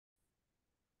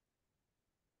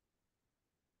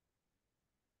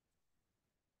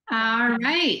All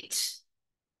right.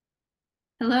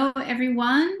 Hello,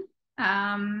 everyone.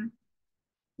 Um,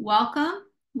 Welcome.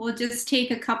 We'll just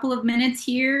take a couple of minutes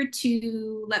here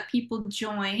to let people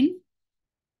join.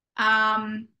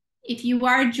 Um, if you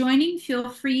are joining, feel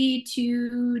free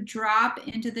to drop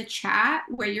into the chat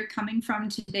where you're coming from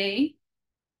today,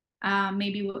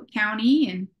 maybe what county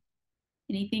and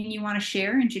anything you want to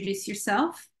share. Introduce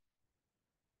yourself.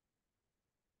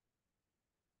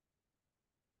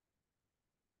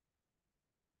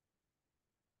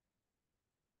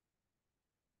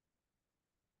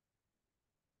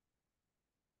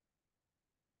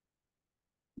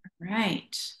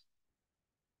 Right.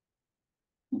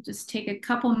 We'll just take a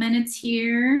couple minutes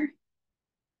here.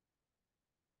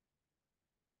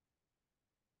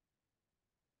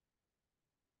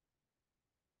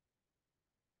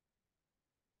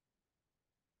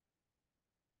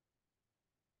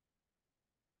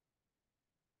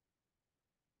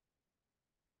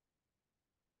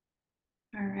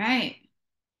 All right.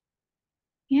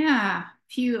 Yeah,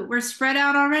 we're spread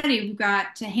out already. We've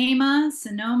got Tehama,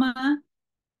 Sonoma,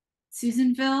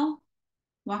 Susanville.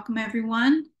 Welcome,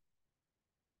 everyone.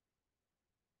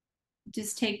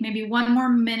 Just take maybe one more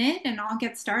minute and I'll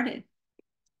get started.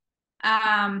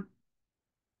 Um,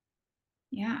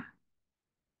 yeah.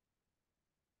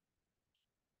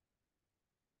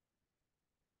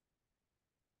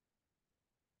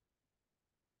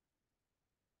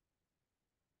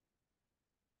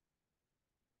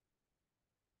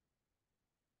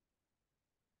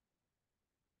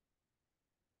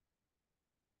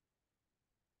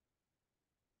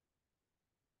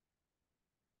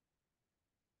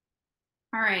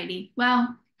 All righty.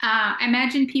 Well, I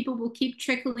imagine people will keep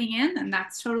trickling in, and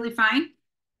that's totally fine.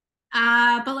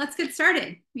 But let's get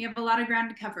started. We have a lot of ground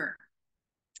to cover.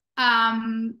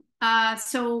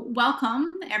 So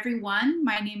welcome, everyone.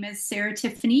 My name is Sarah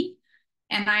Tiffany,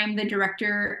 and I'm the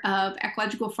Director of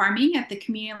Ecological Farming at the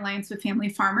Community Alliance with Family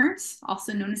Farmers,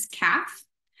 also known as CAF.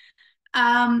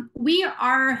 We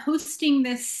are hosting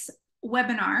this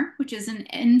webinar, which is an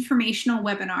informational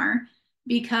webinar,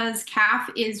 because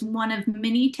CAF is one of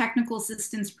many technical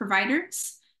assistance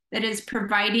providers that is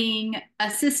providing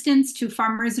assistance to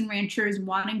farmers and ranchers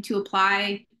wanting to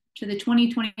apply to the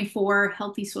 2024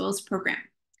 Healthy Soils Program.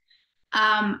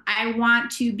 I want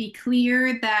to be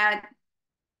clear that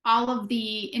all of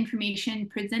the information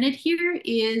presented here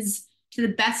is to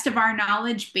the best of our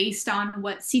knowledge based on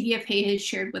what CDFA has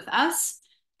shared with us,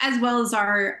 as well as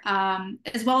our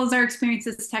experience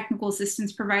as technical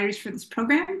assistance providers for this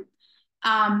program.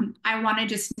 I want to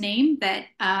just name that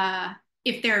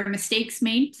if there are mistakes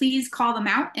made, please call them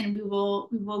out, and we will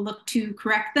look to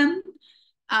correct them.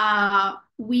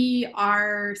 We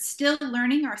are still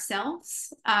learning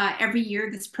ourselves. Every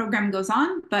year this program goes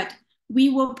on, but we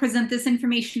will present this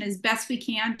information as best we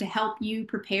can to help you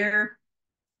prepare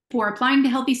for applying to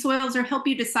Healthy Soils or help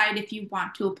you decide if you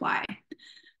want to apply.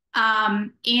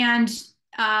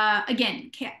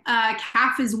 Again,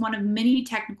 CAF is one of many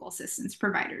technical assistance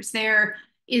providers. There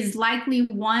is likely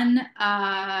one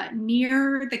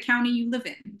near the county you live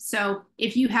in. So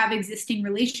if you have existing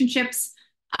relationships,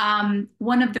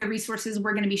 one of the resources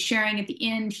we're going to be sharing at the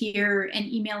end here and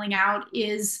emailing out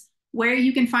is where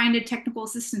you can find a technical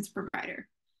assistance provider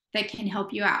that can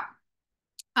help you out.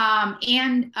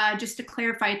 Just to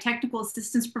clarify, technical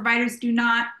assistance providers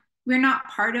we're not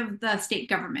part of the state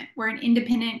government. We're an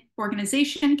independent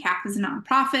organization. CAF is a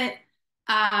nonprofit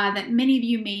that many of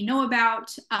you may know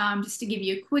about. Just to give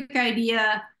you a quick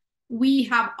idea, we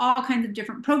have all kinds of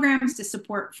different programs to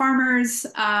support farmers,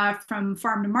 from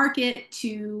farm to market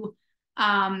to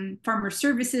farmer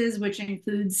services, which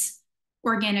includes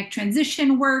organic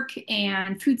transition work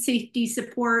and food safety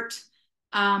support.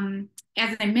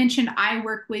 As I mentioned, I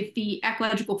work with the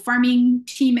ecological farming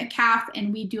team at CAF,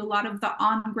 and we do a lot of the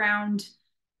on-ground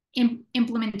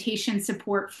implementation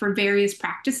support for various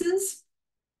practices.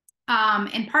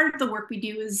 And part of the work we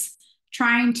do is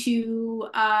trying to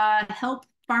help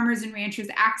farmers and ranchers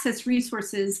access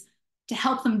resources to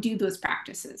help them do those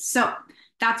practices. So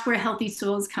that's where Healthy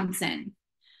Soils comes in.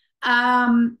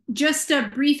 Just a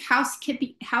brief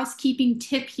housekeeping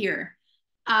tip here.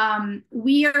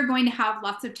 We are going to have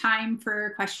lots of time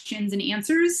for questions and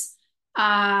answers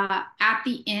at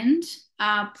the end.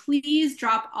 Please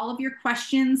drop all of your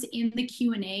questions in the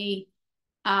Q&A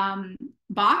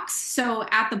box. So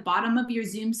at the bottom of your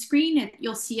Zoom screen,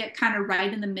 you'll see it kind of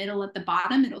right in the middle at the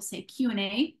bottom. It'll say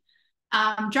Q&A.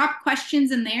 Drop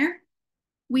questions in there.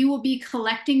 We will be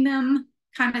collecting them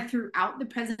kind of throughout the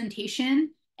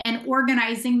presentation and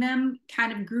organizing them,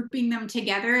 kind of grouping them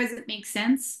together as it makes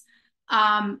sense.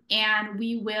 And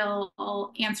we will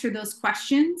answer those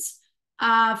questions.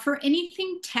 For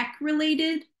anything tech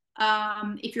related,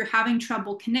 if you're having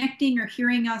trouble connecting or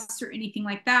hearing us or anything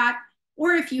like that,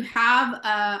 or if you have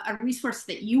a resource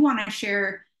that you want to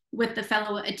share with the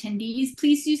fellow attendees,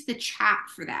 please use the chat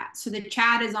for that. So the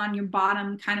chat is on your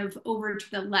bottom, kind of over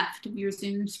to the left of your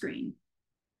Zoom screen.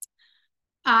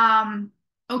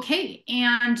 Okay,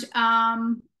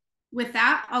 and with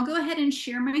that, I'll go ahead and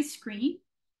share my screen.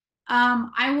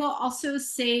 I will also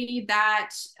say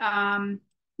that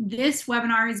this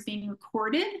webinar is being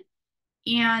recorded,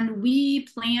 and we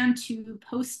plan to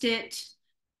post it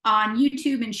on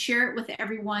YouTube and share it with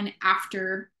everyone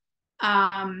after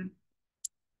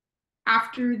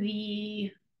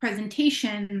the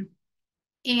presentation.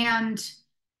 And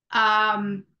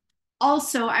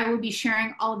also, I will be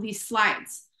sharing all of these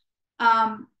slides.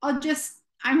 I'm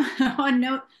on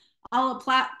note, I'll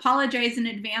apologize in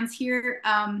advance here.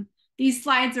 These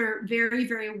slides are very,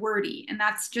 very wordy, and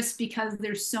that's just because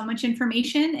there's so much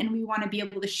information and we want to be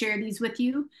able to share these with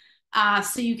you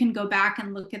so you can go back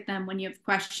and look at them when you have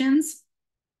questions.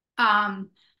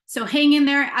 So hang in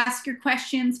there, ask your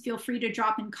questions, feel free to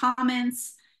drop in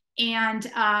comments, and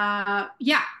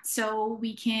yeah, so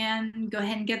we can go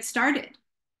ahead and get started.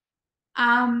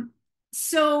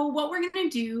 So what we're going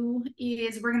to do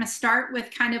is we're going to start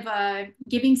with kind of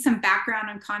giving some background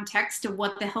and context of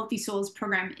what the Healthy Souls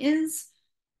program is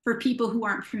for people who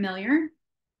aren't familiar.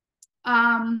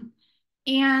 We're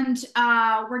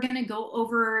going to go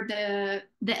over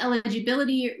the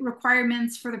eligibility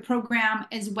requirements for the program,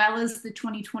 as well as the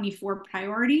 2024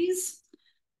 priorities,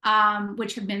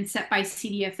 which have been set by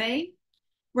CDFA.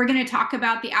 We're going to talk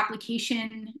about the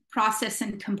application process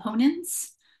and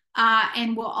components.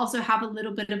 And we'll also have a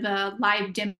little bit of a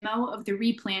live demo of the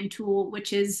replan tool,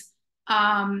 which is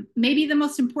maybe the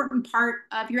most important part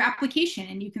of your application,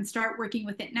 and you can start working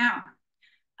with it now.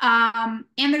 And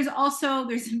there's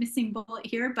a missing bullet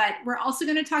here, but we're also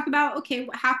going to talk about, okay,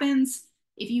 what happens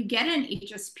if you get an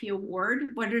HSP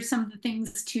award? What are some of the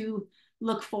things to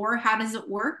look for? How does it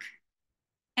work?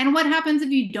 And what happens if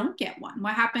you don't get one?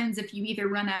 What happens if you either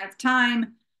run out of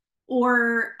time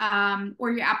or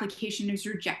your application is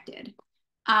rejected?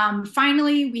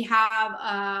 Finally, we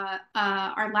have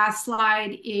our last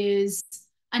slide is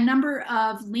a number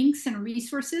of links and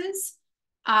resources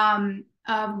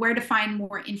of where to find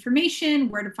more information,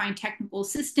 where to find technical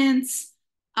assistance,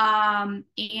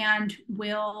 and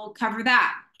we'll cover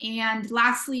that. And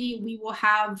lastly, we will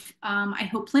have, I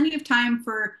hope, plenty of time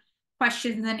for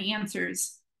questions and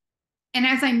answers. And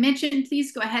as I mentioned,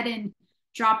 please go ahead and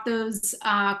drop those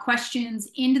questions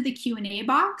into the Q&A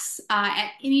box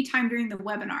at any time during the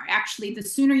webinar. Actually, the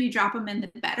sooner you drop them in, the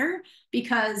better,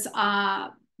 because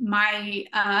my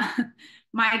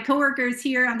coworkers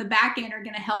here on the back end are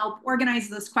going to help organize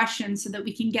those questions so that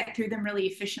we can get through them really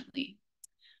efficiently.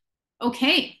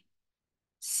 Okay,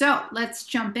 so let's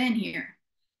jump in here.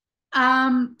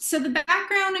 So the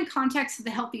background and context of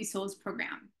the Healthy Souls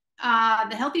program.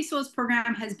 The Healthy Souls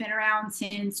program has been around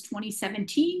since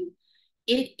 2017.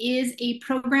 It is a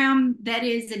program that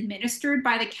is administered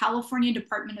by the California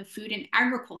Department of Food and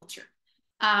Agriculture,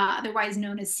 otherwise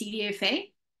known as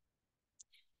CDFA.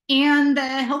 And the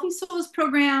Healthy Souls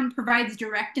program provides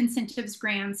direct incentives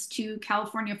grants to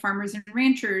California farmers and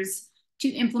ranchers to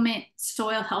implement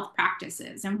soil health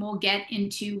practices. And we'll get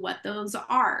into what those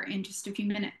are in just a few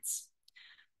minutes.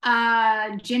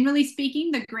 Generally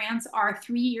speaking, the grants are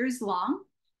 3 years long,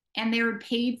 and they were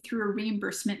paid through a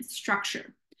reimbursement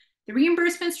structure. The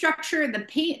reimbursement structure,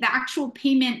 the actual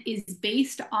payment is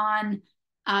based on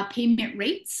payment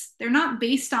rates. They're not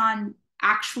based on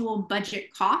actual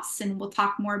budget costs, and we'll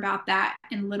talk more about that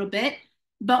in a little bit.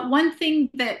 But one thing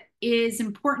that is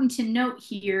important to note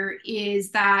here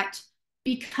is that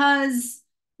because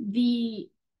the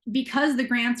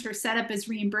grants are set up as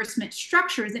reimbursement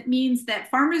structures, it means that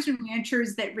farmers and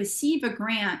ranchers that receive a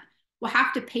grant will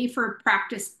have to pay for a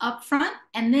practice upfront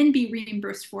and then be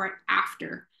reimbursed for it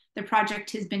after the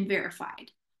project has been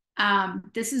verified.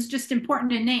 This is just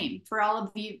important to name for all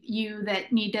of you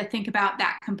that need to think about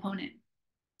that component.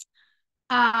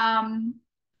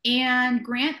 And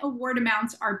grant award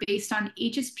amounts are based on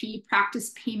HSP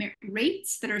practice payment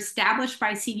rates that are established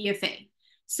by CDFA.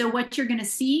 So what you're going to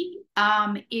see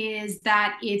is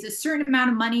that it's a certain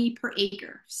amount of money per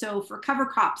acre. So for cover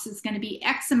crops, it's going to be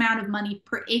X amount of money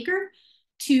per acre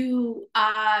to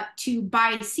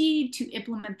buy seed, to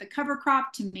implement the cover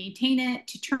crop, to maintain it,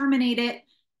 to terminate it.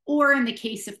 Or in the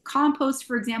case of compost,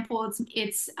 for example,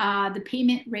 the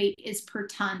payment rate is per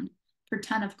ton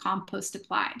of compost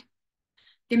applied.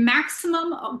 The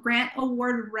maximum grant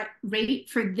award rate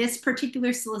for this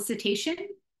particular solicitation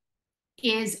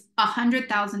is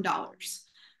 $100,000.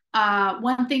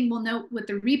 One thing we'll note with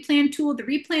the replan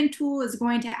tool is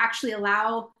going to actually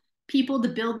allow people to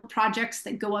build projects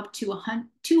that go up to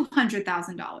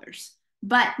 $200,000.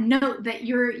 But note that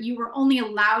you were only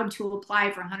allowed to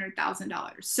apply for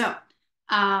 $100,000. So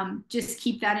just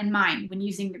keep that in mind when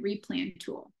using the replan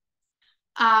tool.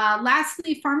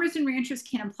 Lastly, farmers and ranchers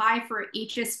can apply for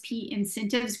HSP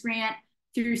incentives grant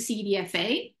through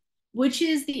CDFA, which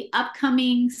is the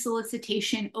upcoming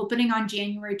solicitation opening on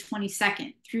January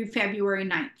 22nd through February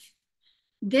 9th.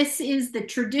 This is the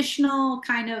traditional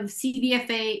kind of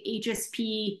CDFA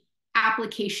HSP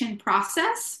application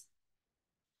process.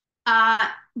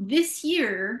 This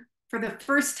year, for the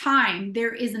first time,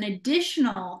 there is an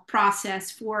additional process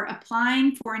for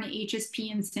applying for an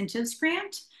HSP incentives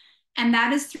grant, and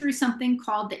that is through something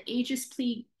called the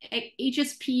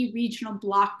HSP regional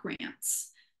block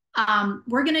grants.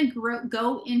 We're going to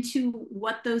go into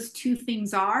what those two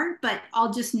things are, but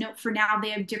I'll just note for now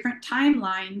they have different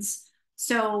timelines.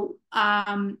 So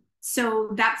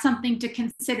that's something to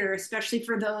consider, especially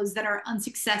for those that are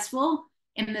unsuccessful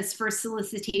in this first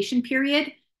solicitation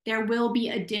period. There will be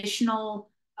additional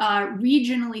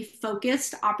regionally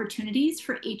focused opportunities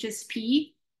for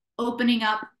HSP opening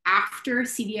up after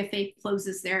CDFA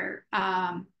closes their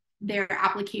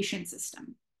application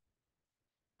system.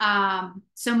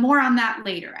 So more on that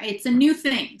later. It's a new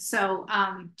thing, so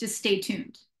just stay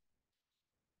tuned.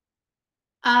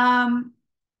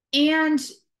 And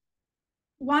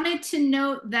wanted to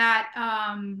note that,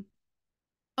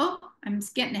 oh, I'm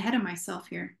just getting ahead of myself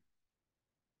here.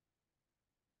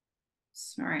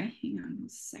 Sorry, hang on a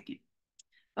second.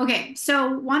 Okay,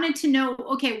 so wanted to know,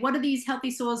 okay, what are these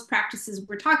healthy soils practices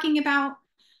we're talking about?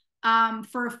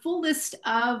 For a full list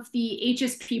of the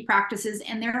HSP practices,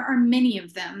 and there are many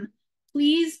of them,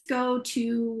 please go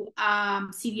to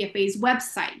CDFA's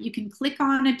website. You can click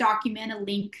on a document, a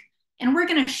link, and we're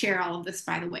going to share all of this,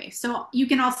 by the way. So you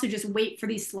can also just wait for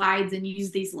these slides and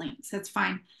use these links. That's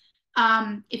fine.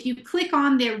 If you click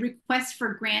on the request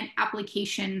for grant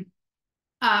application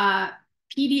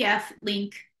PDF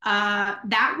link,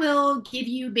 that will give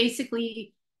you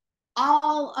basically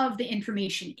all of the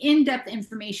information, in-depth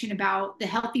information about the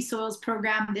Healthy Soils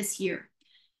program this year.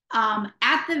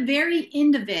 At the very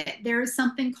end of it, there is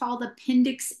something called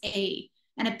Appendix A.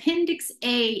 And Appendix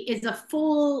A is a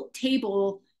full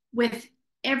table with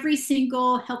every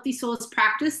single Healthy Soils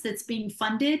practice that's being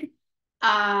funded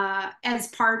as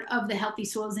part of the Healthy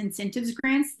Soils incentives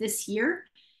grants this year,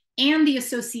 and the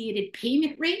associated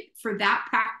payment rate for that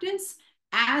practice,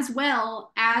 as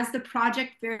well as the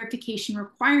project verification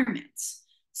requirements.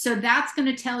 So that's going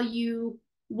to tell you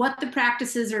what the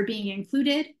practices are being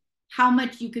included, how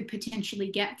much you could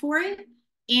potentially get for it,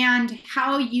 and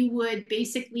how you would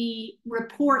basically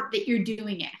report that you're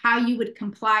doing it, how you would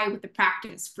comply with the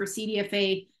practice for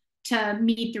CDFA to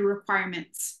meet the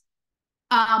requirements.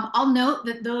 I'll note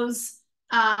that those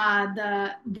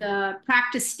the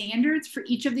practice standards for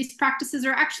each of these practices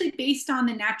are actually based on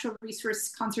the Natural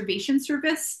Resource Conservation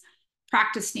Service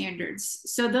practice standards.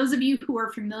 So those of you who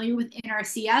are familiar with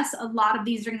NRCS, a lot of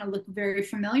these are going to look very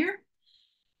familiar.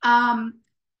 And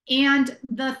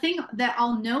the thing that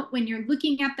I'll note when you're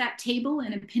looking at that table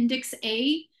in Appendix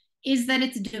A is that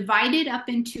it's divided up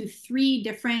into 3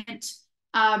 different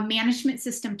management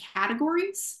system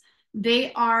categories.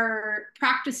 They are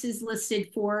practices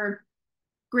listed for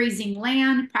grazing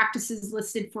land, practices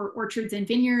listed for orchards and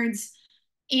vineyards,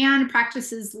 and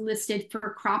practices listed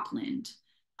for cropland.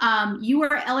 You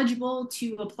are eligible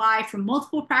to apply for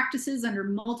multiple practices under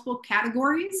multiple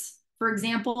categories. For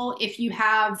example, if you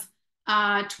have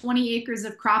 20 acres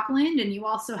of cropland and you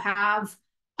also have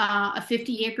a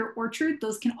 50-acre orchard,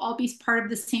 those can all be part of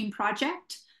the same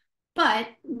project. But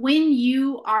when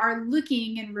you are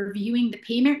looking and reviewing the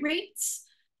payment rates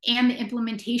and the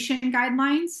implementation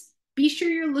guidelines, be sure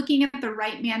you're looking at the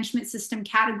right management system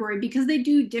category because they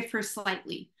do differ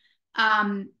slightly.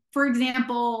 For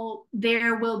example,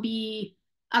 there will be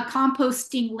a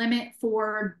composting limit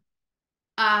for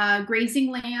grazing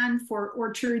land, for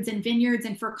orchards and vineyards,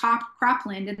 and for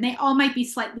cropland, and they all might be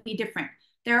slightly different.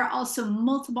 There are also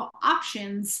multiple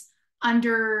options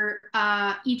under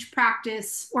each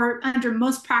practice or under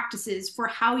most practices for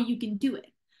how you can do it.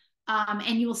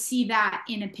 And you will see that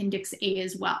in Appendix A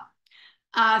as well.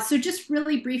 So just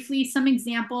really briefly, some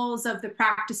examples of the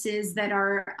practices that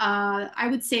are, I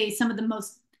would say, some of the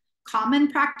most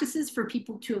common practices for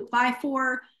people to apply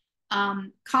for.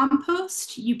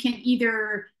 Compost, you can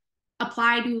either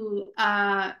apply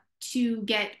to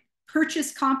get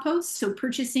purchased compost, so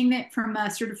purchasing it from a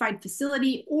certified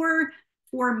facility, or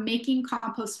for making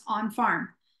compost on farm.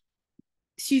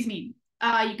 Excuse me.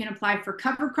 You can apply for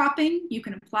cover cropping. You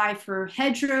can apply for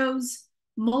hedgerows,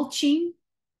 mulching,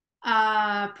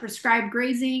 prescribed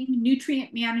grazing,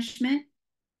 nutrient management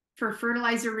for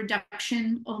fertilizer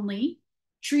reduction only,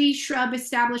 tree shrub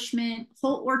establishment,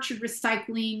 whole orchard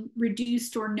recycling,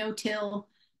 reduced or no-till,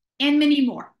 and many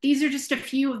more. These are just a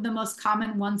few of the most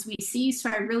common ones we see.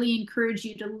 So I really encourage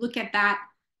you to look at that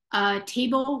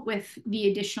table with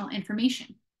the additional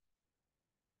information.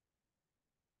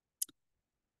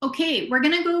 Okay, we're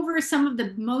going to go over some of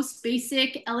the most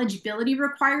basic eligibility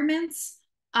requirements.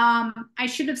 I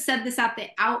should have said this at the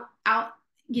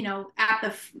at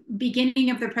the beginning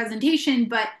of the presentation,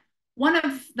 but one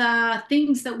of the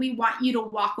things that we want you to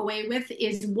walk away with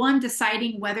is one,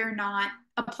 deciding whether or not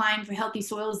applying for Healthy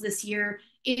Soils this year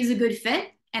is a good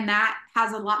fit, and that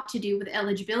has a lot to do with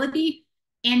eligibility.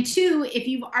 And two, if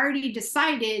you've already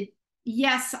decided,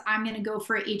 yes, I'm going to go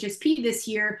for HSP this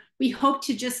year, we hope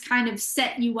to just kind of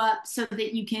set you up so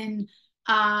that you can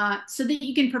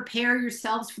prepare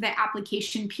yourselves for the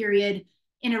application period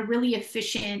in a really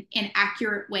efficient and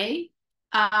accurate way.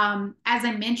 As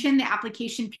I mentioned, the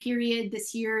application period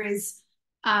this year is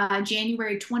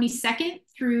January 22nd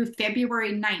through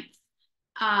February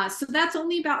 9th. So that's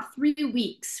only about 3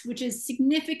 weeks, which is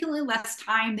significantly less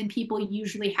time than people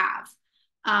usually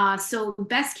have. So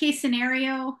best case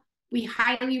scenario, we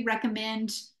highly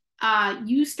recommend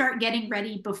you start getting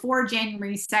ready before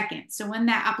January 2nd. So when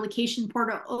that application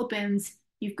portal opens,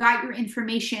 you've got your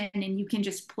information and you can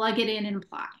just plug it in and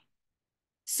apply.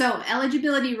 So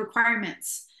eligibility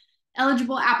requirements.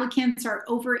 Eligible applicants are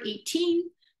over 18.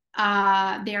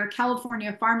 They are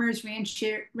California farmers,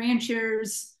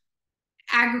 ranchers,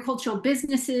 agricultural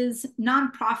businesses,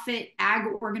 nonprofit ag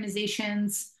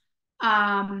organizations,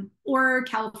 or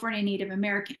California Native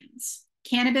Americans.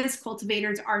 Cannabis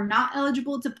cultivators are not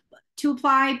eligible to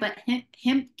apply, but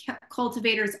hemp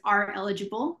cultivators are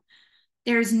eligible.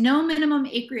 There's no minimum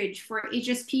acreage for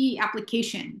HSP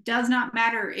application. Does not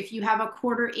matter if you have a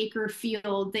 1/4 acre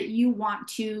field that you want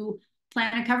to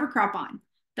plant a cover crop on.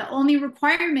 The only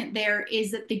requirement there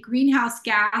is that the greenhouse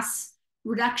gas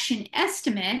reduction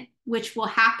estimate, which will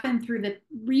happen through the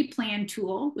replan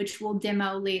tool, which we'll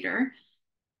demo later,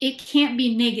 it can't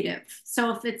be negative.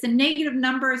 So if it's a negative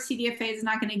number, CDFA is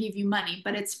not going to give you money,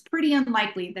 but it's pretty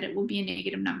unlikely that it will be a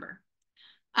negative number.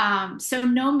 So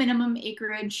no minimum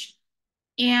acreage.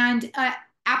 And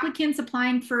applicants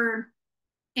applying for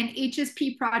an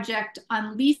HSP project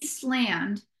on leased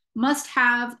land must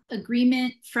have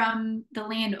agreement from the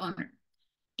landowner.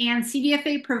 And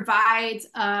CDFA provides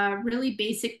a really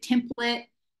basic template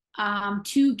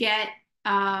to get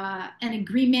an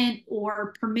agreement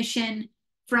or permission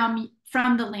from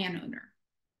the landowner.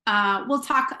 We'll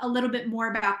talk a little bit more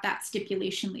about that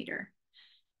stipulation later.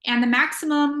 And the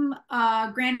maximum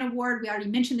grant award, we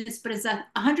already mentioned this, but is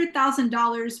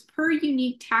 $100,000 per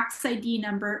unique tax ID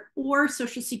number or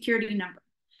social security number.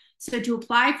 So to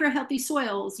apply for Healthy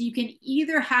Soils, you can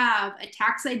either have a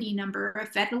tax ID number, a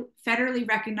federally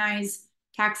recognized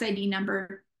tax ID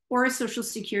number, or a social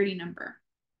security number.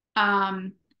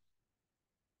 And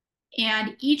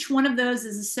each one of those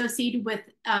is associated with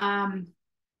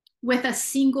a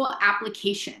single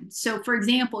application. So for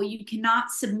example, you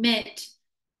cannot submit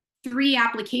 3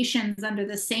 applications under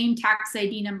the same tax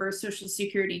ID number or social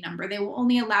security number. They will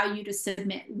only allow you to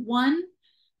submit one.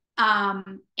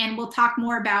 And we'll talk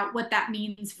more about what that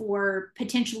means for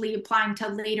potentially applying to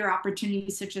later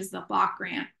opportunities such as the block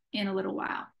grant in a little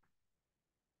while.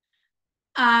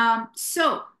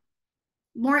 So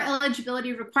more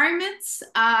eligibility requirements.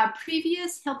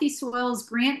 Previous Healthy Soils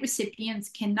grant recipients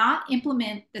cannot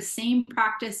implement the same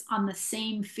practice on the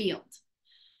same field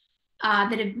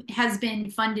that has been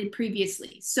funded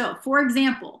previously. So for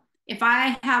example, if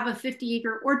I have a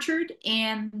 50-acre orchard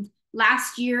and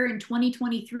last year in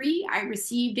 2023, I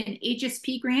received an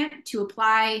HSP grant to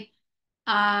apply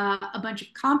a bunch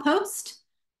of compost,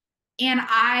 and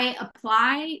I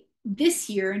apply this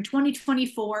year in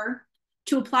 2024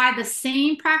 to apply the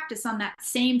same practice on that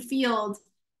same field,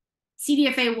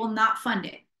 CDFA will not fund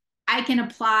it. I can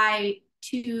apply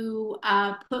to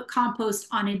put compost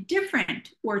on a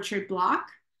different orchard block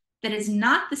that is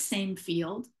not the same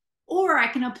field, or I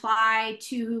can apply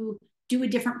to do a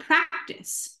different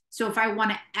practice. So if I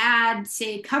want to add,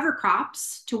 say, cover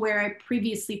crops to where I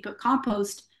previously put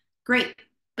compost, great.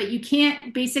 But you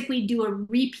can't basically do a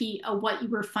repeat of what you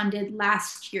were funded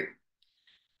last year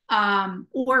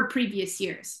or previous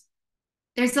years.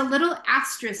 There's a little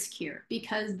asterisk here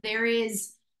because there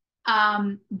is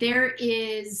an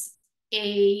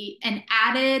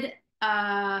added,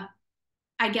 I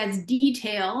guess,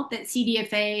 detail that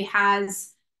CDFA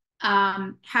has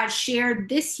has shared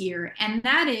this year, and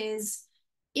that is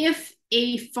if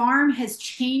a farm has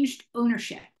changed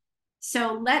ownership.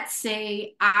 So let's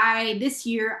say this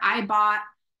year I bought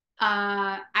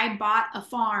a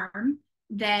farm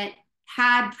that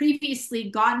had previously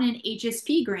gotten an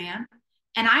HSP grant,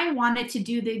 and I wanted to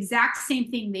do the exact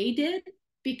same thing they did.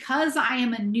 Because I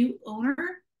am a new owner,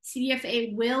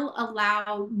 CDFA will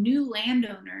allow new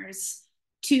landowners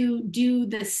to do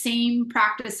the same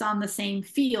practice on the same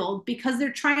field because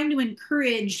they're trying to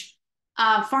encourage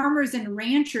farmers and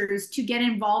ranchers to get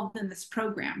involved in this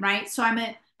program, right? So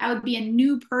I would be a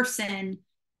new person,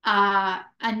 a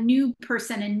new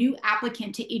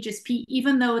applicant to HSP,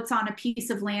 even though it's on a piece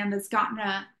of land that's gotten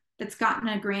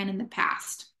a grant in the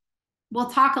past. We'll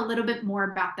talk a little bit more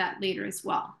about that later as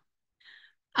well.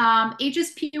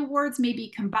 HSP awards may be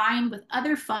combined with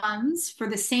other funds for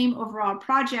the same overall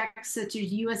project, such as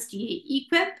USDA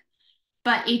EQIP,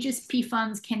 but HSP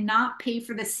funds cannot pay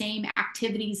for the same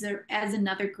activities as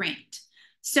another grant.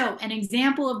 So an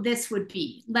example of this would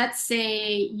be, let's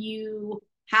say you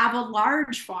have a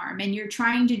large farm and you're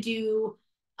trying to do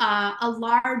a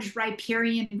large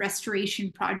riparian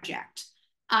restoration project.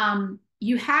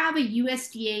 You have a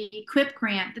USDA EQIP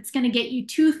grant that's going to get you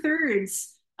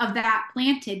 2/3 of that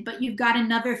planted, but you've got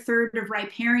another third of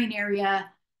riparian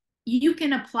area. You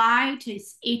can apply to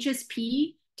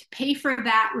HSP to pay for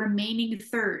that remaining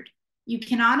third. You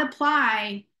cannot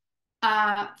apply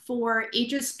for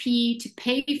HSP to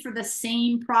pay for the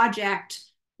same project,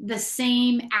 the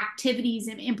same activities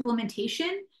and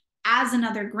implementation as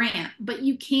another grant, but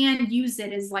you can use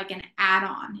it as like an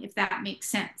add-on, if that makes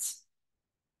sense.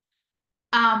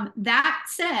 That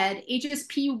said,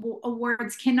 HSP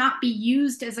awards cannot be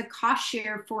used as a cost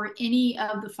share for any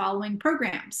of the following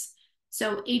programs.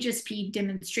 So HSP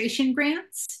demonstration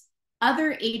grants,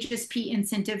 other HSP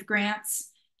incentive grants,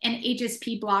 and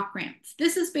HSP block grants.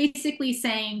 This is basically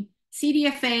saying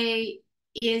CDFA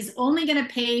is only going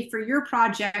to pay for your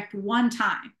project one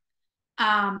time.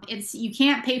 You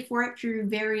can't pay for it through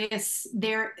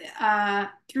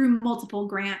through multiple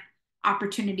grant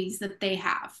opportunities that they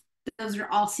have. Those are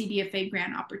all CDFA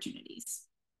grant opportunities.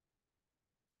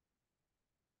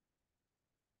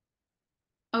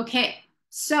 Okay,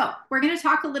 so we're going to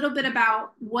talk a little bit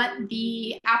about what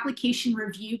the application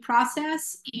review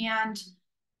process and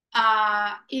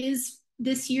is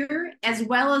this year, as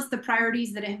well as the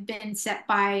priorities that have been set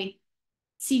by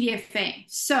CDFA.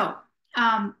 So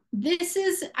this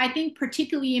is, I think,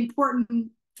 particularly important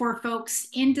for folks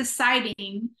in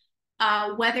deciding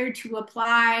whether to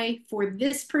apply for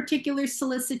this particular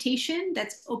solicitation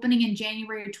that's opening in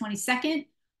January 22nd,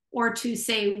 or to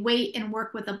say wait and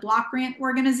work with a block grant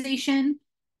organization.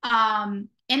 And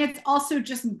it's also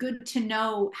just good to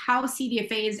know how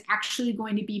CDFA is actually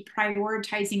going to be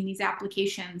prioritizing these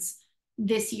applications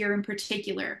this year in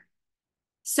particular.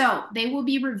 So they will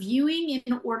be reviewing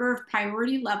in order of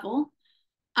priority level.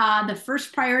 The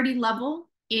first priority level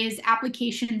is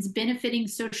applications benefiting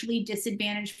socially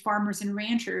disadvantaged farmers and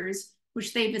ranchers,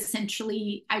 which they've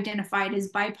essentially identified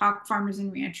as BIPOC farmers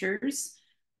and ranchers.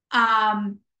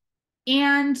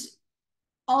 And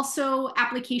also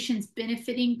applications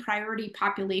benefiting priority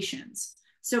populations.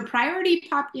 So priority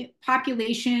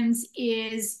populations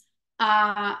is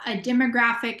a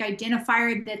demographic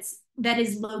identifier that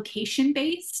is location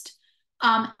based.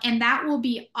 And that will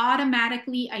be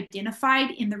automatically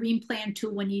identified in the REAM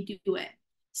tool when you do it.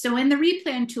 So in the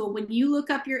REAM tool, when you look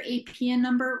up your APN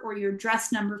number or your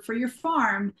address number for your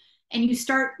farm and you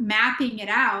start mapping it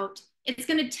out, it's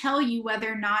going to tell you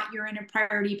whether or not you're in a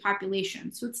priority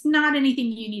population. So it's not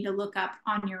anything you need to look up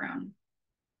on your own.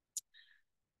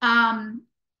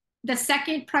 The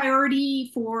second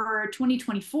priority for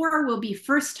 2024 will be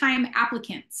first-time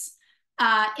applicants.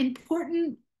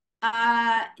 Important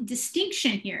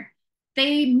distinction here.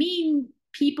 They mean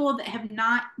people that have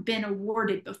not been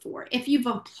awarded before. If you've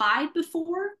applied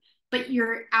before, but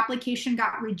your application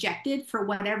got rejected for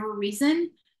whatever reason,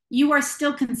 you are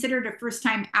still considered a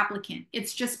first-time applicant.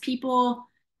 It's just people,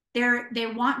 they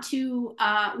want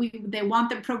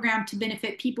the program to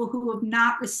benefit people who have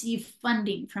not received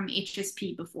funding from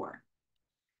HSP before.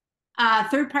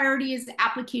 Third priority is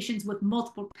applications with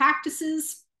multiple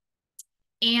practices.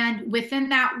 And within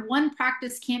that, one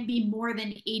practice can't be more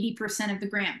than 80% of the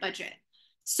grant budget.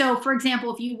 So for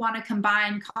example, if you want to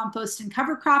combine compost and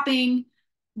cover cropping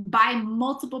by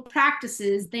multiple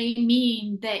practices, they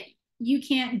mean that you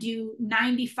can't do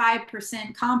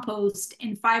 95% compost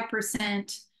and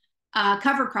 5%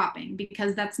 cover cropping,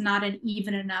 because that's not an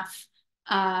even enough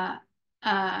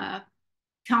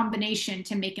combination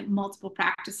to make it multiple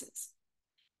practices.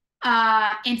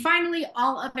 And finally,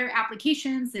 all other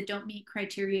applications that don't meet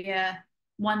criteria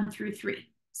 1 through 3.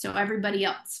 So everybody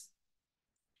else.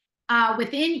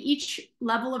 Within each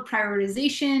level of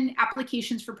prioritization,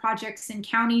 applications for projects in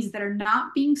counties that are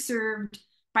not being served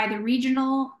by the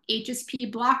regional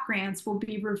HSP block grants will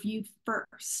be reviewed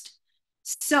first.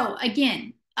 So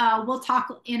again, we'll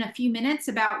talk in a few minutes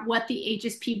about what the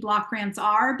HSP block grants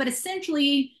are, but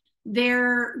essentially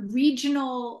they're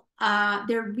regional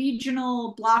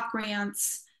block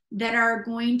grants that are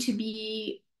going to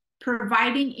be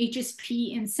providing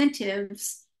HSP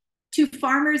incentives to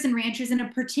farmers and ranchers in a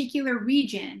particular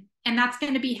region. And that's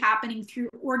going to be happening through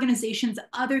organizations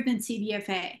other than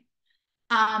CDFA.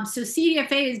 So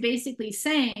CDFA is basically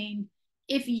saying,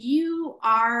 if you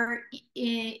are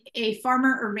a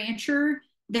farmer or rancher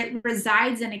that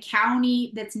resides in a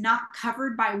county that's not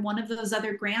covered by one of those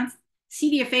other grants,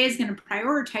 CDFA is going to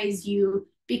prioritize you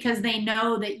because they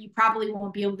know that you probably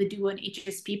won't be able to do an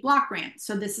HSP block grant.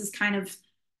 So this is kind of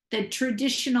the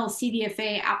traditional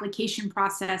CDFA application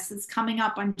process that's coming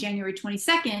up on January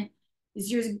 22nd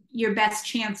is your best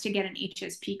chance to get an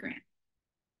HSP grant.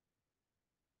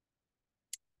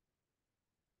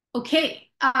 Okay,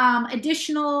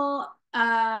 additional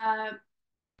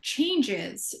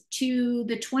changes to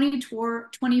the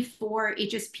 2024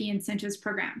 HSP incentives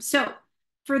program. So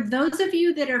for those of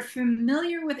you that are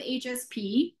familiar with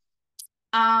HSP,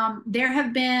 there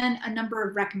have been a number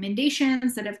of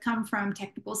recommendations that have come from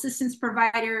technical assistance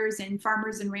providers and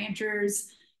farmers and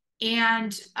ranchers,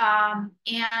 and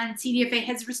CDFA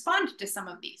has responded to some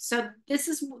of these. So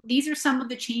these are some of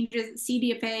the changes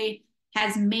CDFA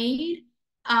has made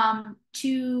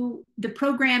to the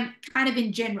program kind of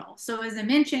in general. So as I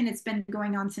mentioned, it's been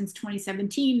going on since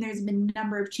 2017. There's been a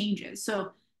number of changes.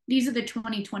 So these are the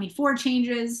 2024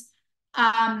 changes.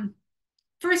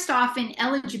 First off, in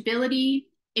eligibility,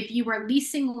 if you are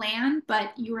leasing land,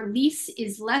 but your lease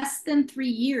is less than 3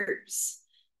 years,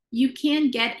 you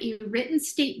can get a written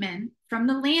statement from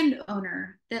the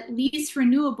landowner that lease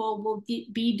renewable will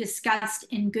be discussed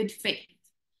in good faith.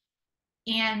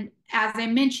 And as I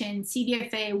mentioned,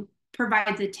 CDFA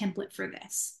provides a template for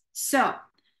this. So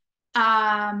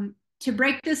to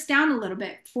break this down a little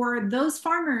bit, for those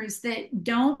farmers that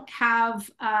don't have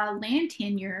land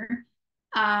tenure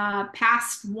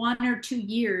past 1 or 2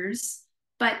 years,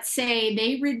 but say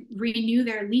they renew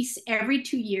their lease every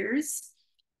 2 years,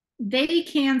 they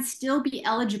can still be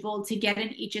eligible to get an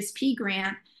HSP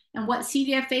grant. And what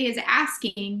CDFA is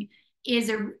asking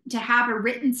is to have a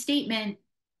written statement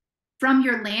from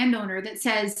your landowner that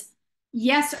says,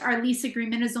 yes, our lease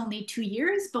agreement is only 2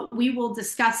 years, but we will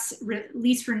discuss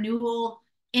lease renewal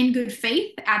in good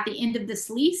faith at the end of this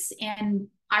lease, and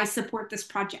I support this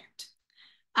project.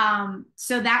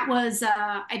 So that was,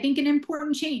 I think, an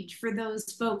important change for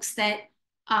those folks that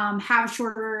have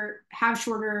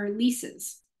shorter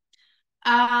leases.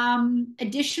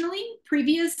 Additionally,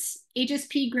 previous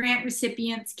HSP grant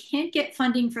recipients can't get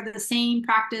funding for the same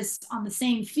practice on the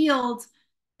same field.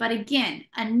 But again,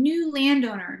 a new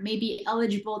landowner may be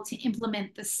eligible to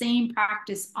implement the same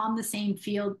practice on the same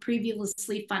field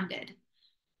previously funded.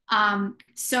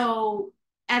 So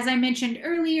as I mentioned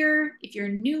earlier, if you're a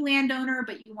new landowner,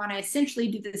 but you want to essentially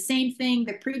do the same thing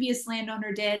the previous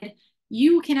landowner did,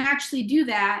 you can actually do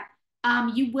that.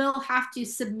 You will have to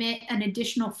submit an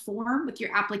additional form with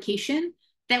your application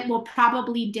that will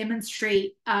probably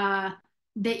demonstrate that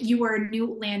you are a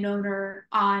new landowner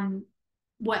on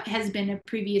what has been a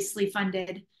previously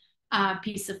funded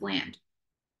piece of land.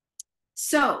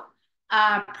 So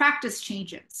practice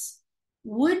changes.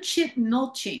 Wood chip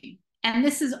mulching, and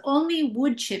this is only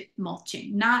wood chip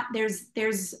mulching, not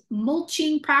there's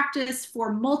mulching practice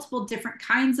for multiple different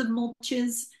kinds of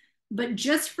mulches, but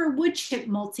just for wood chip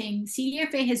mulching,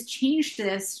 CDFA has changed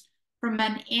this from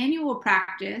an annual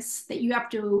practice that you have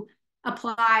to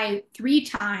apply 3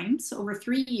 times over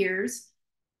 3 years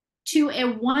to a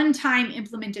one-time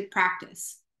implemented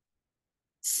practice.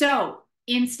 So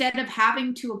instead of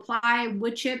having to apply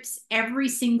wood chips every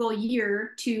single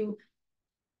year to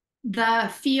the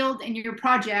field in your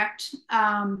project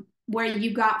where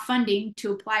you got funding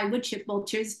to apply wood chip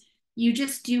mulches, you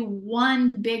just do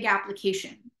one big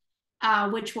application,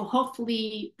 which will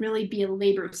hopefully really be a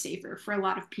labor saver for a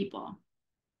lot of people.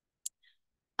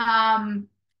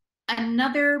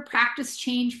 Another practice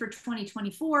change for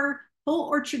 2024, whole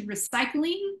orchard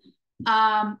recycling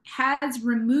has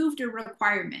removed a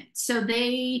requirement. So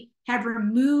they have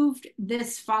removed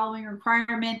this following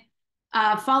requirement.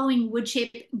 Following wood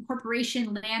chip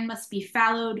incorporation, land must be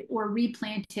fallowed or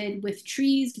replanted with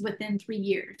trees within 3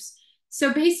 years.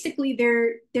 So basically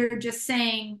they're just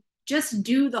saying, just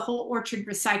do the whole orchard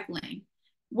recycling.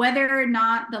 Whether or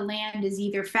not the land is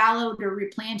either fallowed or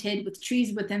replanted with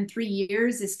trees within 3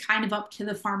 years is kind of up to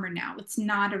the farmer now. It's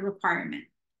not a requirement,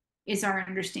 is our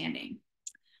understanding.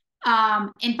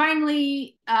 And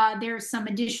finally, there are some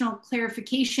additional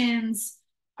clarifications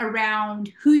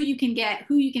around who you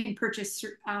can purchase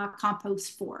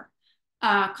compost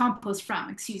from,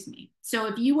 excuse me. So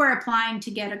if you are applying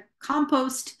to get a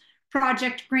compost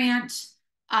project grant,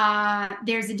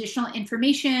 there's additional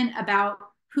information about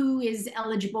who is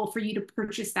eligible for you to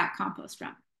purchase that compost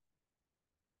from.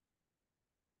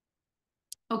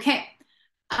 Okay.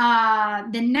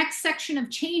 The next section of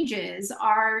changes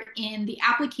are in the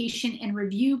application and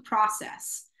review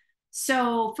process.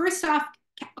 So first off,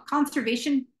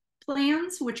 conservation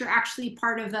plans, which are actually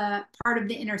part of the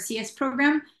NRCS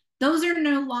program, those are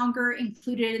no longer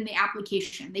included in the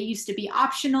application. They used to be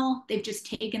optional. They've just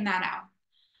taken that out.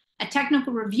 A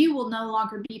technical review will no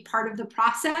longer be part of the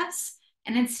process,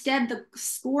 and instead the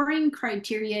scoring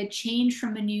criteria change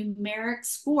from a numeric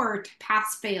score to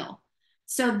pass-fail.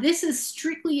 So this is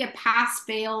strictly a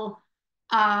pass-fail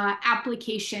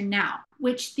application now,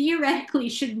 which theoretically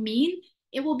should mean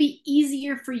it will be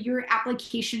easier for your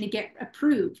application to get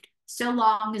approved, so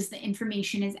long as the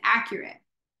information is accurate.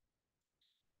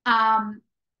 And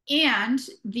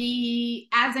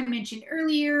as I mentioned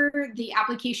earlier, the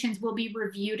applications will be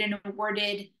reviewed and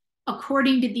awarded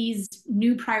according to these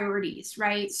new priorities,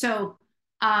 right? So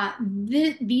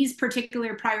these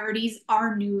particular priorities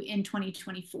are new in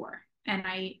 2024. And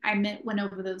I went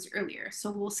over those earlier,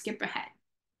 so we'll skip ahead.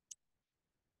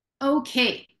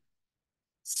 Okay,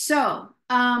 so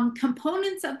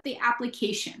components of the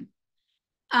application.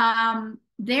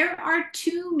 There are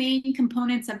two main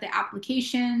components of the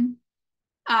application.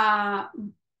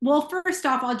 Well, first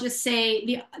off, I'll just say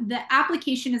the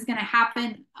application is going to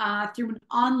happen through an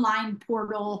online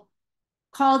portal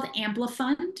called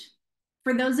Amplifund.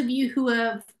 For those of you who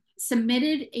have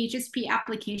submitted HSP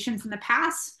applications in the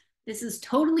past, this is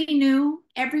totally new.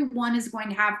 Everyone is going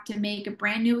to have to make a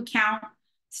brand new account,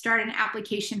 start an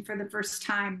application for the first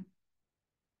time.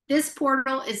 This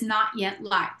portal is not yet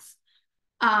live.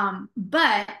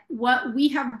 But what we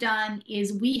have done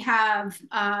is we have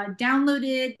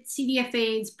downloaded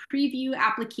CDFA's preview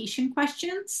application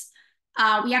questions.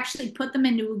 We actually put them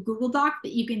into a Google Doc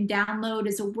that you can download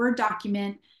as a Word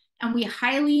document. And we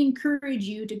highly encourage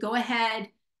you to go ahead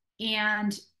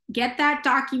and get that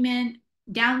document,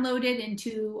 download it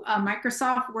into a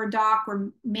Microsoft Word doc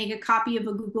or make a copy of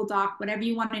a Google Doc, whatever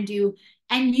you want to do,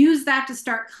 and use that to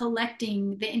start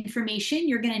collecting the information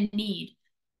you're going to need.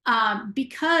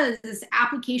 Because this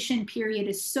application period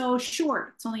is so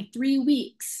short, it's only 3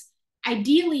 weeks.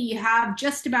 Ideally, you have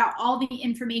just about all the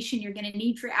information you're going to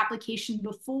need for your application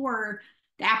before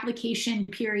the application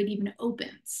period even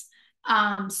opens.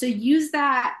 So use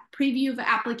that preview of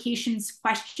applications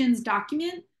questions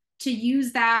document to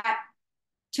use that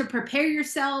to prepare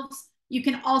yourselves. You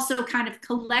can also kind of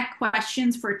collect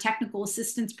questions for a technical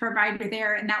assistance provider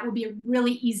there, and that will be a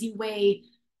really easy way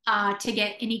to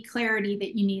get any clarity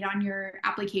that you need on your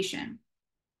application.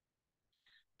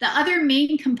 The other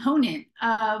main component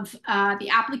of the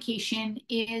application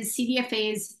is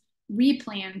CDFA's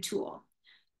replan tool.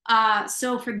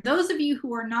 So for those of you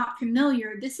who are not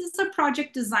familiar, this is a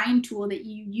project design tool that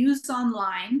you use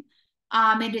online.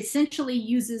 It essentially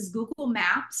uses Google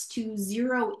Maps to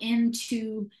zero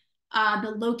into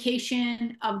the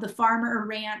location of the farm or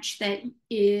ranch that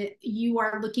you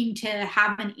are looking to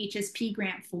have an HSP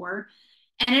grant for.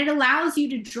 And it allows you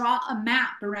to draw a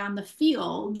map around the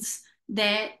fields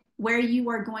where you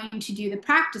are going to do the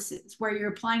practices, where you're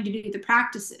applying to do the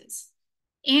practices.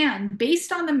 And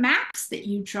based on the maps that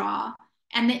you draw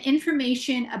and the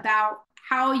information about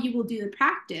how you will do the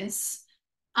practice,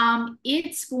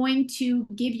 it's going to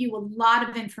give you a lot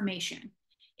of information.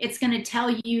 It's going to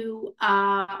tell you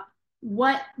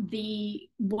what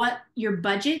your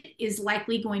budget is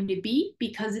likely going to be,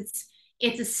 because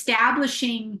it's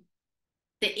establishing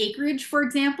the acreage, for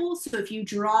example. So if you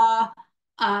draw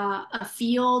a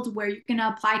field where you're going to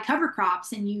apply cover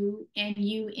crops and you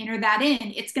enter that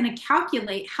in, it's going to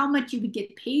calculate how much you would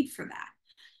get paid for that.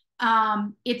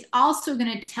 It's also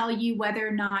going to tell you whether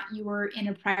or not you are in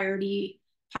a priority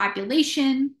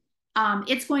population.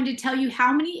 It's going to tell you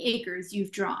how many acres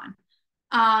you've drawn.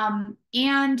 And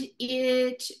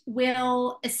it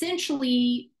will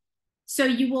essentially, so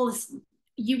you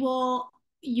will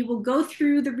go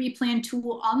through the replan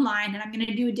tool online, and I'm going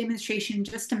to do a demonstration in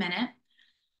just a minute.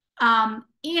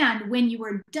 And when you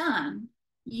are done,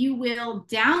 you will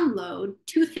download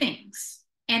 2 things,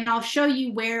 and I'll show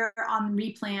you where on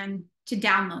the replan to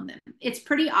download them. It's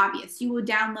pretty obvious. You will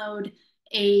download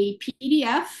a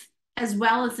PDF as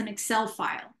well as an Excel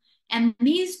file. And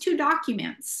these two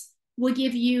documents will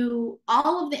give you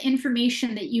all of the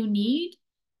information that you need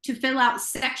to fill out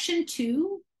section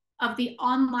 2 of the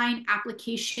online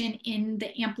application in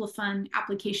the Amplifund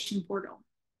application portal.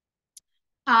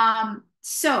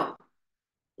 So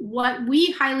what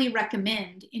we highly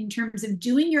recommend in terms of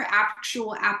doing your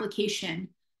actual application,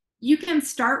 you can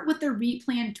start with the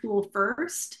replan tool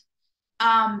first.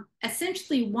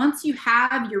 Essentially, once you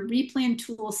have your replan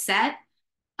tool set,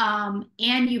 and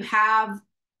you have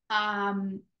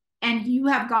gone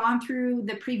through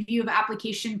the preview of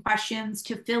application questions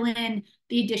to fill in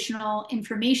the additional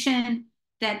information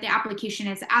that the application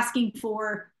is asking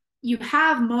for, you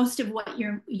have most of what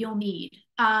you'll need.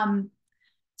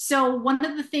 So one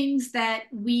of the things that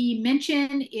we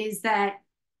mention is that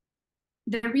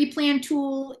the replan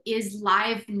tool is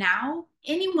live now.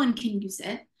 Anyone can use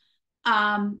it.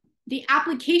 The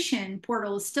application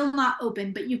portal is still not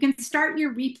open, but you can start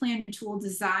your replan tool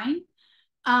design.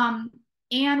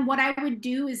 And what I would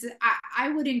do is I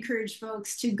would encourage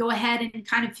folks to go ahead and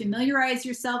kind of familiarize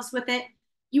yourselves with it.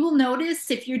 You will notice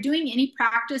if you're doing any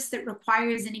practice that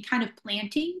requires any kind of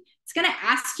planting, it's going to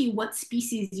ask you what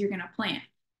species you're going to plant.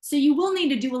 So you will need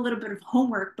to do a little bit of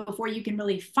homework before you can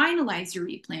really finalize your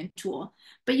replan tool,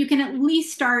 but you can at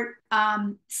least start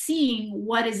seeing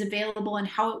what is available and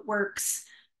how it works.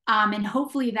 And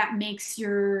hopefully that makes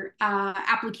your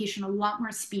application a lot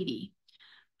more speedy.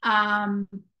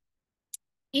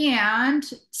 And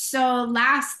so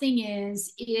last thing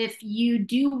is, if you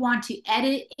do want to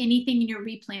edit anything in your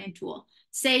replan tool,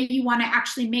 say you want to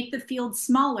actually make the field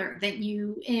smaller than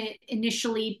you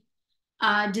initially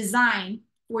designed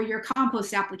for your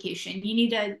compost application, you need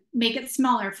to make it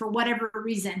smaller for whatever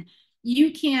reason,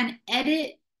 you can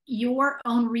edit your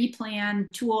own replan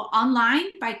tool online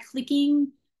by clicking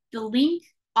the link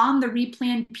on the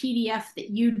replan PDF that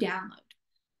you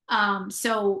download.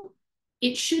 So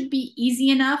it should be easy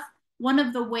enough. One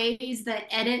of the ways that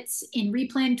edits in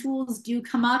replan tools do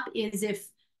come up is if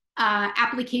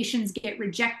applications get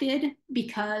rejected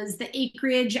because the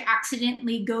acreage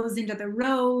accidentally goes into the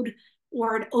road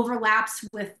or it overlaps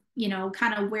with, you know,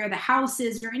 kind of where the house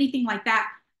is or anything like that.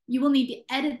 You will need to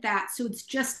edit that so it's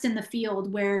just in the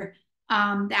field where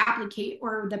the applicate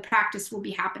or the practice will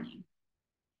be happening.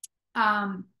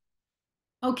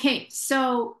 Okay,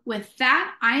 so with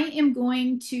that, I am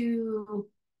going to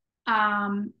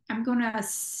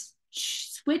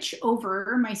switch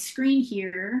over my screen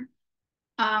here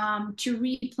to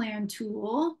replan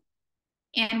tool,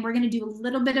 and we're going to do a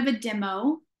little bit of a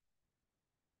demo.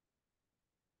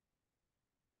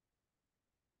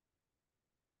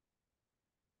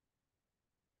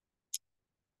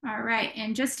 All right,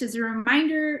 and just as a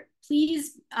reminder,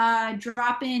 please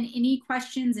drop in any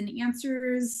questions and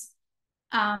answers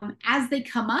as they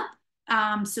come up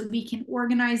so we can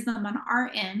organize them on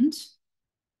our end.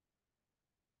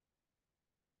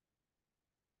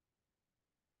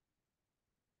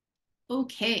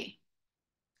 Okay,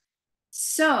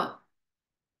 so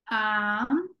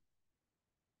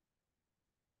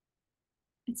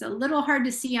it's a little hard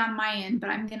to see on my end,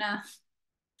 but I'm gonna,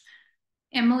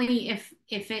 Emily, if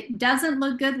it doesn't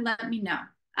look good, let me know.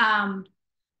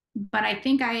 But I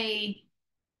think I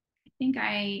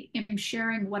am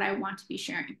sharing what I want to be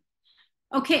sharing.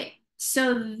 Okay,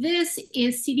 so this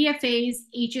is CDFA's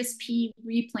HSP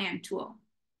replan tool.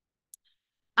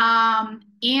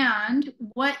 And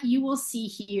what you will see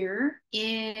here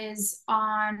is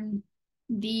on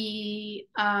the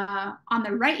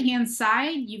right-hand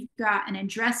side, you've got an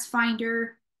address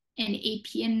finder, an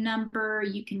APN number,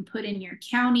 you can put in your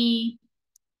county.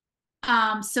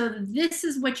 So this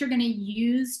is what you're going to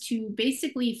use to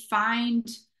basically find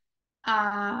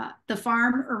the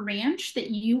farm or ranch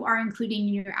that you are including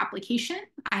in your application.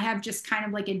 I have just kind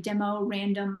of like a demo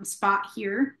random spot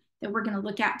here that we're going to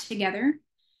look at together.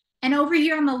 And over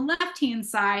here on the left-hand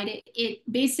side, it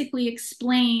basically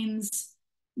explains,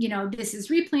 you know, this is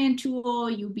replan tool,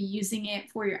 you'll be using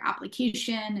it for your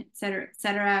application, et cetera, et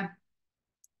cetera.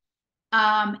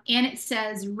 And it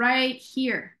says right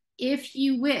here, if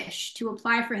you wish to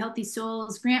apply for Healthy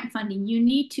Soils grant funding, you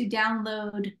need to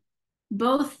download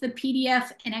both the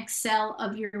PDF and Excel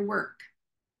of your work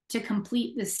to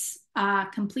complete this,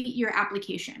 complete your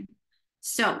application.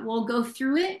 So we'll go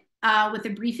through it with a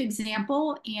brief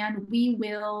example, and we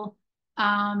will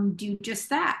do just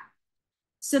that.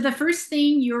 So the first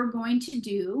thing you're going to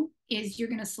do is you're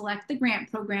going to select the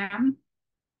grant program.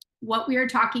 What we are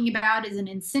talking about is an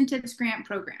incentives grant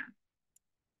program.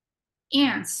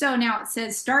 And so now it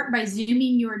says start by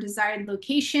zooming your desired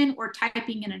location or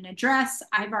typing in an address.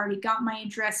 I've already got my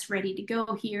address ready to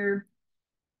go here.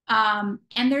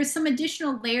 And there's some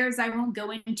additional layers I won't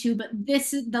go into, but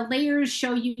the layers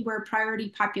show you where priority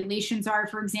populations are,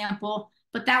 for example,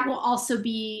 but that will also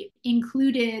be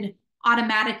included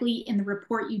automatically in the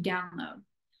report you download.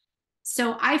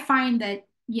 So I find that,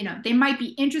 they might be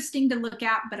interesting to look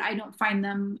at, but I don't find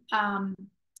them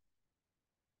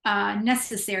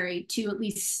necessary to at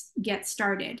least get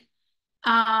started.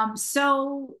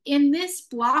 So in this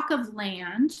block of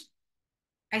land,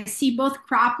 I see both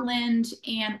cropland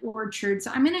and orchard.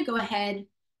 So I'm going to go ahead.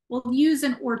 We'll use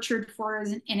an orchard for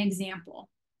as an example.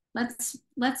 Let's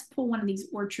pull one of these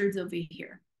orchards over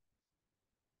here.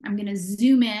 I'm going to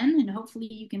zoom in, and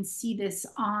hopefully you can see this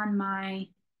on my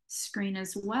screen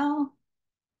as well.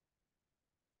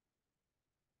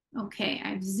 Okay,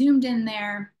 I've zoomed in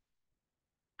there.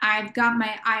 I've got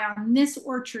my eye on this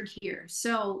orchard here.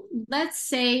 So let's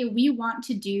say we want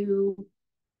to do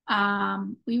a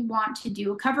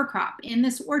cover crop in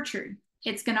this orchard.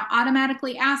 It's going to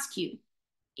automatically ask you,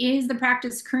 is the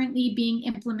practice currently being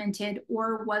implemented,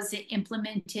 or was it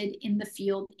implemented in the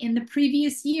field in the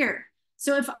previous year?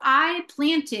 So if I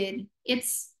planted,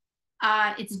 it's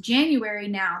January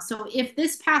now. So if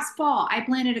this past fall I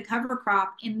planted a cover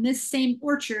crop in this same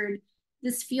orchard,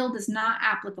 this field is not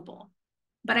applicable.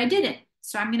 But I didn't.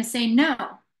 So I'm going to say no.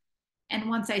 And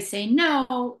once I say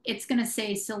no, it's going to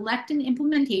say select an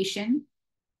implementation.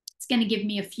 It's going to give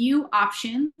me a few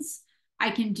options.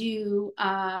 I can do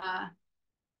a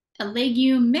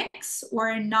legume mix or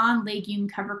a non-legume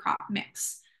cover crop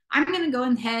mix. I'm going to go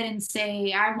ahead and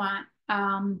say I want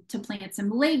to plant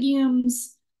some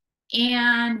legumes.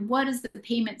 And what is the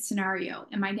payment scenario?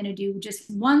 Am I going to do just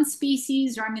one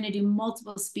species, or I'm going to do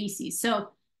multiple species? So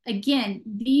again,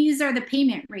 these are the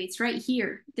payment rates right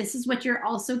here. This is what you're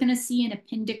also going to see in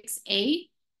Appendix A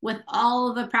with all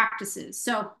of the practices.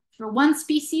 So for one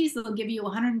species, they'll give you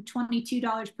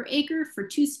 $122 per acre. For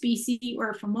two species,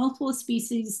 or for multiple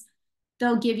species,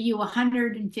 they'll give you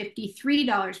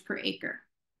 $153 per acre.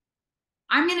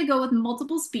 I'm going to go with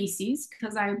multiple species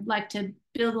because I like to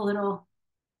build a little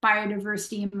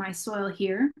biodiversity in my soil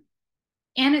here.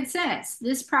 And it says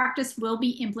this practice will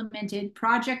be implemented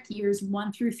project years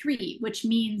 1 through 3, which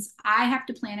means I have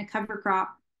to plant a cover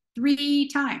crop 3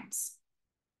 times.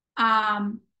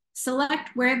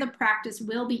 Select where the practice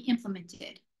will be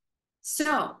implemented.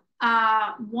 So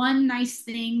one nice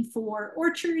thing for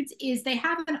orchards is they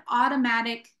have an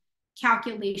automatic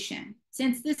calculation.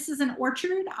 Since this is an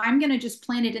orchard, I'm going to just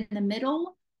plant it in the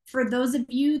middle. For those of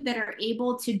you that are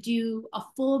able to do a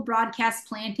full broadcast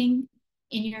planting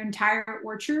in your entire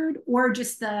orchard, or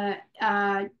just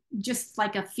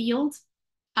like a field.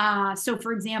 So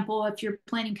for example, if you're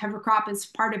planting cover crop as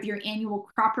part of your annual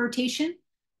crop rotation,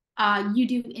 you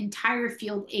do entire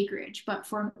field acreage. But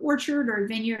for an orchard or a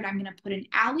vineyard, I'm going to put an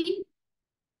alley.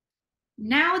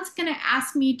 Now it's going to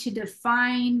ask me to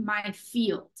define my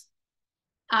field.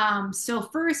 So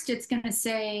first it's going to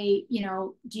say,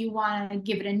 do you want to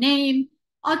give it a name?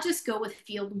 I'll just go with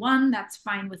field 1. That's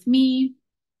fine with me.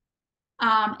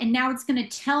 And now it's going to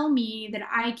tell me that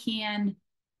I can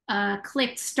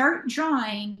click start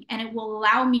drawing, and it will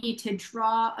allow me to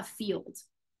draw a field.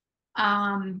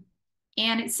 And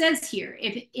it says here,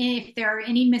 if there are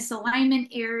any misalignment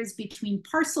errors between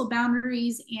parcel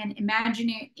boundaries and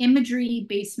imagery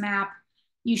base map,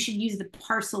 you should use the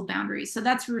parcel boundaries. So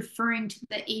that's referring to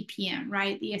the APM,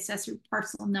 right? The assessor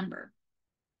parcel number.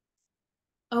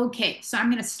 Okay, so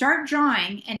I'm going to start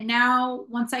drawing. And now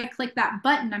once I click that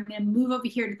button, I'm going to move over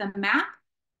here to the map.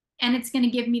 And it's going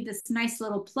to give me this nice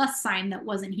little plus sign that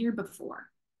wasn't here before.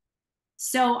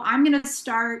 So I'm going to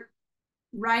start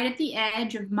right at the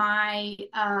edge of my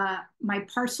my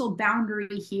parcel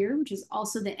boundary here, which is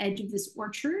also the edge of this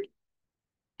orchard.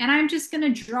 And I'm just going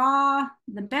to draw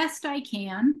the best I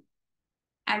can.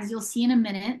 As you'll see in a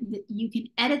minute, you can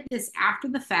edit this after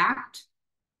the fact.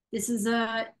 This is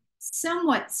a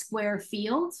somewhat square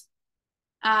field.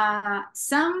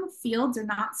 Some fields are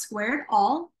not square at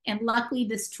all, and luckily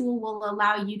this tool will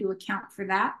allow you to account for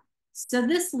that. So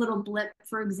this little blip,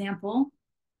 for example,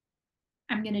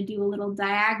 I'm going to do a little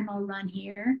diagonal run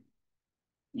here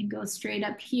and go straight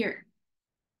up here.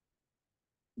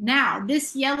 Now,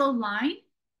 this yellow line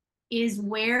is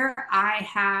where I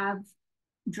have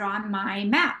drawn my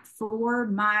map for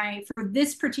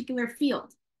this particular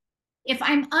field. If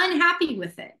I'm unhappy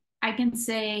with it, I can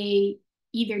say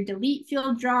either delete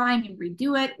field drawing and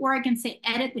redo it, or I can say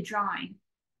edit the drawing.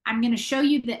 I'm going to show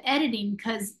you the editing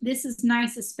because this is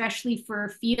nice, especially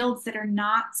for fields that are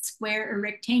not square or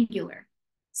rectangular.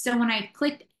 So when I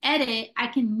clicked edit, I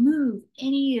can move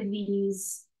any of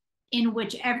these in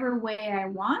whichever way I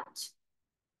want.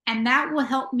 And that will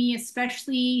help me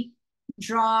especially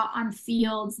draw on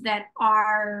fields that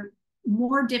are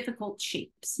more difficult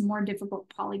shapes, more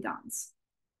difficult polygons.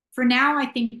 For now, I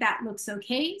think that looks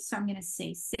okay, so I'm going to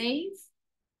say save.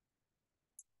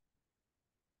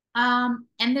 And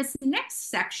this next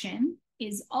section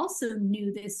is also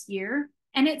new this year,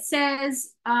 and it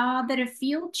says that a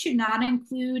field should not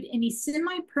include any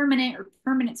semi-permanent or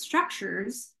permanent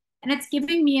structures, and it's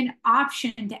giving me an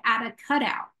option to add a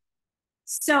cutout.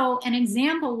 So an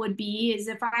example would be is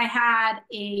if I had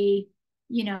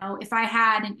if I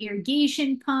had an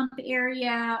irrigation pump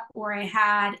area, or I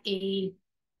had a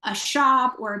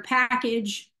shop or a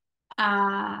packaging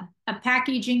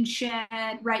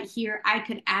shed right here, I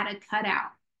could add a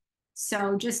cutout.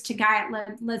 So just to guide,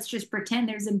 let's just pretend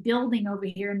there's a building over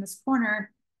here in this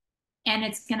corner, and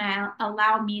it's gonna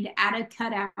allow me to add a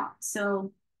cutout.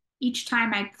 So each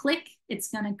time I click, it's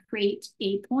gonna create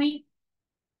a point.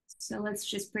 So let's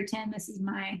just pretend this is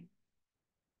my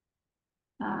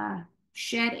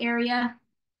shed area.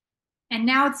 And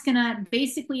now it's gonna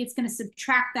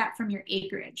subtract that from your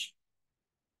acreage.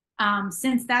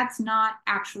 Since that's not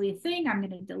actually a thing, I'm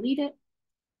gonna delete it.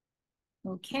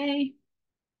 Okay.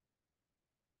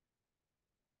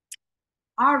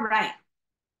 All right.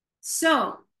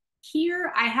 So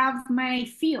here I have my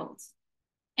field,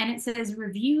 and it says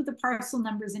review the parcel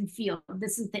numbers in field.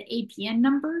 This is the APN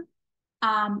number.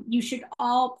 You should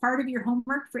part of your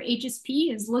homework for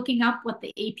HSP is looking up what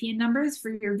the APN numbers for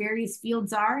your various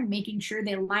fields are and making sure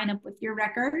they line up with your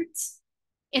records.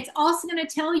 It's also going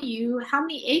to tell you how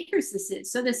many acres this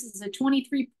is. So this is a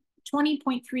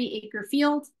 20.3 acre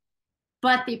field,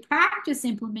 but the practice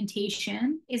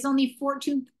implementation is only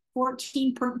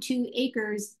 14.2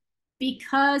 acres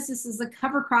because this is a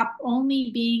cover crop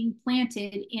only being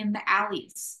planted in the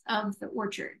alleys of the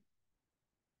orchard.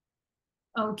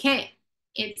 Okay,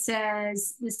 it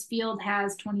says this field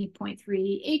has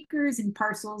 20.3 acres in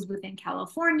parcels within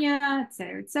California, et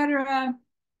cetera, et cetera.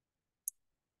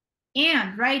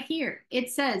 And right here,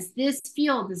 it says this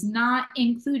field is not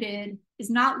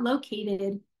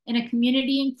located in a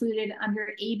community included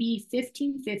under AB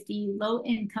 1550 low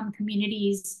income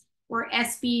communities or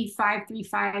SB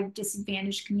 535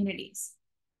 disadvantaged communities.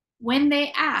 When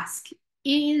they ask,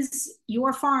 is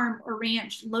your farm or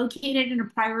ranch located in a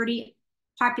priority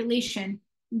population,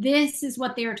 this is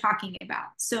what they are talking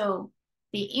about. So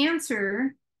the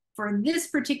answer for this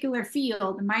particular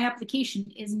field in my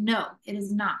application is no, it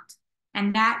is not.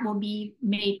 And that will be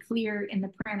made clear in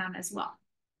the print-on as well.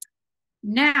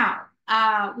 Now,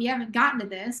 we haven't gotten to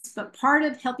this, but part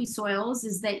of Healthy Soils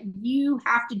is that you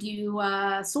have to do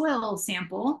a soil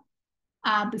sample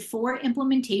before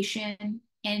implementation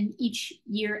and each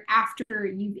year after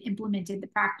you've implemented the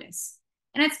practice.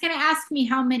 And it's going to ask me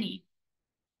how many.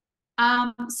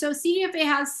 So CDFA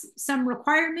has some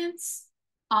requirements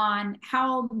on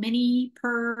how many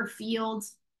per field.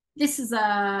 This is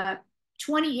a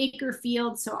 20-acre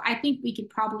field, so I think we could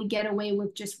probably get away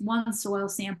with just one soil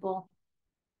sample.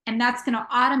 And that's going to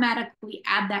automatically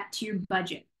add that to your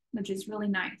budget, which is really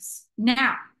nice.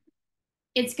 Now,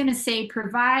 it's going to say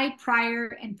provide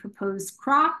prior and proposed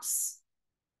crops.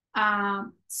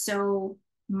 So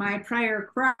my prior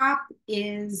crop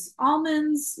is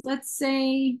almonds, let's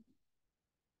say,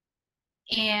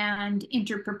 and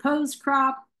enter proposed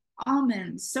crop,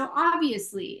 almonds. So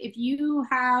obviously, if you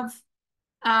have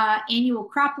annual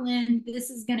cropland, this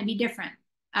is going to be different.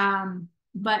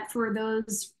 But for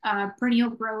those perennial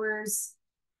growers,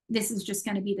 this is just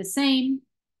going to be the same.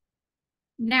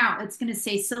 Now it's going to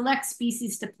say select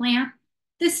species to plant.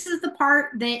 This is the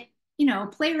part that,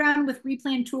 play around with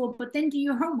replant tool, but then do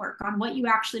your homework on what you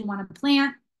actually want to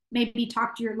plant. Maybe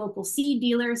talk to your local seed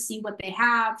dealers, see what they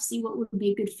have, see what would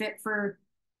be a good fit for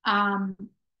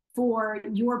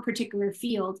your particular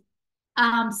field.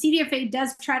 CDFA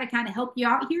does try to kind of help you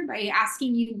out here by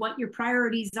asking you what your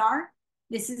priorities are.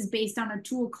 This is based on a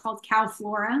tool called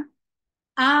CalFlora.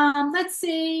 Let's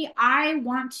say I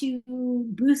want to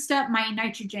boost up my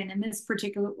nitrogen in this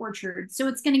particular orchard. So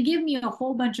it's going to give me a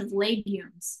whole bunch of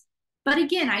legumes. But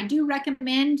again, I do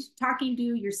recommend talking to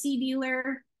your seed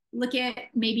dealer, look at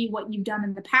maybe what you've done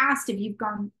in the past, if you've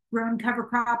grown cover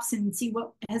crops, and see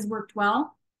what has worked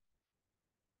well.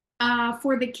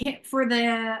 For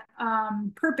the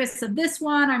purpose of this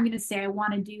one, I'm going to say I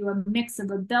want to do a mix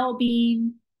of a bell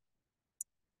bean,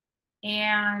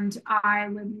 and I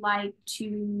would like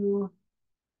to,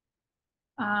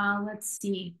 let's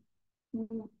see.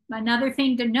 Another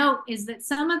thing to note is that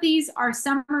some of these are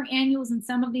summer annuals and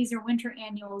some of these are winter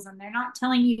annuals, and they're not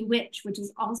telling you which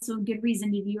is also a good reason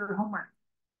to do your homework.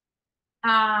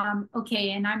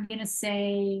 Okay, and I'm going to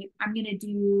say, I'm going to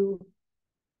do,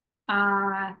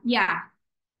 yeah,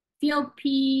 field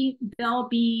pea, bell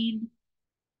bean,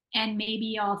 and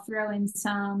maybe I'll throw in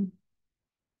some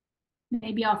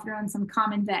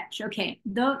common veg. Okay,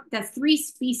 that's 3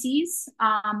 species.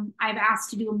 I've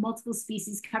asked to do a multiple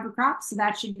species cover crop, so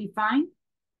that should be fine.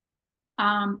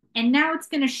 And now it's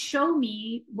going to show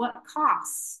me what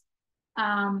costs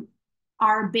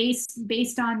are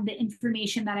based on the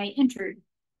information that I entered.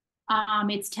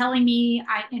 It's telling me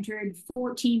I entered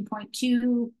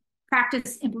 14.2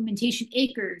 practice implementation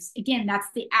acres. Again, that's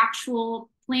the actual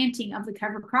planting of the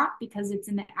cover crop because it's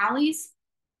in the alleys.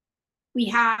 We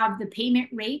have the payment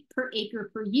rate per acre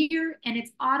per year, and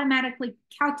it's automatically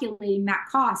calculating that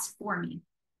cost for me.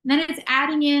 And then it's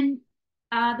adding in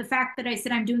the fact that I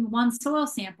said I'm doing 1 soil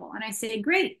sample, and I say,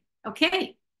 great,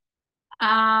 okay,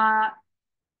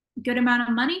 good amount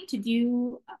of money to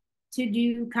do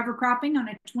cover cropping on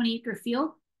a 20-acre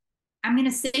field. I'm going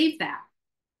to save that.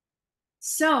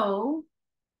 So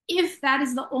if that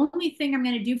is the only thing I'm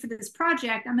going to do for this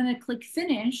project, I'm going to click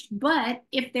finish. But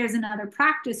if there's another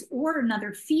practice or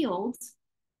another field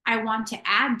I want to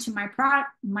add to my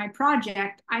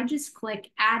project, I just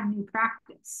click add new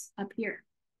practice up here.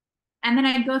 And then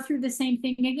I go through the same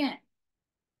thing again.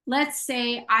 Let's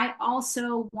say I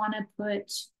also want to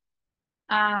put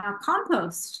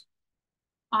compost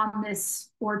on this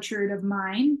orchard of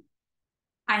mine.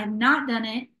 I have not done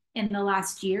it in the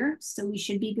last year, so we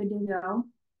should be good to go.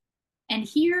 And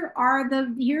here are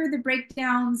the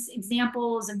breakdowns,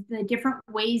 examples of the different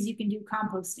ways you can do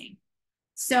composting.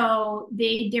 So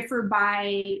they differ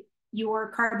by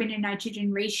your carbon and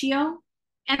nitrogen ratio.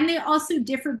 And they also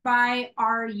differ by,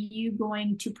 are you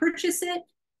going to purchase it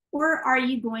or are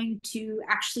you going to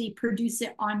actually produce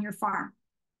it on your farm?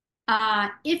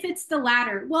 If it's the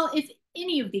latter, well, if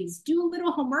any of these, do a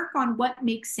little homework on what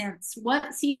makes sense,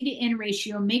 what C to N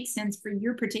ratio makes sense for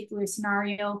your particular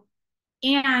scenario.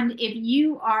 And if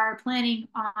you are planning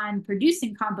on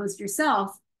producing compost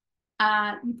yourself,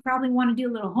 you probably want to do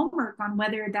a little homework on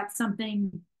whether that's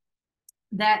something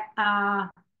that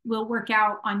will work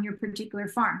out on your particular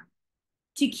farm.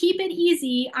 To keep it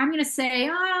easy, I'm going to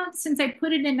say, since I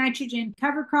put it in nitrogen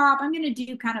cover crop, I'm going to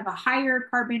do kind of a higher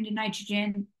carbon to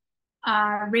nitrogen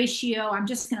ratio. I'm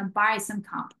just going to buy some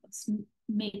compost,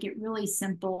 make it really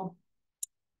simple.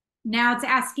 Now it's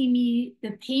asking me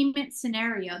the payment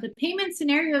scenario. The payment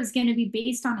scenario is going to be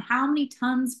based on how many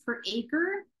tons per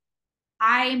acre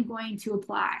I am going to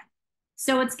apply.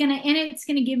 So it's going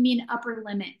to give me an upper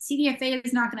limit. CDFA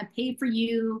is not going to pay for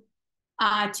you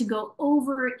to go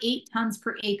over 8 tons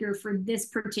per acre for this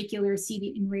particular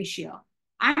CDN ratio.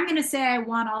 I'm going to say I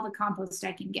want all the compost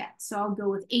I can get. So I'll go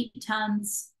with 8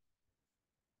 tons.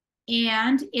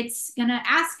 And it's going to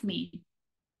ask me,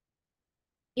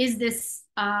 is this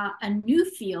a new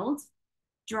field?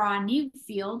 Draw a new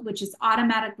field, which is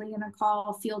automatically going to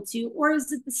call field 2, or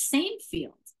is it the same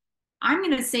field? I'm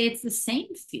going to say it's the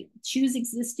same field. Choose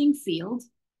existing field.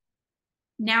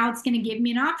 Now it's going to give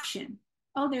me an option.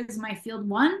 Oh, there's my field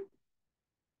 1.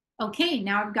 Okay,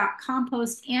 now I've got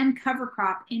compost and cover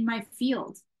crop in my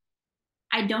field.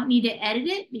 I don't need to edit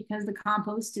it because the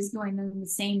compost is going in the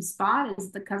same spot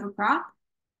as the cover crop.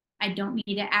 I don't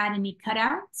need to add any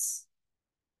cutouts.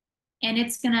 And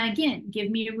it's going to, again, give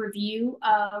me a review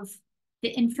of the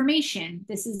information.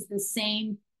 This is the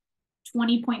same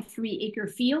 20.3 acre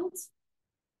field.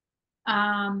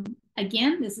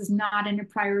 Again, this is not in a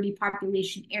priority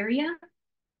population area.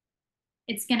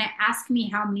 It's going to ask me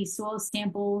how many soil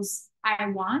samples I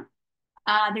want.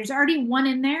 There's already 1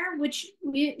 in there, which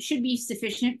should be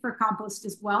sufficient for compost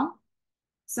as well.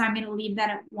 So I'm going to leave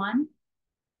that at 1.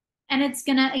 And it's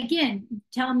going to, again,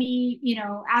 tell me,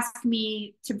 ask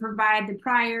me to provide the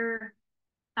prior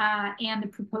and the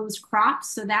proposed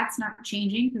crops. So that's not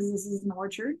changing because this is an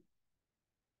orchard.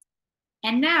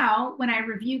 And now when I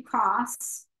review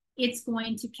costs, it's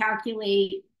going to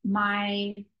calculate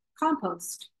my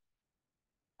compost.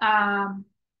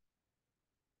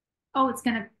 It's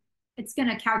going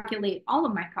to calculate all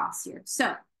of my costs here.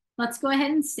 So let's go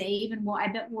ahead and save, and I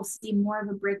bet we'll see more of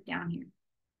a breakdown here.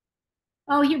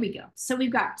 Oh, here we go. So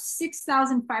we've got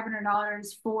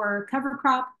 $6,500 for cover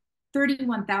crop,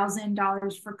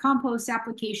 $31,000 for compost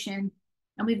application,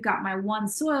 and we've got my 1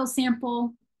 soil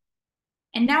sample.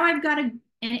 And now I've got an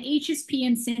HSP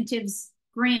incentives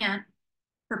grant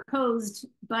proposed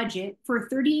budget for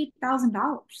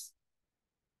 $38,000.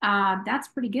 That's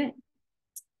pretty good.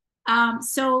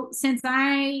 So since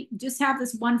I just have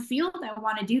this 1 field I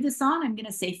want to do this on, I'm going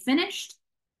to say finished.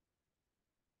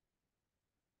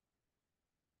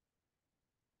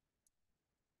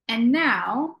 And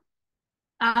now,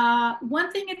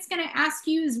 one thing it's going to ask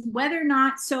you is whether or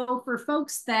not, so for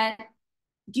folks that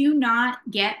do not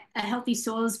get a Healthy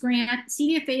Soils grant.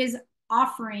 CDFA is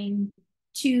offering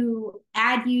to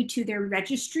add you to their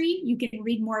registry. You can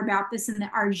read more about this in the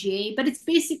RGA, but it's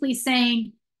basically saying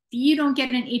if you don't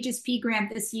get an HSP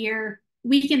grant this year,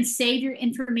 we can save your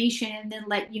information and then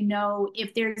let you know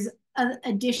if there's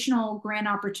additional grant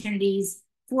opportunities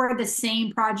for the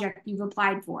same project you've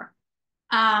applied for.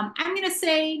 I'm going to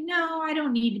say, no, I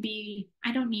don't need to be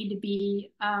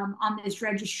on this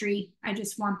registry. I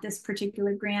just want this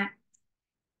particular grant.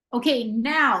 Okay,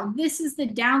 now this is the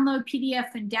download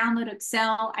PDF and download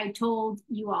Excel I told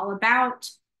you all about.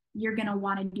 You're going to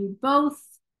want to do both.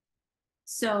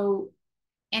 So,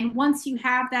 and once you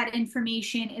have that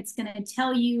information, it's going to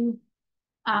tell you,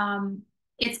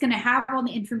 it's going to have all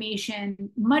the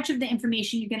information, much of the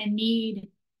information you're going to need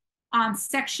on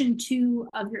section 2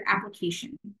 of your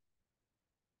application.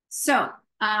 So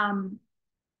I'm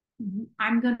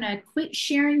going to quit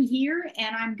sharing here,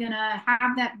 and I'm going to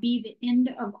have that be the end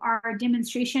of our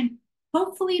demonstration.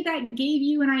 Hopefully that gave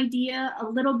you an idea, a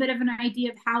little bit of an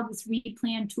idea of how this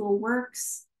replan tool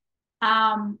works.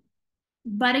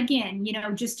 But again, you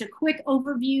know, just a quick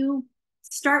overview.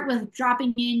 Start with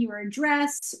dropping in your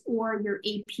address or your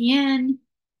APN.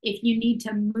 If you need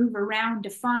to move around to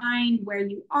find where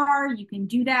you are, you can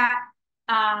do that.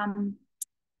 And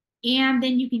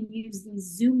then you can use these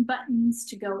zoom buttons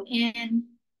to go in.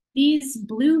 These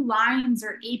blue lines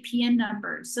are APN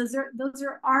numbers. So those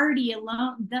are already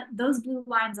alone, those blue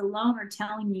lines alone are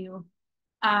telling you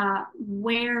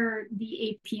where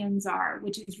the APNs are,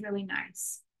 which is really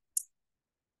nice.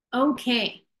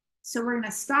 Okay, so we're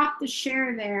gonna stop the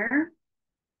share there.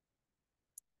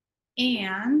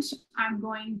 And I'm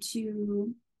going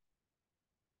to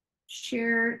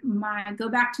go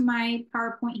back to my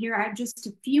PowerPoint here. I have just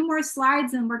a few more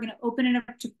slides and we're going to open it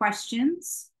up to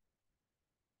questions.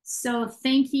 So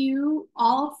thank you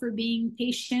all for being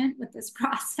patient with this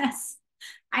process.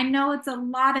 I know it's a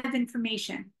lot of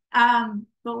information,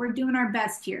 but we're doing our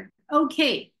best here.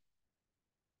 Okay.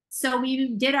 So we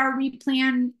did our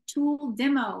replan tool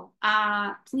demo.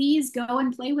 Please go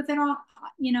and play with it all,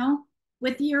 you know,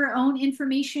 with your own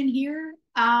information here.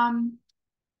 And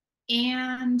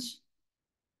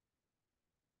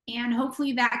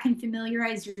hopefully that can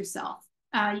familiarize yourself.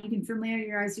 You can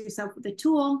familiarize yourself with the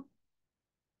tool.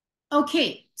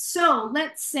 Okay, so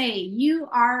let's say you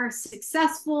are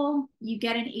successful, you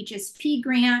get an HSP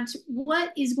grant.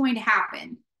 What is going to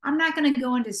happen? I'm not going to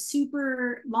go into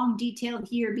super long detail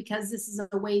here because this is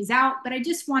a ways out, but I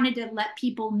just wanted to let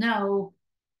people know,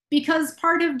 because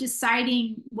part of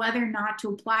deciding whether or not to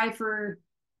apply for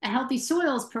a Healthy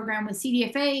Soils program with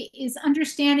CDFA is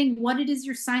understanding what it is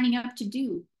you're signing up to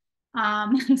do.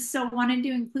 So wanted to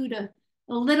include a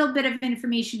little bit of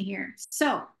information here.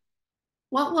 So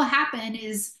what will happen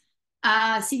is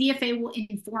CDFA will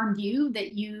inform you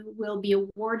that you will be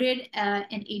awarded an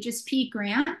HSP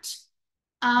grant,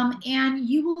 and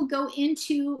you will go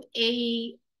into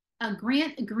a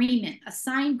grant agreement, a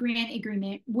signed grant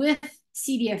agreement with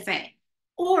CDFA.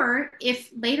 Or if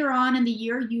later on in the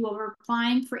year you are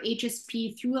applying for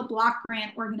HSP through a block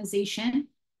grant organization,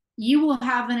 you will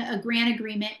have a grant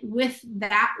agreement with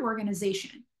that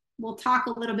organization. We'll talk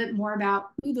a little bit more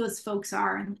about who those folks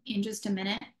are in just a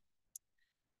minute.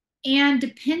 And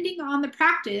depending on the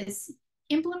practice,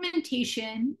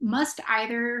 implementation must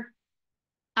either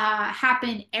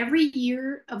happen every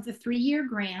year of the 3-year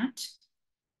grant.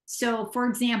 So for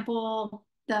example,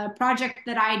 the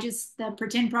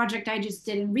pretend project I just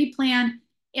did in replan,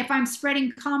 if I'm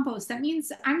spreading compost, that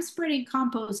means I'm spreading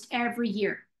compost every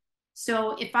year.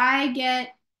 So if I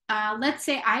get, let's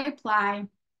say I apply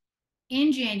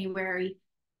in January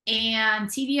and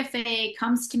CDFA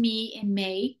comes to me in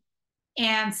May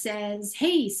and says,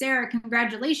 hey, Sarah,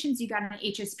 congratulations, you got an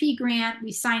HSP grant.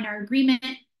 We sign our agreement.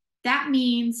 That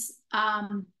means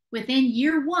within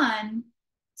year 1,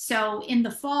 so in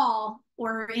the fall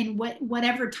or in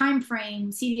whatever time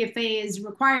frame CDFA is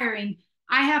requiring,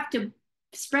 I have to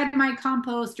spread my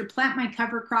compost or plant my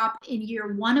cover crop in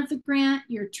year 1 of the grant,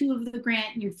 year 2 of the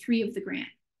grant, year 3 of the grant.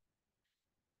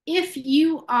 If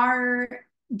you are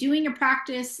doing a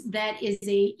practice that is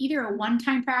either a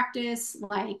one-time practice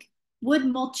like wood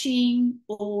mulching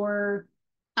or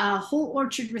whole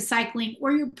orchard recycling,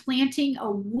 or you're planting a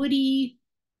woody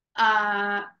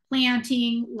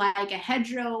planting like a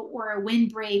hedgerow or a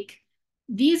windbreak,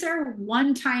 these are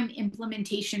one-time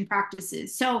implementation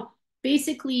practices. So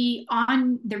basically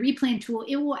on the replan tool,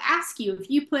 it will ask you, if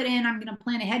you put in, I'm going to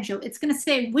plant a hedgerow, it's going to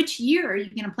say, which year are you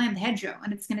going to plant the hedgerow?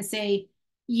 And it's going to say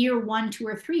year 1, 2,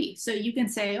 or 3. So you can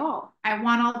say, oh, I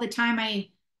want all the time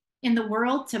in the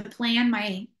world to plan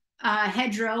my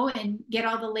hedgerow and get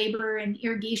all the labor and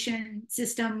irrigation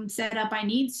system set up I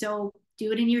need. So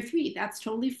do it in year 3. That's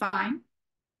totally fine.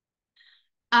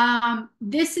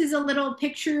 This is a little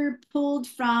picture pulled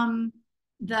from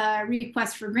the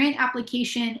request for grant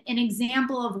application, an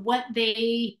example of what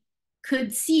they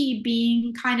could see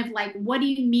being kind of like, what do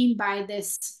you mean by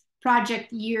this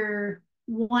project year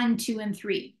 1, 2, and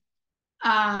 3?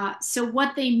 So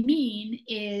what they mean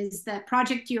is that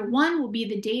project year 1 will be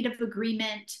the date of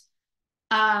agreement,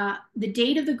 the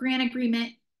date of the grant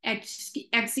agreement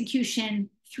execution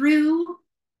through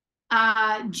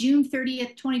June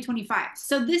 30th, 2025.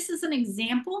 So this is an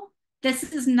example. This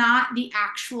is not the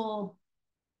actual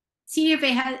CDFA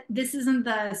has, this isn't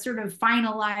the sort of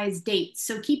finalized date.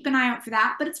 So keep an eye out for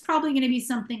that, but it's probably going to be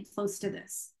something close to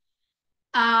this.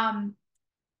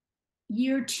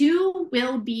 Year 2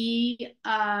 will be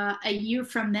a year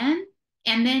from then.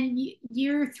 And then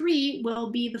year 3 will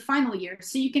be the final year.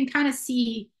 So you can kind of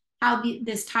see how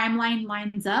this timeline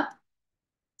lines up.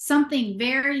 Something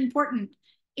very important,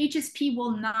 HSP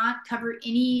will not cover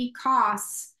any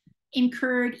costs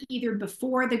incurred either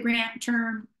before the grant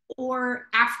term or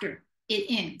after it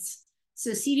ends.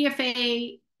 So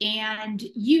CDFA and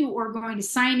you are going to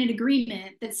sign an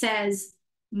agreement that says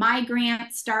my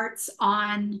grant starts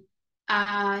on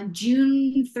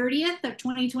June 30th of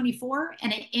 2024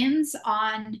 and it ends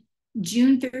on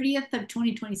June 30th of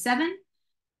 2027.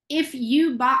 If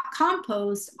you bought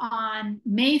compost on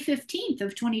May 15th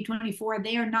of 2024,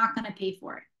 they are not going to pay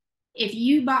for it. If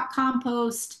you bought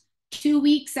compost 2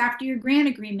 weeks after your grant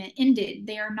agreement ended,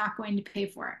 they are not going to pay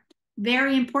for it.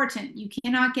 Very important. You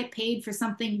cannot get paid for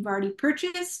something you've already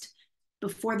purchased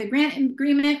before the grant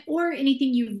agreement or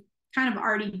anything you've kind of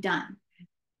already done.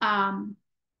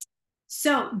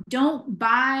 So don't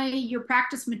buy your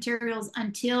practice materials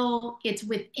until it's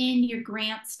within your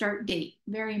grant start date.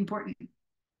 Very important.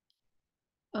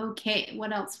 Okay,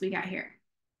 what else we got here?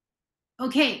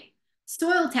 Okay,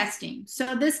 soil testing.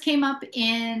 So this came up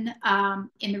in the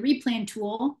replan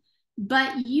tool,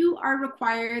 but you are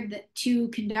required to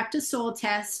conduct a soil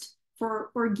test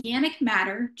for organic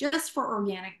matter, just for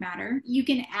organic matter. You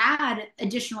can add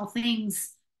additional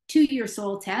things to your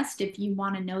soil test if you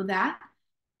want to know that.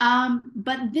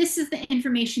 But this is the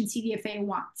information CDFA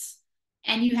wants.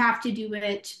 And you have to do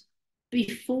it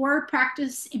before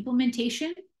practice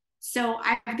implementation. So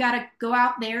I've got to go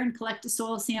out there and collect a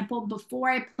soil sample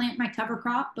before I plant my cover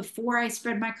crop, before I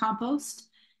spread my compost.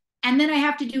 And then I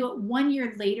have to do it 1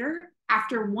 year later,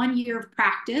 after 1 year of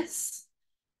practice.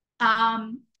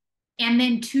 And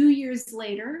then 2 years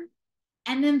later,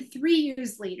 and then 3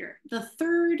 years later. The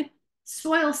third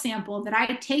soil sample that I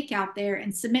take out there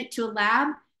and submit to a lab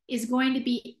is going to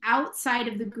be outside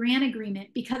of the grant agreement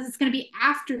because it's going to be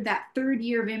after that 3rd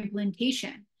year of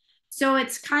implementation. So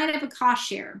it's kind of a cost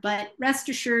share, but rest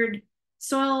assured,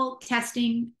 soil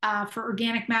testing for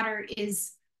organic matter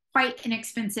is quite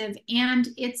inexpensive and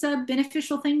it's a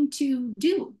beneficial thing to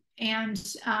do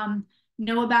and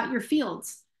know about your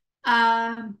fields.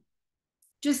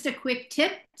 Just a quick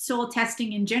tip, soil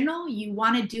testing in general, you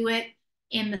want to do it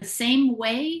in the same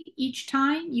way each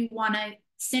time. You want to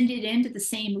send it into the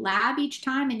same lab each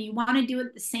time, and you want to do it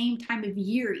at the same time of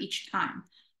year each time.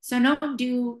 So don't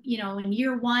do, in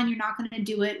year 1, you're not going to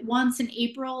do it once in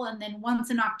April and then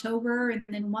once in October and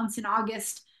then once in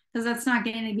August, because that's not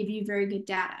going to give you very good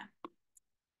data.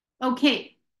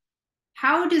 Okay,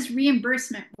 how does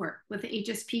reimbursement work with the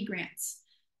HSP grants?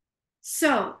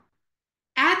 So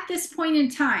at this point in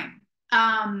time,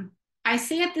 I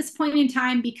say at this point in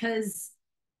time because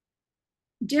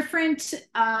different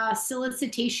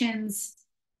solicitations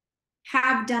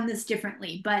have done this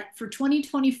differently. But for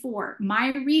 2024,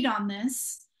 my read on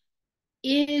this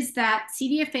is that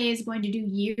CDFA is going to do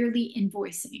yearly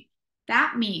invoicing.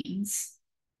 That means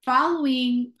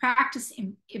following practice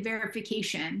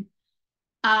verification,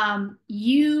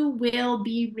 you will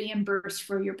be reimbursed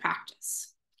for your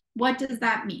practice. What does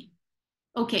that mean?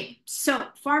 Okay, so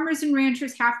farmers and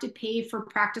ranchers have to pay for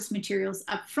practice materials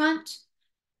up front.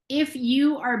 If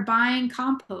you are buying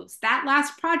compost, that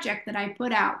last project that I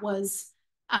put out was,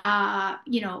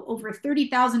 over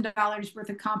 $30,000 worth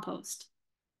of compost.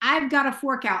 I've got to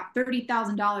fork out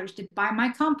 $30,000 to buy my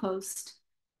compost.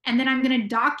 And then I'm going to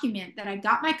document that I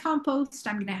got my compost.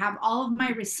 I'm going to have all of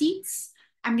my receipts.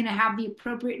 I'm going to have the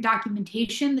appropriate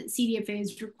documentation that CDFA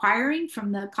is requiring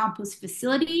from the compost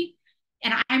facility.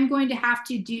 And I'm going to have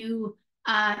to do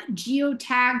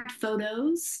geotagged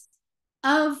photos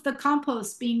of the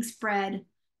compost being spread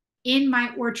in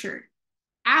my orchard.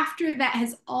 After that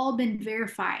has all been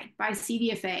verified by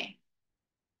CDFA,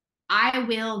 I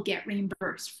will get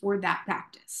reimbursed for that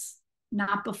practice,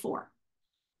 not before.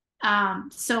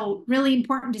 So really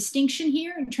important distinction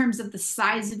here in terms of the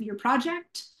size of your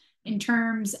project, in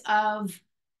terms of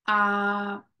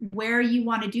where you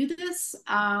want to do this,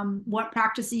 what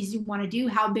practices you want to do,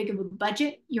 how big of a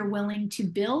budget you're willing to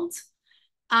build.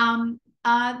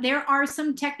 There are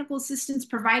some technical assistance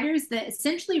providers that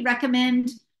essentially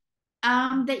recommend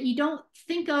that you don't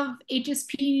think of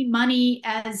HSP money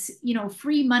as,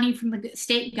 free money from the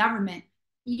state government.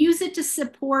 Use it to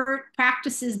support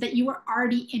practices that you are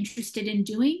already interested in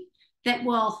doing that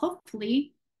will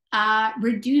hopefully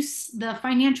reduce the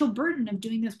financial burden of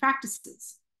doing those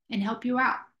practices and help you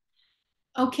out.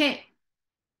 Okay,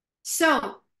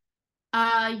 so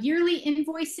yearly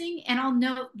invoicing, and I'll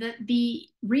note that the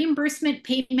reimbursement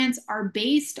payments are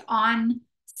based on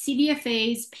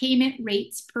CDFA's payment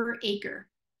rates per acre.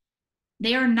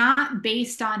 They are not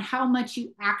based on how much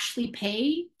you actually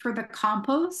pay for the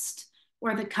compost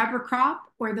or the cover crop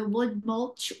or the wood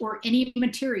mulch or any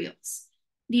materials.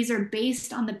 These are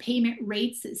based on the payment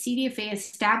rates that CDFA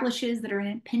establishes that are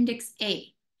in Appendix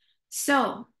A.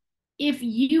 So if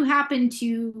you happen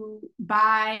to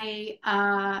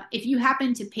if you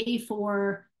happen to pay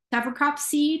for cover crop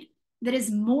seed that is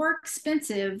more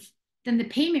expensive than the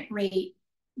payment rate,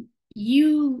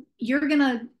 you're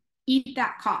gonna eat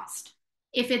that cost.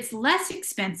 If it's less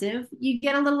expensive, you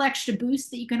get a little extra boost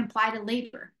that you can apply to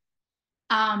labor.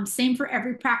 Same for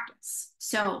every practice.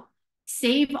 So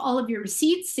save all of your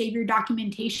receipts, save your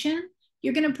documentation.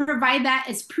 You're going to provide that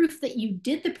as proof that you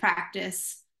did the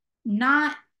practice,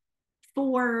 not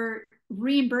for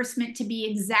reimbursement to be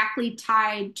exactly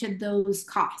tied to those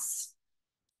costs.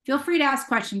 Feel free to ask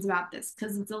questions about this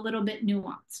because it's a little bit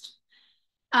nuanced.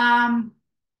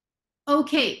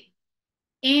 Okay,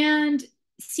 and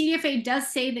CDFA does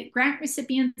say that grant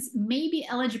recipients may be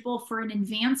eligible for an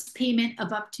advance payment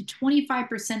of up to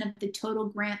 25% of the total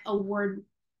grant award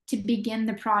to begin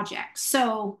the project.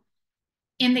 So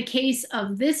in the case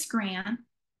of this grant,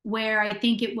 where I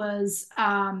think it was,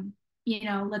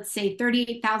 let's say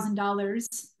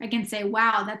 $38,000, I can say,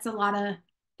 wow, that's a lot of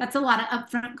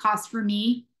upfront cost for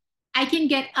me. I can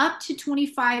get up to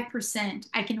 25%.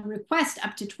 I can request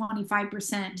up to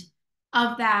 25%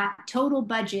 of that total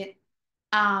budget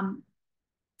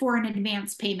for an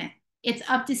advance payment. It's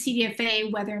up to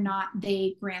CDFA whether or not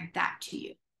they grant that to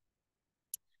you.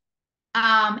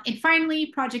 And finally,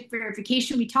 project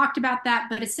verification. We talked about that,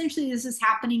 but essentially this is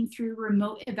happening through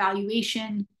remote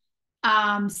evaluation.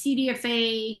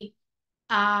 CDFA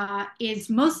is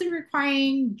mostly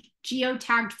requiring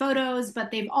geotagged photos,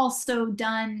 but they've also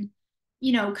done,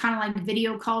 kind of like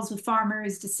video calls with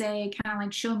farmers to say, kind of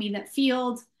like, show me that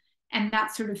field and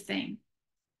that sort of thing.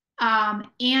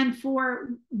 And for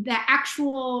the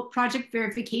actual project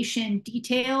verification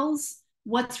details,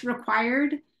 what's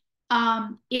required,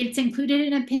 it's included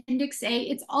in Appendix A.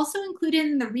 It's also included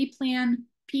in the replan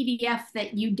PDF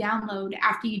that you download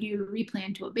after you do your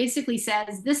replan tool. It basically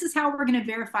says, this is how we're going to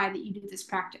verify that you do this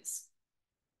practice.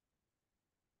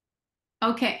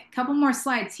 Okay, a couple more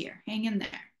slides here. Hang in there.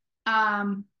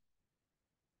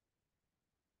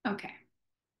 Okay.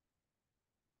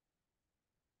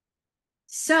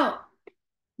 So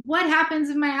what happens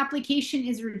if my application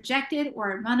is rejected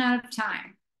or I run out of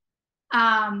time?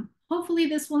 Hopefully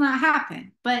this will not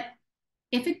happen, but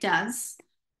if it does,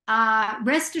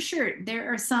 rest assured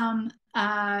there are some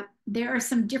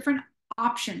different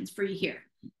options for you here.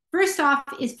 First off,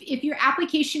 if your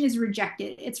application is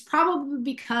rejected, it's probably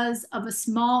because of a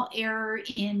small error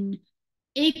in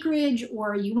acreage,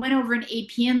 or you went over an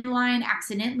APN line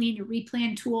accidentally in your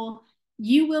replan tool.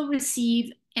 You will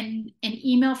receive an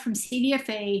email from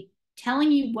CDFA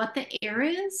telling you what the error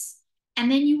is,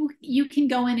 and then you can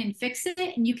go in and fix it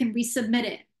and you can resubmit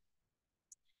it.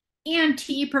 And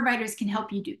TE providers can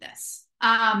help you do this.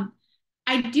 I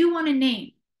do want to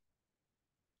name,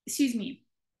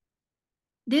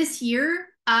 this year,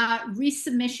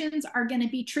 resubmissions are going to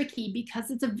be tricky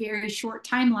because it's a very short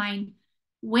timeline.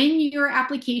 If your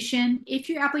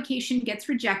application gets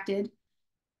rejected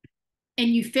and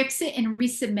you fix it and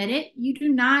resubmit it, you do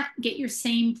not get your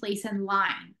same place in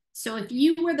line. So if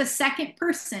you were the second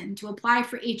person to apply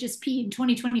for HSP in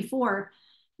 2024,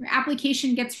 your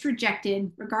application gets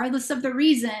rejected, regardless of the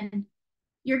reason,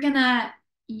 you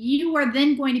are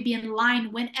then going to be in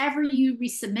line whenever you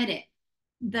resubmit it.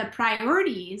 The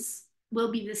priorities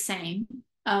will be the same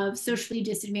of socially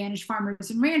disadvantaged farmers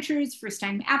and ranchers,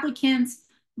 first-time applicants,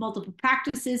 multiple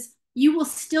practices. You will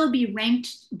still be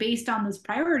ranked based on those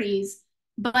priorities,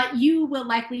 but you will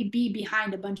likely be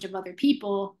behind a bunch of other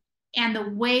people. And the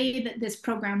way that this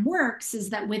program works is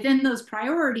that within those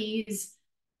priorities,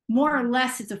 more or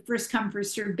less, it's a first come,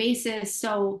 first served basis.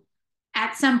 So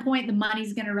at some point the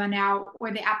money's going to run out or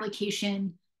the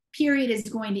application period is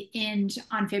going to end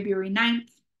on February 9th.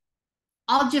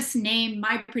 I'll just name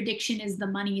my prediction is the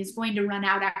money is going to run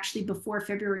out actually before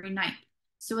February 9th.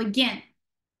 So again,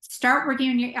 start working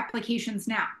on your applications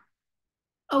now.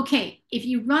 Okay, if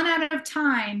you run out of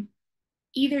time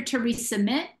either to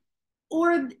resubmit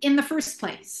or in the first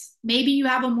place, maybe you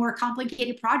have a more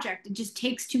complicated project. It just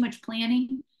takes too much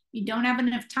planning. You don't have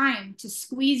enough time to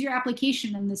squeeze your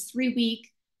application in this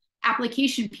 3-week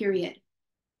application period.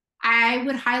 I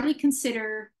would highly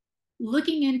consider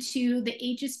looking into the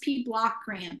HSP block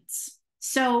grants.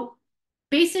 So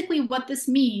basically what this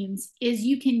means is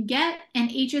you can get an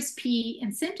HSP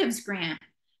incentives grant,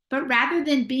 but rather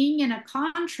than being in a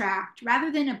contract,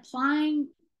 rather than applying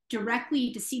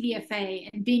directly to CDFA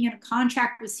and being in a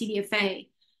contract with CDFA,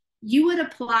 you would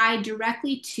apply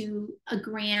directly to a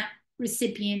grant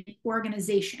recipient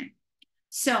organization.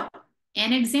 So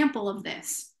an example of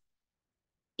this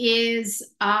is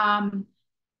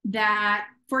that,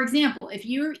 for example, if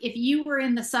you were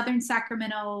in the Southern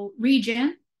Sacramento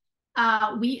region,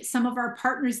 some of our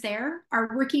partners there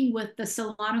are working with the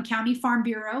Solano County Farm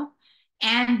Bureau,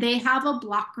 and they have a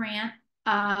block grant.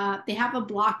 They have a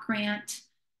block grant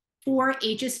for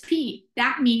HSP.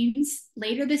 That means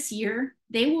later this year,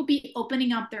 they will be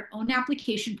opening up their own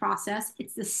application process.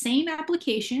 It's the same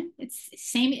application. It's the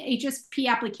same HSP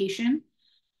application,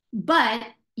 but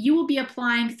you will be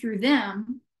applying through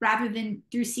them rather than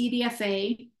through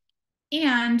CDFA.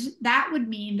 And that would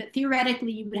mean that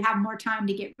theoretically you would have more time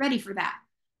to get ready for that.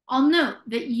 I'll note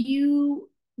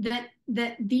that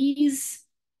that these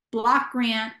block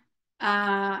grant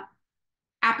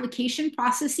application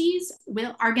processes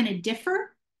are going to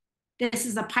differ. This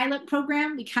is a pilot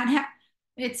program.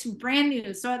 It's brand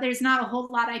new, so there's not a whole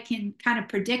lot I can kind of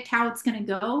predict how it's going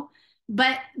to go,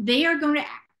 but they are going to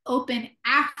open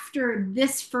after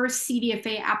this first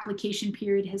CDFA application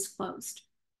period has closed.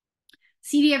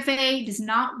 CDFA does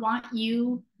not want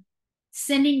you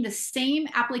sending the same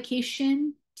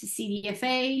application to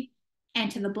CDFA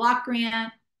and to the block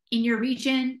grant in your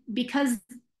region because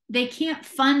they can't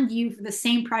fund you for the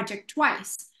same project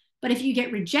twice. But if you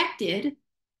get rejected,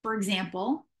 for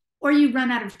example, or you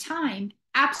run out of time,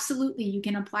 absolutely you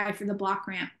can apply for the block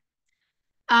grant.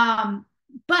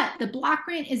 But the block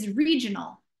grant is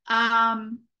regional.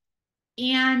 And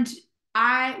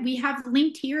we have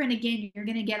linked here, and again, you're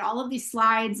going to get all of these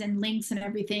slides and links and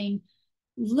everything.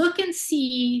 Look and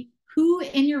see who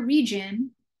in your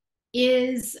region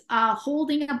is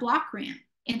holding a block grant,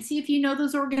 and see if you know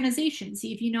those organizations.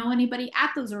 See if you know anybody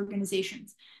at those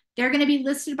organizations. They're going to be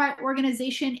listed by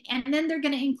organization, and then they're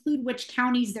going to include which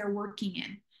counties they're working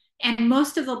in. And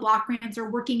most of the block grants are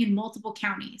working in multiple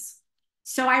counties.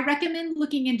 So I recommend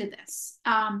looking into this.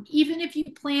 Even if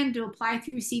you plan to apply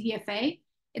through CDFA,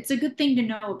 it's a good thing to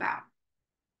know about.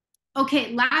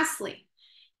 Okay, lastly,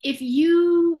 if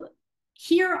you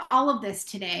hear all of this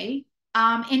today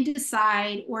and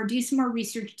decide, or do some more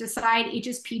research, decide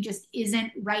HSP just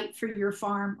isn't right for your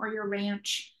farm or your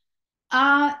ranch,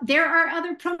 there are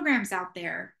other programs out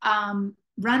there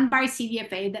run by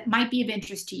CDFA that might be of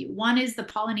interest to you. One is the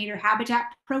Pollinator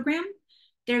Habitat Program.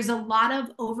 There's a lot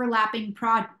of overlapping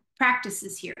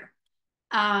practices here.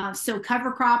 So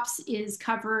cover crops is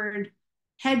covered,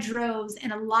 hedgerows,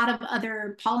 and a lot of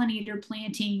other pollinator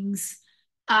plantings.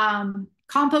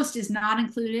 Compost is not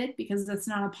included because that's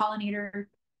not a pollinator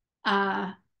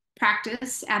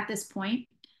practice at this point.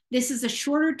 This is a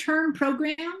shorter term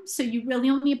program, so you really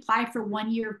only apply for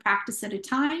 1 year of practice at a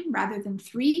time rather than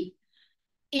 3.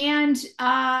 And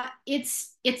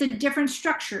it's a different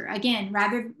structure. Again,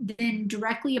 rather than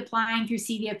directly applying through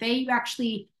CDFA, you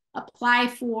actually apply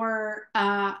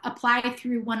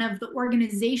through one of the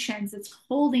organizations that's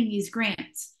holding these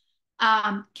grants.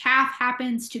 CAF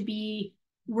happens to be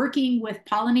working with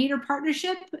Pollinator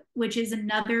Partnership, which is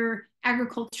another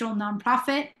agricultural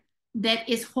nonprofit that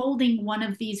is holding one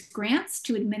of these grants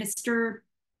to administer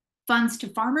funds to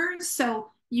farmers.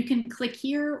 So you can click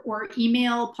here or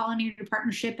email Pollinator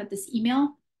Partnership at this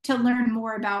email to learn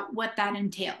more about what that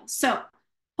entails. So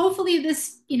hopefully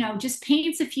this, just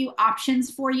paints a few options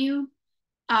for you.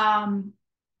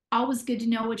 Always good to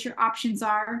know what your options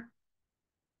are.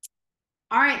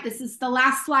 All right, this is the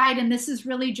last slide, and this is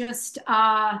really just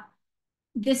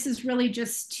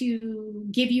to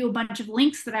give you a bunch of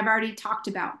links that I've already talked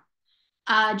about.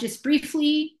 Just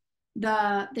briefly,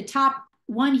 the top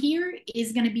one here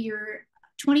is going to be your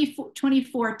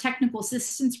 24 technical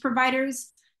assistance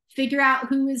providers. Figure out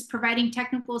who is providing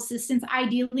technical assistance,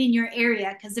 ideally in your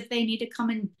area, because if they need to come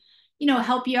and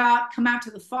help you out, come out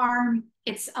to the farm,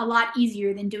 it's a lot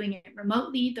easier than doing it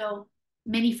remotely, though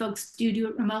Many folks do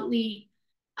it remotely.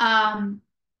 Um,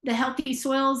 the Healthy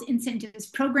Soils Incentives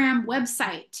Program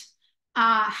website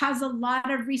has a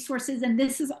lot of resources, and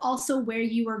this is also where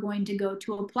you are going to go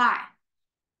to apply.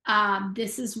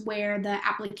 This is where the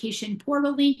application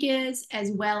portal link is,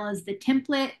 as well as the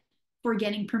template for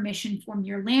getting permission from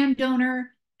your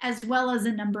landowner, as well as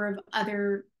a number of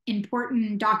other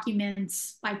important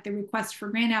documents like the request for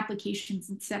grant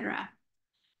applications, etc.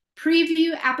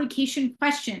 Preview application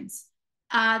questions.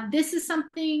 This is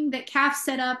something that CAF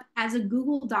set up as a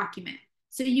Google document.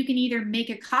 So you can either make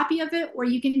a copy of it or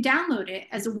you can download it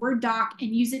as a Word doc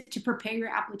and use it to prepare your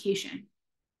application.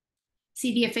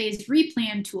 CDFA's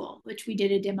replan tool, which we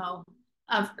did a demo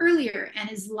of earlier and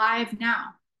is live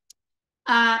now.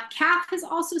 CAF has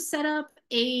also set up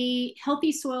a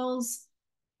Healthy Soils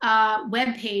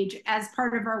webpage as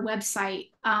part of our website.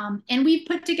 And we've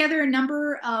put together a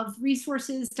number of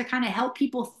resources to kind of help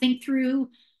people think through,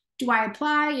 do I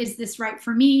apply? Is this right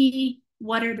for me?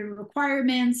 What are the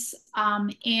requirements?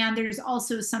 And there's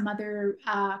also some other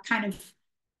kind of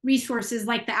resources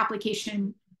like the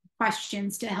application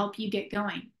questions to help you get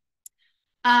going.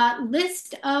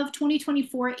 List of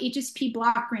 2024 HSP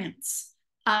block grants.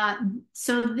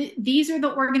 So these are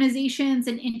the organizations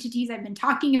and entities I've been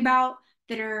talking about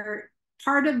that are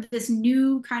part of this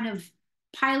new kind of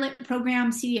pilot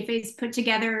program CDFA's put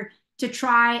together to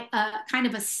try a kind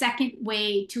of a second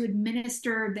way to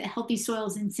administer the Healthy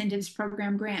Soils Incentives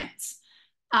Program grants.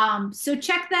 So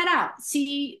check that out.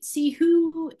 See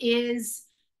who is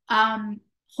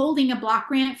holding a block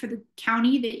grant for the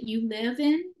county that you live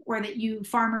in or that you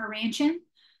farm or ranch in,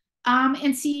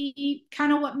 and see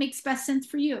kind of what makes best sense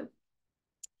for you.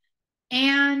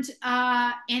 And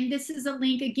this is a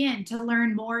link again to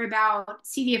learn more about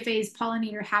CDFA's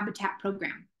pollinator habitat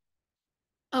program.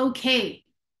 Okay,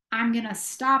 I'm gonna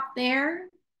stop there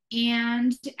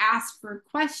and ask for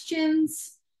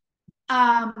questions.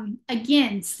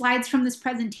 Again, slides from this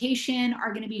presentation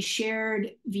are going to be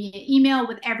shared via email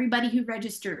with everybody who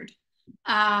registered,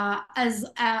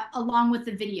 along with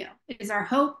the video, is our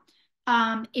hope.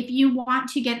 If you want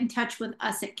to get in touch with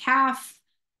us at CAF,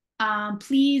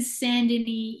 please send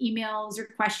any emails or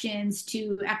questions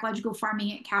to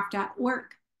ecologicalfarming@caf.org.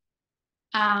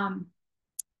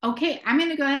 Okay, I'm going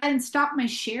to go ahead and stop my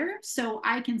share so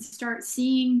I can start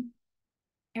seeing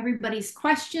everybody's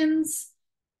questions.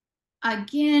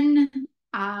 Again,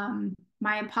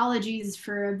 my apologies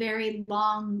for a very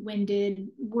long-winded,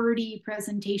 wordy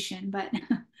presentation, but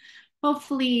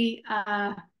hopefully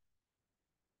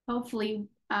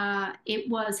it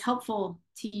was helpful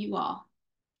to you all.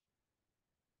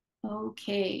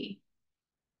 Okay.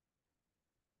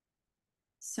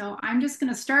 So I'm just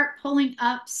going to start pulling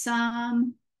up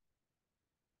some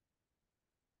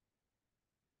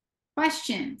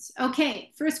questions.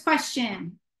 Okay, first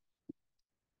question.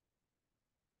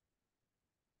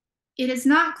 It is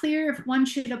not clear if one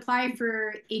should apply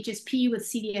for HSP with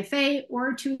CDFA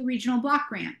or to a regional block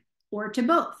grant, or to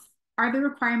both. Are the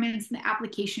requirements and the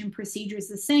application procedures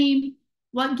the same?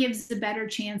 What gives the better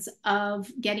chance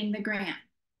of getting the grant?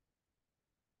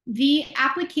 The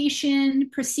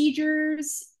application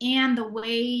procedures and the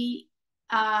way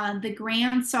the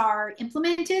grants are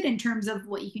implemented in terms of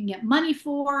what you can get money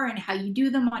for and how you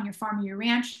do them on your farm or your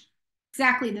ranch,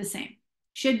 exactly the same.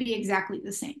 Should be exactly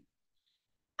the same.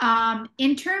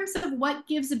 In terms of what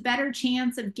gives a better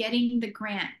chance of getting the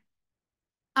grant,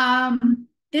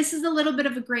 this is a little bit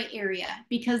of a gray area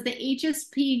because the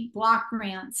HSP block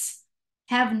grants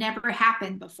have never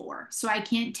happened before. So I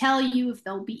can't tell you if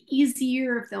they'll be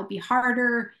easier, if they'll be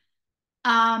harder.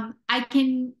 I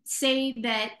can say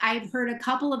that I've heard a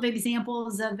couple of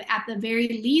examples of, at the very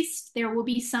least, there will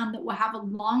be some that will have a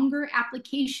longer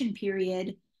application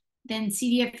period than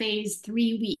CDFA's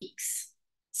 3 weeks.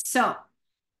 So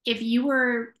if you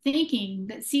were thinking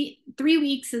that 3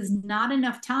 weeks is not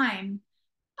enough time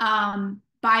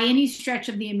by any stretch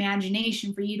of the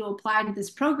imagination for you to apply to this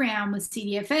program with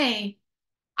CDFA,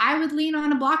 I would lean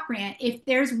on a block grant if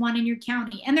there's one in your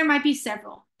county. And there might be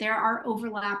several. There are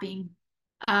overlapping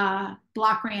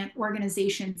block grant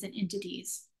organizations and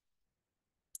entities.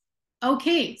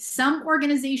 Okay, some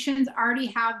organizations already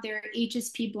have their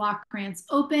HSP block grants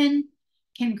open.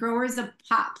 Can growers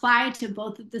apply to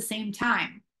both at the same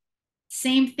time?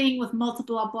 Same thing with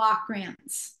multiple block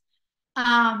grants.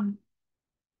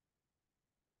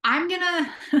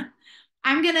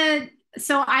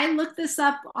 So I looked this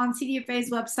up on CDFA's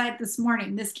website this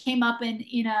morning. This came up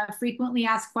in a frequently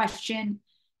asked question.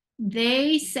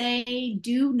 They say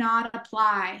do not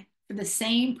apply for the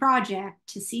same project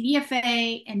to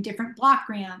CDFA and different block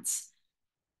grants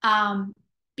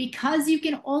because you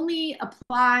can only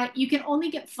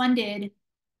get funded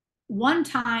one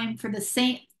time for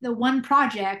the one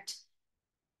project.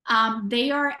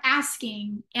 They are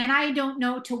asking, and I don't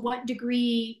know to what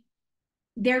degree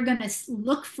they're going to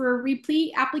look for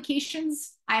repeat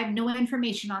applications. I have no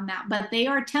information on that, but they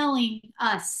are telling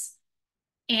us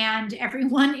and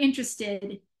everyone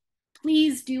interested,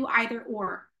 please do either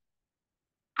or.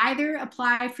 Either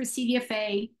apply for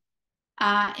CDFA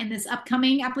in this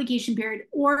upcoming application period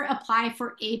or apply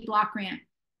for a block grant.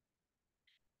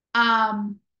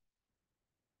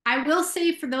 I will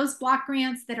say for those block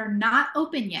grants that are not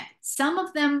open yet, some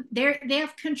of them, they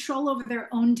have control over their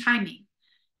own timing.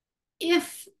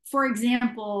 If, for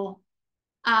example,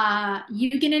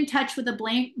 you get in touch with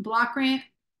a block grant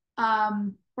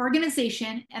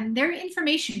organization and their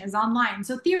information is online.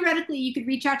 So theoretically, you could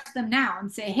reach out to them now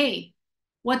and say, hey,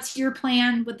 what's your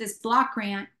plan with this block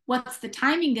grant? What's the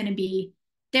timing going to be?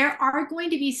 There are going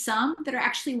to be some that are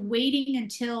actually waiting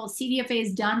until CDFA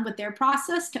is done with their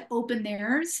process to open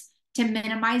theirs to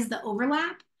minimize the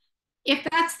overlap. If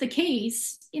that's the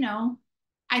case,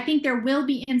 I think there will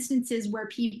be instances where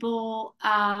people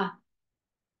are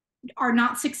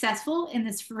not successful in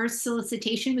this first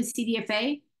solicitation with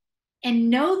CDFA and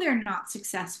know they're not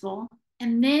successful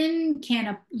and then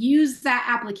can use that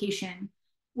application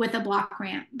with a block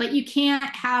grant. But you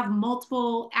can't have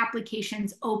multiple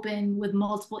applications open with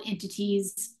multiple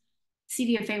entities.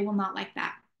 CDFA will not like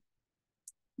that.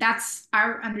 That's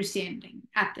our understanding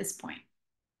at this point.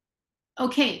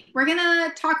 Okay, we're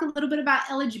gonna talk a little bit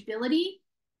about eligibility.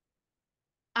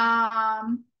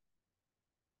 And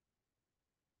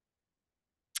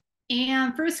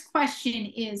first question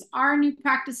is, are new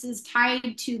practices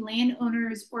tied to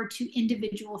landowners or to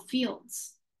individual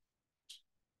fields?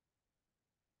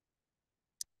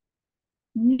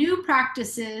 New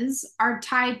practices are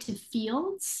tied to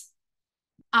fields.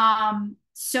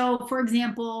 So for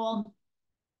example,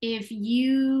 if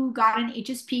you got an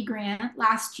HSP grant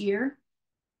last year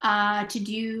to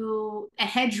do a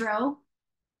hedgerow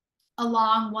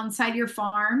along one side of your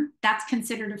farm, that's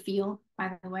considered a field,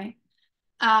 by the way.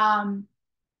 And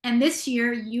this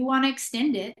year you want to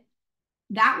extend it,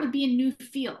 that would be a new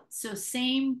field. So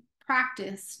same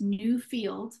practice, new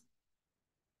field.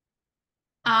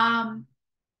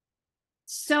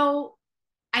 So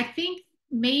I think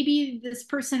maybe this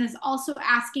person is also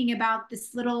asking about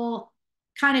this little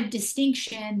kind of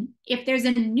distinction. If there's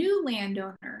a new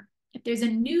landowner,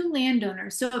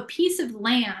 so a piece of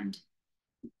land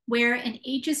where an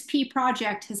HSP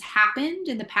project has happened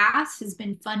in the past, has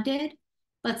been funded.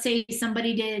 Let's say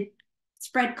somebody did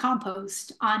spread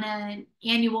compost on an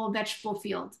annual vegetable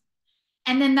field,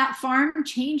 and then that farm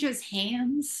changes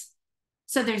hands.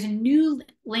 So there's a new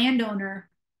landowner.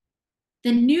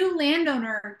 The new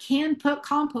landowner can put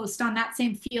compost on that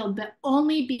same field, but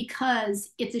only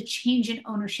because it's a change in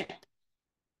ownership.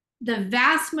 The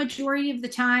vast majority of the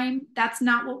time, that's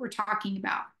not what we're talking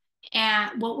about.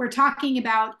 And what we're talking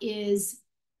about is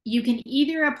you can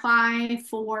either apply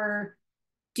for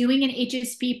doing an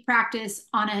HSP practice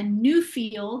on a new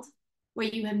field where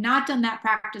you have not done that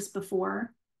practice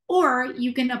before, or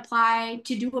you can apply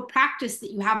to do a practice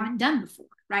that you haven't done before,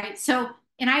 right? So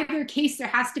in either case, there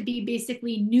has to be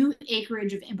basically new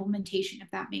acreage of implementation,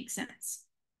 if that makes sense.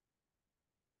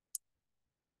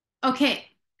 Okay,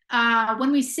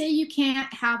 when we say you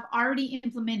can't have already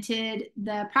implemented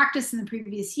the practice in the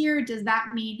previous year, does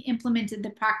that mean implemented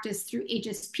the practice through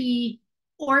HSP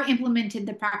or implemented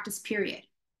the practice period?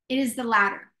 It is the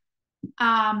latter.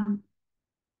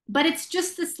 But it's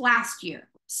just this last year.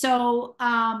 So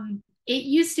it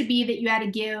used to be that you had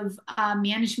to give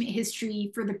management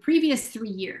history for the previous 3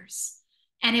 years.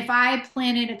 And if I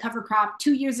planted a cover crop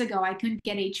 2 years ago, I couldn't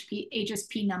get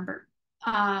HSP number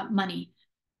money.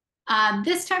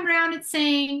 This time around, it's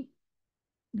saying,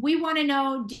 we want to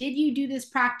know, did you do this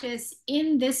practice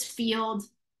in this field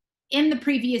in the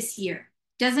previous year?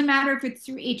 Doesn't matter if it's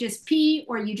through HSP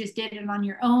or you just did it on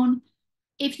your own.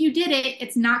 If you did it,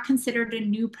 it's not considered a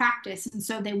new practice, and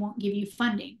so they won't give you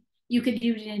funding. You could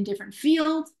do it in a different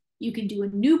field. You can do a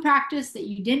new practice that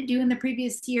you didn't do in the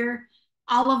previous year.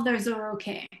 All of those are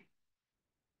okay.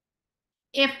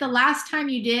 If the last time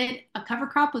you did a cover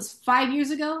crop was 5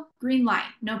 years ago, green light,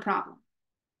 no problem.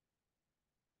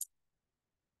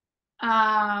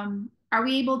 Are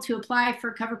we able to apply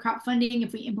for cover crop funding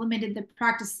if we implemented the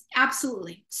practice?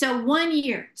 Absolutely. So 1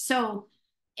 year. So,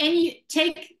 and you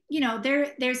take,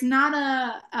 there's not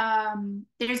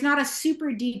a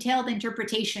super detailed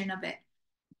interpretation of it.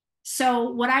 So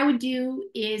what I would do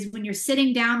is when you're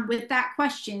sitting down with that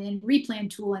question in replan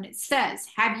tool and it says,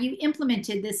 have you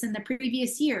implemented this in the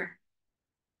previous year?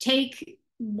 Take,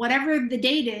 whatever the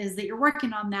date is that you're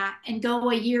working on that and go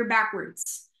a year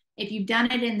backwards. If you've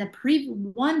done it in the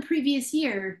one previous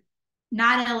year,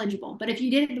 not eligible. But if you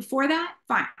did it before that,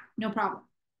 fine, no problem.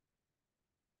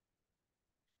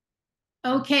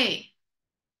 Okay,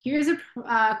 here's a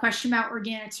question about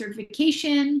organic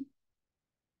certification.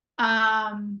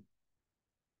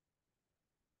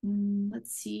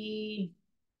 Let's see.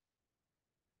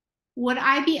 Would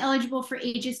I be eligible for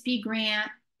HSP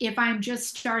grant if I'm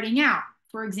just starting out?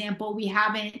 For example, we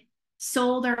haven't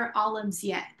sold our olives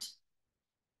yet.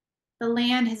 The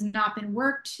land has not been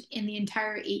worked in the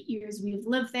entire 8 years we've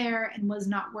lived there and was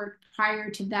not worked prior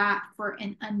to that for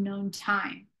an unknown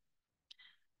time.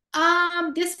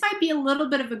 This might be a little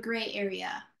bit of a gray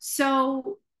area.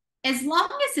 So as long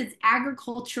as it's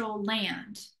agricultural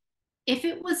land, if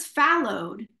it was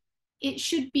fallowed, it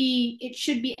should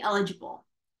be eligible.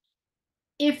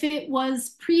 If it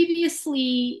was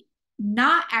previously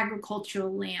not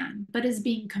agricultural land, but is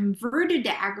being converted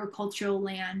to agricultural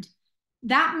land,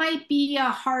 that might be a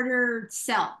harder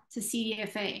sell to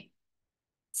CDFA.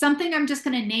 Something I'm just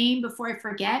going to name before I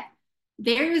forget.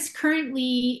 There's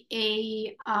currently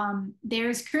a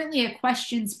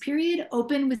questions period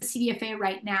open with CDFA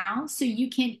right now, so you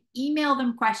can email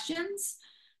them questions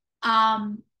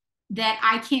that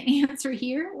I can't answer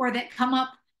here or that come up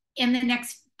in the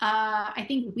next I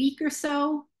think week or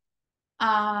so,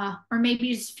 or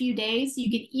maybe just a few days.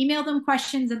 You can email them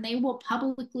questions and they will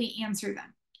publicly answer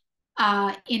them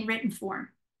in written form.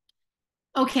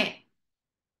 Okay.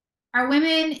 Are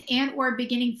women and or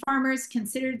beginning farmers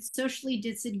considered socially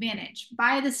disadvantaged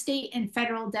by the state and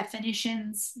federal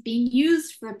definitions being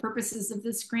used for the purposes of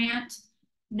this grant?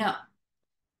 No.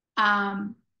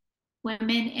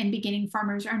 Women and beginning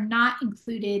farmers are not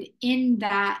included in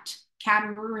that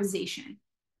categorization.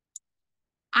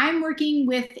 I'm working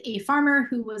with a farmer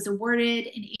who was awarded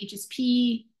an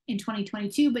HSP in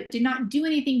 2022, but did not do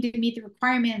anything to meet the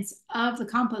requirements of the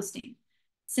composting.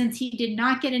 Since he did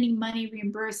not get any money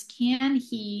reimbursed, can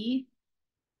he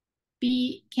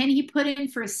put in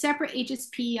for a separate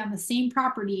HSP on the same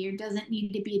property, or does it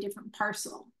need to be a different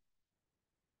parcel?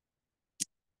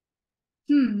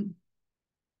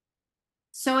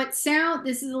 So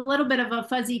this is a little bit of a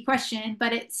fuzzy question,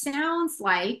 but it sounds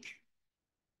like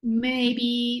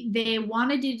maybe they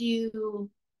wanted to do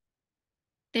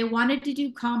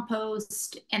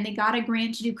compost and they got a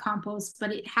grant to do compost,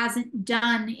 but it hasn't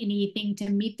done anything to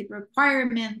meet the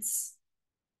requirements.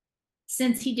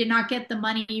 Since he did not get the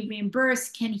money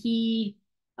reimbursed, can he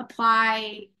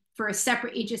apply for a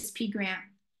separate HSP grant?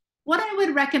 What I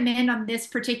would recommend on this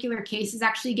particular case is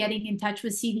actually getting in touch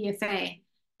with CDFA,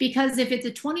 because if it's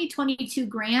a 2022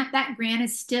 grant, that grant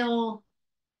is still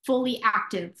fully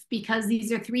active because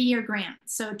these are 3-year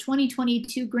grants. So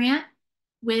 2022 grant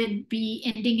would be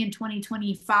ending in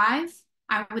 2025,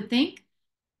 I would think,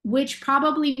 which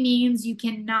probably means you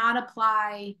cannot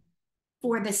apply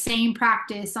for the same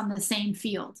practice on the same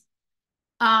field.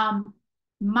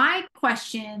 My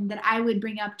question that I would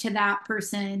bring up to that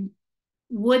person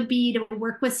would be to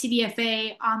work with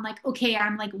CDFA on like, okay,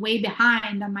 I'm like way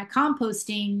behind on my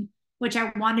composting, which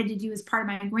I wanted to do as part of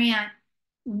my grant.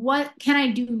 What can I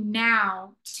do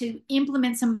now to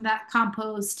implement some of that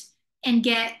compost and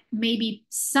get maybe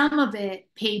some of it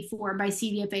paid for by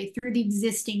CDFA through the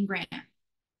existing grant?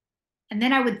 And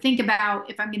then I would think about,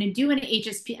 if I'm going to do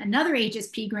another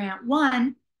HSP grant,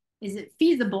 one, is it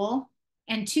feasible?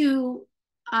 And two,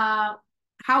 how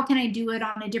can I do it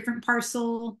on a different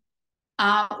parcel?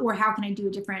 Or how can I do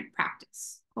a different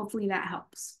practice? Hopefully that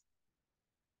helps.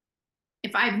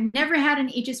 If I've never had an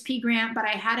HSP grant, but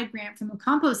I had a grant from a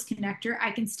compost connector,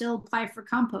 I can still apply for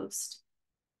compost.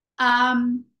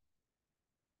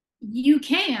 You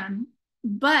can,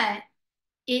 but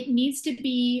it needs to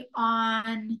be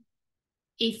on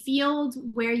a field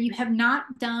where you have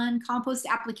not done compost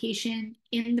application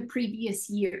in the previous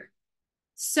year.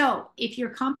 So if your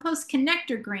compost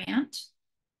connector grant,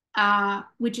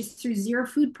 which is through Zero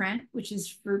Foodprint, which is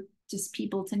for just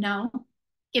people to know,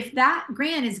 if that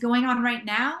grant is going on right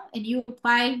now and you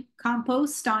apply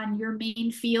compost on your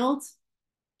main field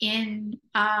in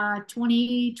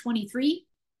 2023,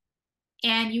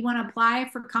 and you want to apply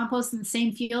for compost in the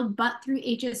same field but through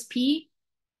HSP,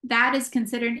 that is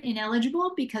considered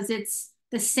ineligible because it's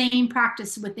the same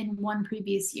practice within one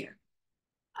previous year.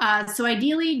 So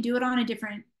ideally, do it on a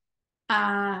different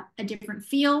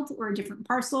field or a different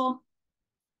parcel.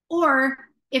 Or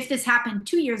if this happened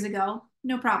 2 years ago,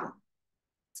 no problem.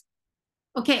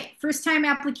 Okay, first time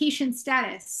application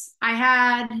status. I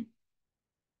had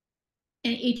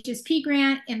an HSP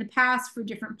grant in the past for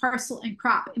different parcel and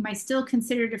crop. Am I still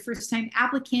considered a first-time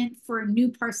applicant for a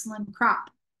new parcel and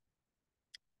crop?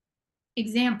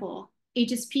 Example,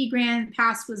 HSP grant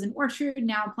past was an orchard,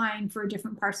 now applying for a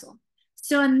different parcel.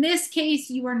 So in this case,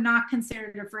 you are not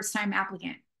considered a first-time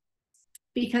applicant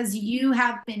because you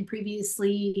have been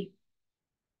previously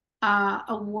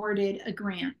awarded a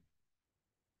grant.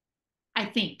 I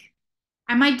think.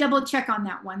 I might double check on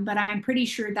that one, but I'm pretty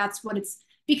sure that's what it's,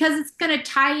 because it's going to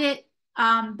tie it,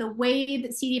 the way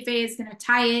that CDFA is going to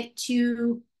tie it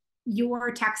to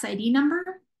your tax ID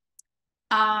number.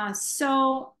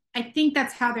 So I think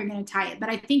that's how they're going to tie it. But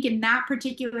I think in that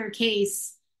particular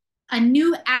case, a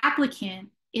new applicant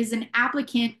is an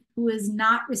applicant who has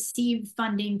not received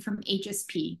funding from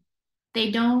HSP.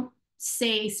 They don't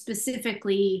say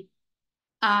specifically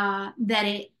that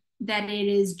it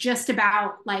is just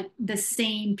about like the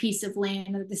same piece of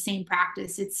land or the same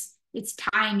practice. It's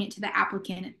tying it to the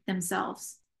applicant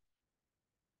themselves.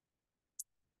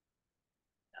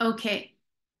 Okay,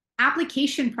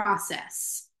 application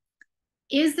process.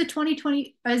 Is the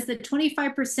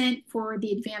 25% for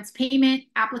the advance payment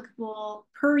applicable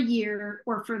per year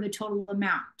or for the total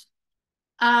amount?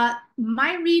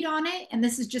 My read on it, and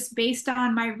this is just based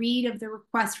on my read of the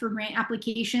request for grant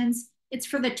applications, it's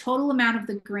for the total amount of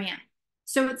the grant.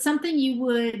 So it's something you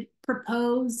would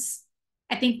propose,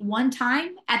 I think, one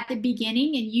time at the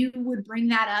beginning, and you would bring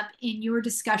that up in your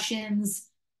discussions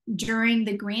during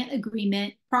the grant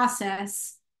agreement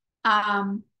process.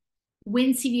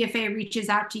 When CDFA reaches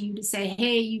out to you to say,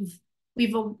 hey, we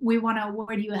want to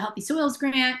award you a Healthy Soils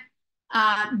grant,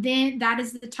 then that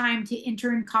is the time to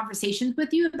enter in conversations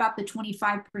with you about the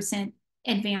 25%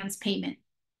 advance payment.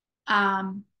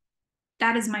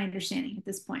 That is my understanding at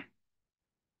this point.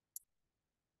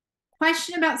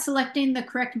 Question about selecting the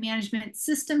correct management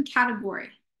system category.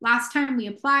 Last time we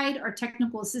applied, our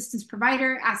technical assistance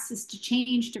provider asked us to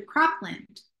change to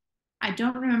cropland. I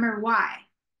don't remember why.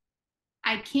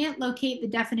 I can't locate the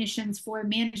definitions for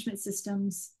management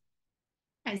systems.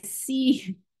 I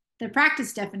see the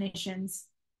practice definitions.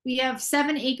 We have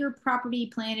 7-acre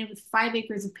property planted with 5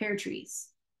 acres of pear trees.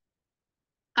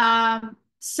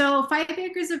 So 5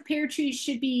 acres of pear trees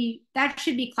should be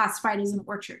classified as an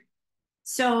orchard.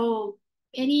 So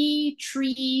any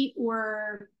tree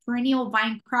or perennial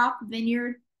vine crop,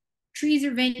 vineyard, trees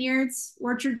or vineyards,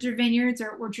 orchards or vineyards, or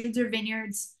orchards or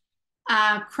vineyards.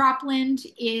 Cropland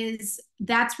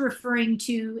that's referring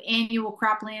to annual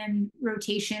cropland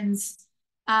rotations,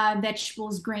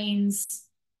 vegetables, grains,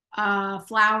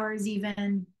 flowers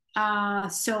even.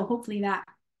 So hopefully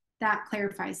that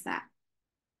clarifies that.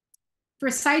 For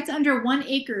sites under 1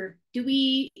 acre, do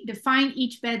we define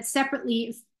each bed separately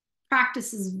if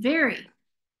practices vary?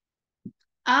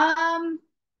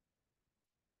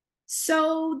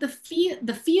 So the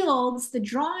fields, the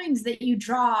drawings that you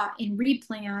draw in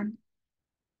replan,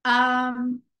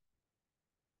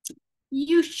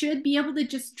 you should be able to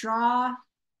just draw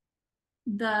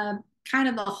the kind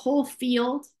of the whole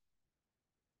field.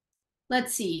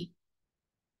 Let's see.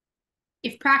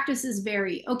 If practices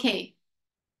vary, okay.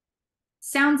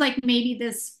 Sounds like maybe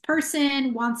this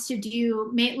person wants to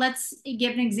do, let's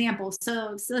give an example.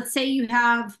 So let's say you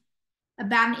have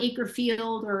about an acre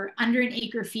field or under an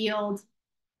acre field.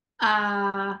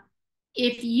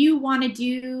 If you want to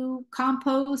do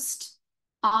compost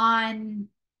on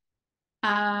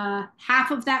half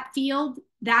of that field,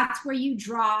 that's where you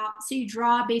draw. So you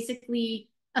draw basically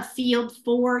a field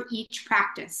for each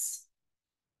practice.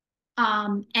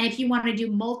 And if you want to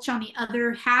do mulch on the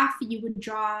other half, you would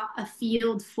draw a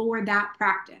field for that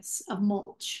practice of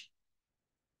mulch.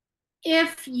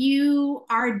 If you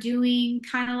are doing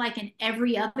kind of like an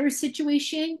every other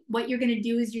situation, what you're going to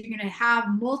do is you're going to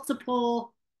have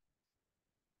multiple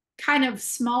kind of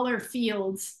smaller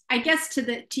fields. I guess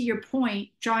to your point,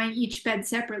 drawing each bed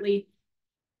separately.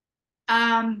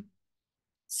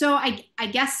 So I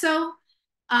guess so.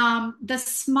 The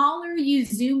smaller you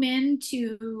zoom in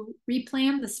to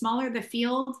replan, the smaller the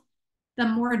field, the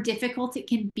more difficult it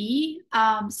can be.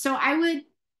 So I would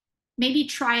maybe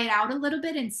try it out a little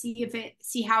bit and see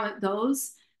how it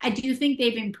goes. I do think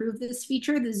they've improved this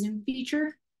feature, the zoom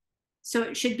feature, so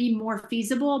it should be more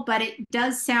feasible, but it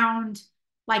does sound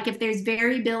like if there's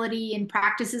variability in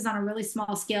practices on a really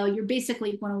small scale, you're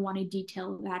basically going to want to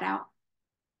detail that out.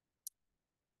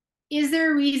 Is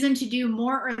there a reason to do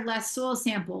more or less soil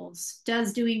samples?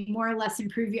 Does doing more or less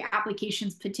improve your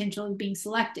application's potential of being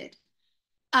selected?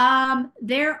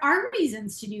 There are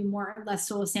reasons to do more or less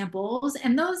soil samples,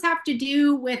 and those have to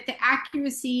do with the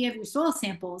accuracy of your soil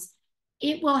samples.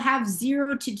 It will have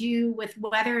zero to do with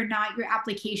whether or not your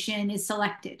application is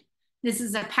selected. This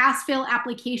is a pass-fail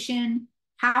application.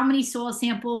 How many soil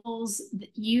samples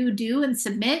you do and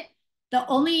submit. The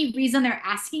only reason they're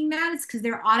asking that is because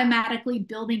they're automatically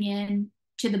building in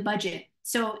to the budget.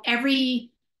 So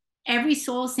every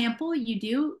soil sample you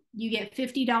do, you get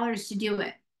 $50 to do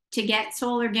it, to get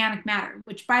soil organic matter,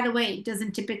 which, by the way,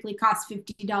 doesn't typically cost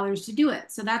 $50 to do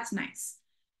it. So that's nice.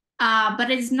 But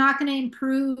it's not going to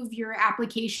improve your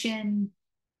application.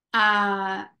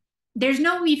 There's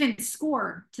no even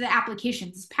score to the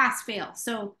applications. It's pass fail.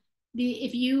 So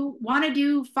if you want to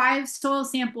do 5 soil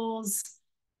samples,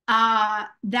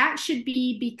 that should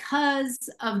be because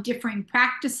of differing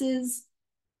practices,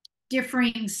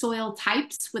 differing soil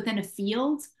types within a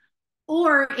field.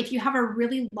 Or if you have a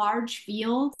really large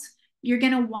field, you're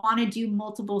going to want to do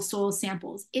multiple soil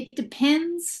samples. It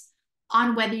depends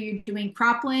on whether you're doing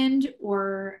cropland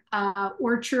or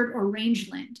orchard or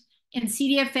rangeland. And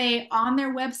CDFA on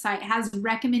their website has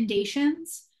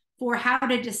recommendations for how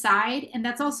to decide. And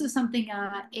that's also something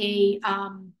a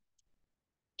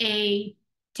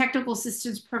technical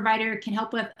assistance provider can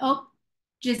help with. Oh,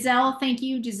 Giselle, thank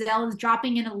you. Giselle is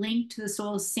dropping in a link to the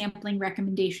soil sampling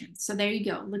recommendations. So there you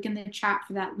go. Look in the chat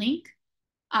for that link.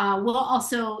 We'll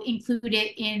also include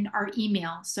it in our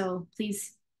email. So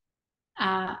please,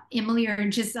 Emily or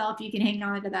Giselle, if you can hang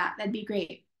on to that, that'd be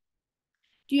great.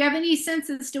 Do you have any sense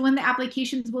as to when the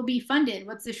applications will be funded?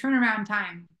 What's the turnaround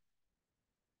time?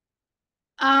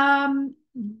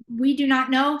 We do not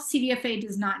know. CDFA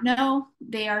does not know.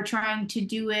 They are trying to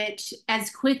do it as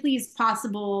quickly as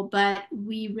possible, but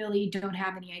we really don't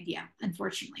have any idea,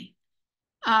 unfortunately.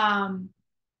 I'm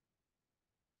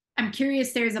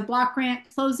curious, there's a block grant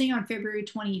closing on February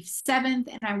 27th,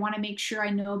 and I want to make sure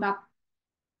I know about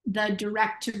the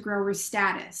direct to grower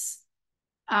status.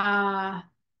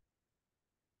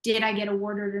 Did I get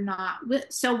awarded or not?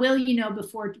 So will you know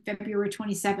before February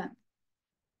 27th?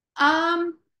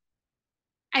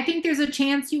 I think there's a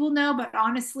chance you will know, but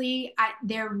honestly,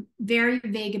 they're very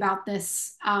vague about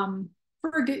this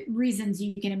for good reasons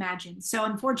you can imagine. So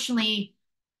unfortunately,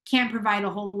 can't provide a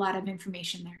whole lot of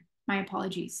information there. My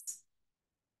apologies.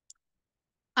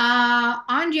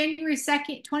 On January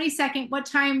 2nd, 22nd, what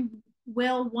time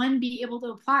will one be able to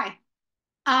apply?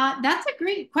 That's a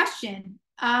great question.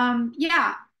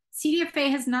 Yeah,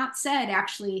 CDFA has not said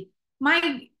actually.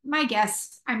 My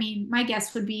guess, my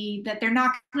guess would be that they're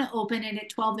not going to open it at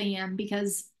 12 a.m.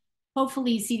 because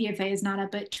hopefully CDFA is not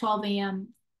up at 12 a.m.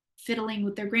 fiddling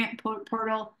with their grant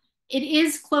portal. It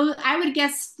is closed. I would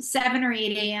guess 7 or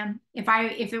 8 a.m.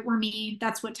 If it were me,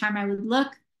 that's what time I would look.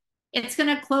 It's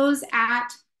going to close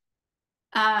at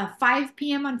 5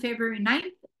 p.m. on February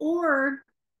 9th or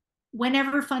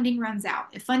whenever funding runs out.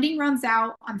 If funding runs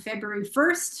out on February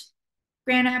 1st,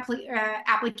 grant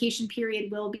application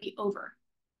period will be over.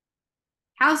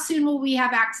 How soon will we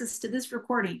have access to this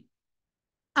recording?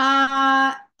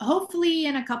 Hopefully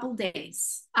in a couple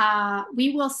days.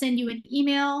 We will send you an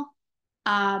email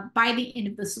by the end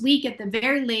of this week at the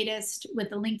very latest with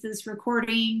the link to this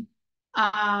recording.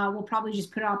 We'll probably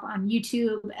just put it up on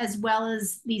YouTube as well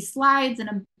as these slides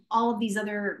and all of these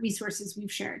other resources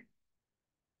we've shared.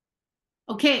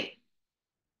 Okay,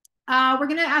 we're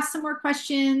going to ask some more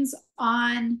questions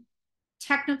on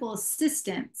technical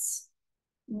assistance.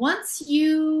 Once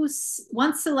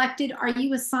selected, are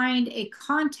you assigned a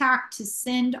contact to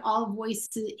send all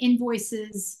voices,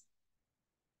 invoices,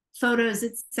 photos,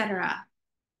 etc.?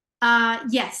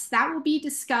 Yes, that will be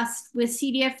discussed with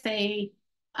CDFA.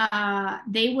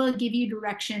 They will give you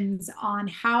directions on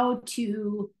how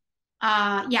to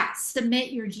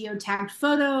submit your geotagged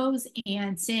photos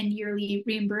and send yearly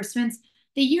reimbursements.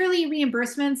 The yearly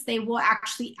reimbursements they will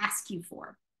actually ask you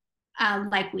for,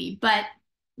 likely, but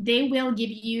they will give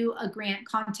you a grant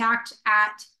contact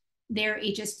at their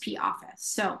HSP office.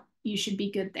 So you should be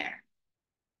good there.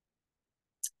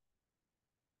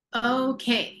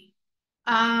 Okay.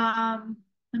 Let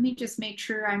me just make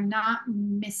sure I'm not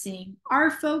missing.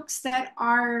 Are folks that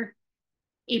are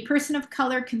a person of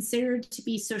color considered to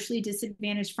be socially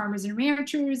disadvantaged farmers and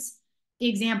ranchers? The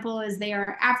example is they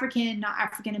are African, not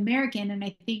African American, and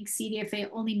I think CDFA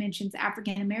only mentions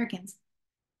African Americans.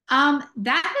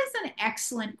 That is an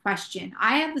excellent question.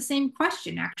 I had the same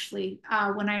question actually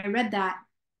when I read that.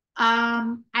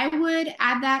 I would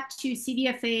add that to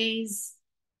CDFA's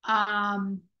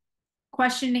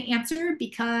question to answer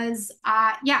because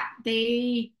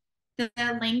the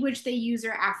language they use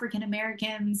are African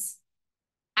Americans.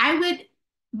 My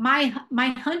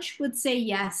hunch would say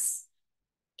yes.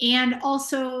 And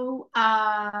also,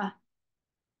 my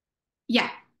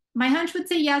hunch would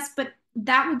say yes, but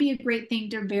that would be a great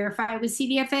thing to verify with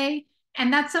CDFA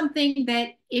And that's something that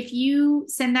if you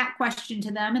send that question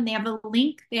to them and they have a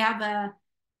link, they have a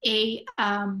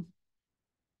an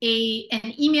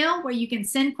email where you can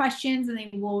send questions and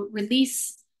they will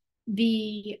release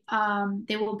they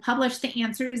will publish the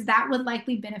answers. That would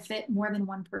likely benefit more than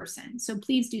one person. So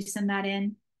please do send that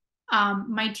in.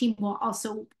 My team will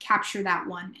also capture that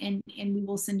one and we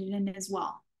will send it in as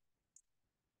well.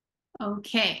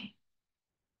 Okay.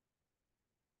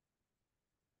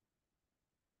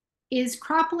 Is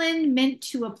cropland meant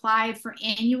to apply for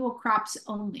annual crops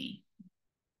only?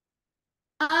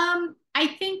 I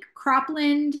think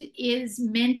cropland is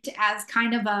meant as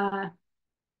kind of a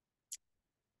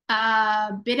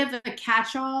bit of a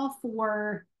catch-all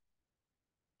for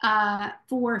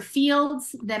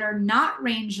fields that are not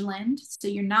rangeland. So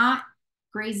you're not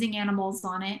grazing animals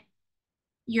on it.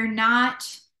 You're not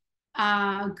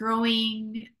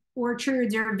growing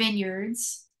orchards or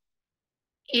vineyards.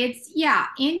 It's, yeah,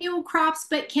 annual crops,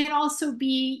 but can also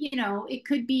be, you know, it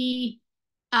could be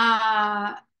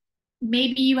uh,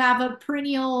 maybe you have a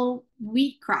perennial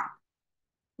wheat crop,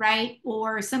 right?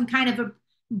 Or some kind of a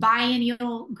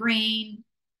biennial grain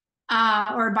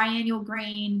or biennial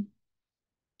grain,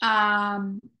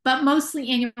 but mostly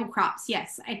annual crops.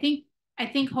 Yes, I think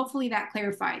hopefully that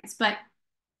clarifies, but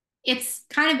it's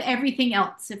kind of everything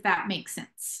else, if that makes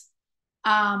sense.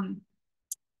 Um,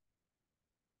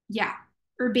 yeah,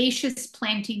 herbaceous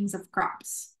plantings of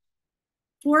crops.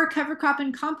 For cover crop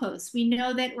and compost, we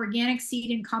know that organic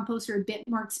seed and compost are a bit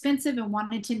more expensive and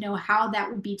wanted to know how that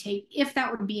would be if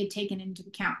that would be taken into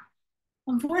account.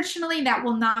 Unfortunately, that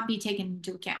will not be taken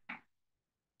into account.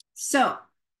 So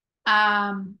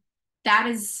that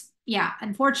is, yeah,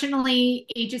 unfortunately,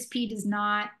 HSP does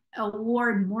not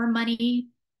award more money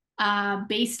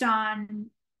based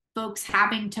on folks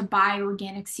having to buy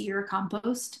organic seed or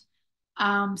compost.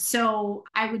 So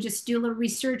I would just do a little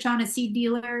research on a seed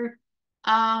dealer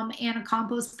and a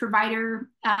compost provider.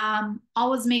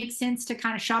 Always makes sense to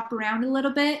kind of shop around a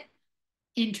little bit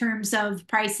in terms of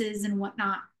prices and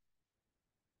whatnot.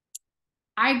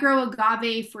 I grow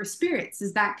agave for spirits.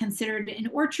 Is that considered an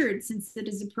orchard since it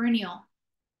is a perennial?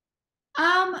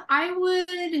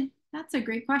 That's a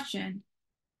great question.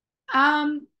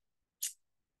 Um,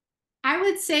 I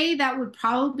would say that would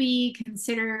probably be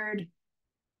considered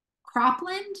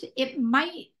cropland. It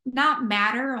might not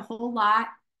matter a whole lot.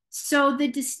 So the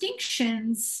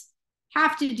distinctions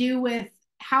have to do with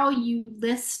how you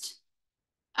list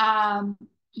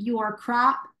your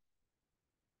crop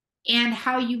and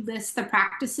how you list the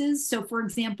practices. So for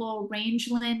example,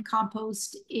 rangeland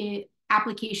compost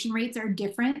application rates are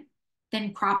different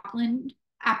than cropland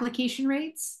application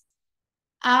rates.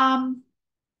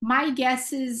 My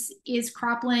guess is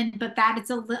cropland, but that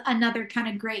is another kind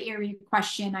of gray area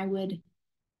question I would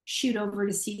shoot over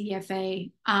to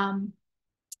CDFA.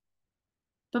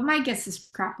 But my guess is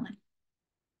cropland.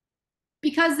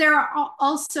 Because there are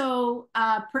also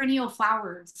perennial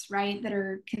flowers, right, that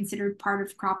are considered part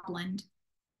of cropland.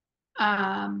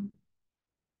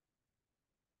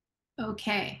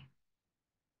 Okay.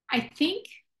 I think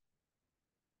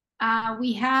I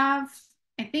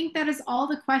think that is all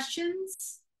the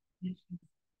questions.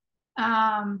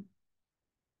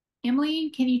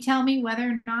 Emily, can you tell me whether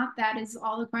or not that is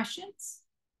all the questions?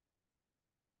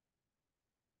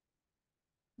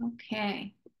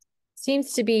 Okay.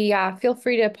 Seems to be, yeah. Feel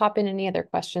free to pop in any other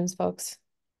questions, folks.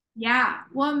 Yeah,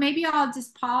 well, maybe I'll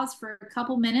just pause for a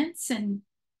couple minutes and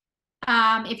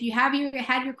if you have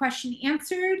had your question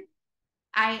answered,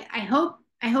 I hope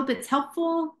it's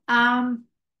helpful.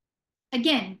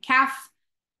 Again, CAF,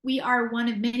 we are one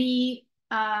of many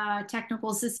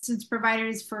technical assistance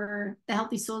providers for the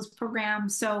Healthy Soils program.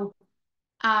 So,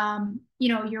 you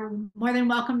know, you're more than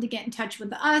welcome to get in touch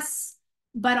with us,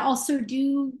 but also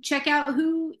do check out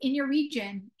who in your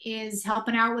region is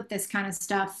helping out with this kind of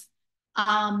stuff.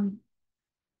 And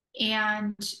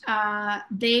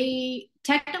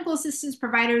technical assistance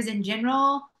providers in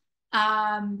general,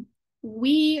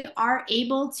 we are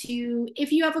able to,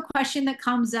 if you have a question that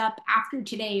comes up after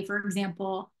today, for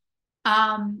example,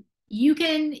 you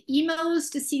can email those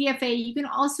to CDFA. You can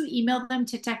also email them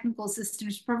to technical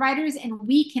assistance providers, and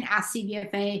we can ask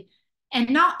CDFA. And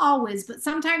not always, but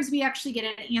sometimes we actually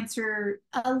get an answer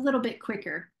a little bit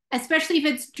quicker, especially if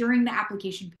it's during the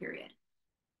application period.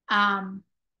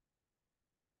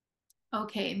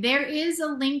 Okay, there is a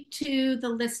link to the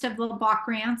list of LeBach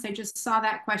grants. I just saw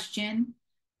that question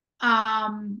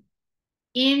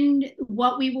in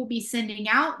what we will be sending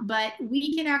out, but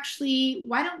we can actually,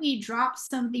 why don't we drop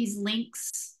some of these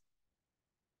links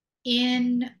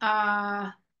in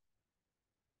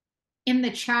in the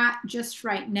chat just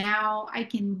right now. I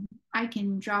can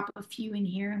drop a few in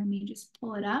here. Let me just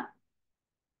pull it up.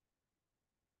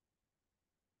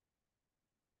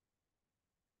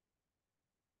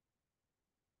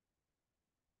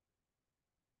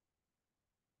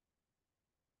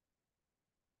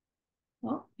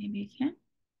 Oh, maybe I can't.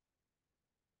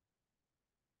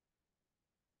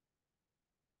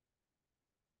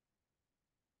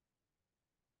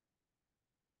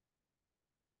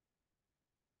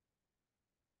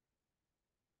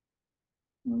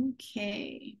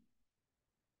 Okay.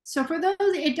 So for those,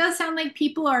 it does sound like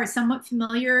people are somewhat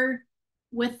familiar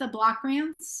with the block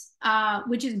grants,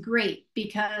 which is great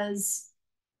because,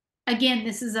 again,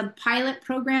 this is a pilot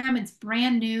program. It's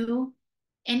brand new.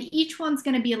 And each one's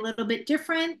going to be a little bit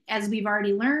different, as we've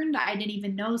already learned. I didn't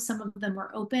even know some of them were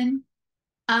open.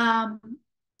 Um,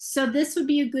 so this would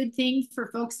be a good thing for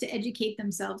folks to educate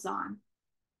themselves on.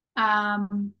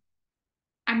 I'm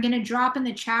going to drop in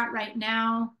the chat right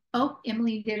now. Oh,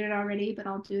 Emily did it already, but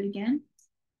I'll do it again.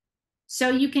 So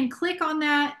you can click on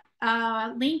that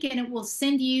link and it will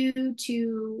send you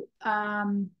to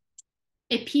a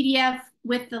PDF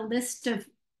with the list of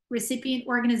recipient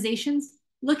organizations.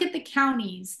 Look at the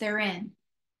counties they're in.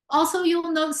 Also,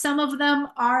 you'll note some of them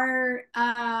are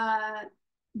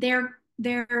they're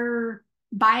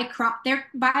by crop, they're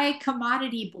by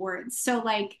commodity boards. So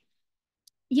like,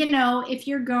 you know, if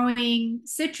you're going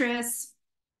citrus,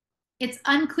 it's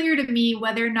unclear to me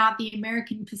whether or not the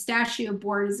American Pistachio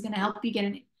Board is going to help you get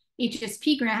an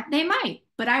HSP grant. They might,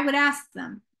 but I would ask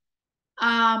them.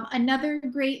 Another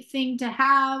great thing to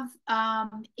have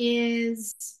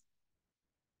is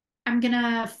I'm going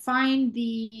to find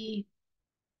the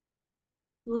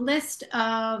list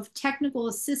of technical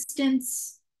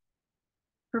assistance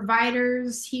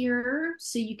providers here,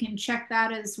 so you can check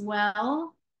that as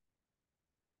well.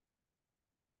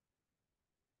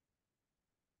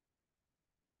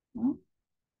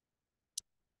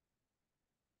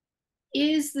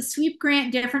 Is the SWEEP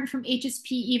grant different from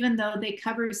HSP even though they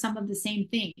cover some of the same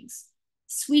things?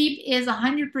 SWEEP is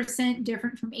 100%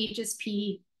 different from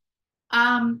HSP.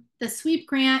 The SWEEP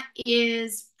grant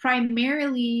is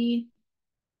primarily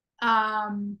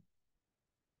the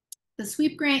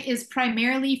SWEEP grant is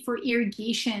primarily for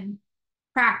irrigation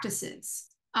practices.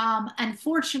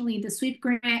 Unfortunately, the SWEEP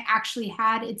grant actually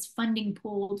had its funding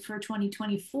pulled for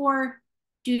 2024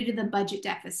 due to the budget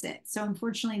deficit. So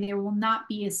unfortunately, there will not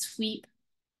be a SWEEP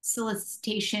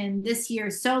solicitation this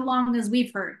year, so long as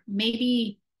we've heard.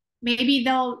 Maybe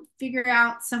they'll figure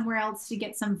out somewhere else to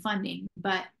get some funding,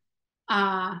 but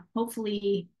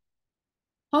hopefully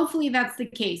that's the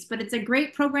case. But it's a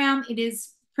great program. It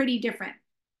is pretty different.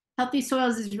 Healthy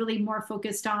Soils is really more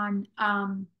focused on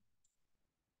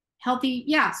soil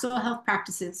health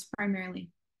practices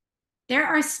primarily. There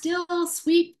are still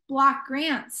SWEEP block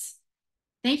grants.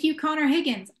 Thank you, Connor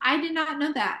Higgins. I did not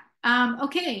know that.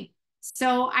 Okay,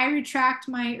 so I retract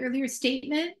my earlier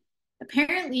statement.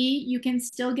 Apparently, you can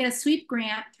still get a SWEEP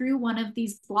grant through one of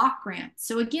these block grants.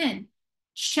 So again,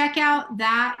 check out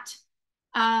that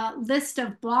list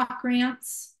of block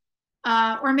grants.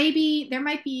 Or maybe there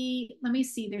might be, let me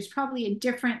see, there's probably a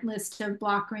different list of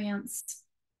block grants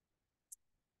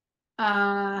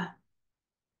for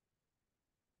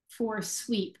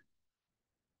SWEEP.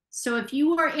 So if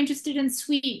you are interested in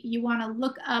SWEEP, you want to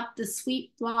look up the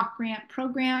SWEEP block grant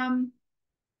program.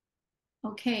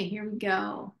 Okay, here we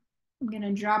go. I'm going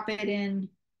to drop it in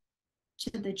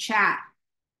to the chat.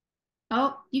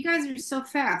 Oh, you guys are so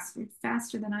fast. You're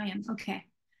faster than I am. Okay.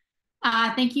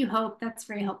 Thank you, Hope. That's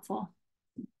very helpful.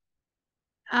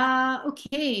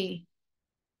 Okay.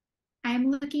 I'm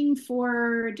looking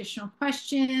for additional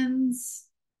questions.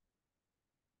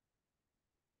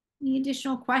 Any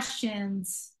additional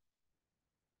questions?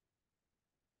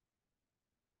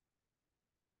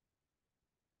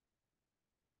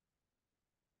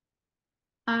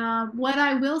 What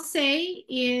I will say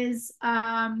is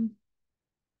that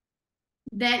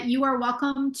you are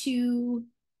welcome to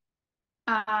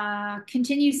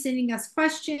continue sending us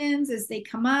questions as they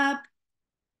come up.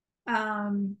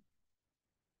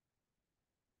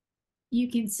 You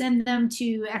can send them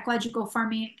to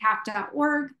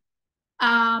ecologicalfarming@caf.org,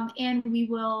 and we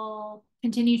will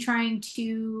continue trying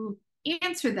to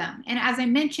answer them. And as I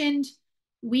mentioned,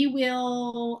 we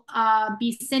will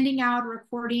be sending out a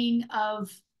recording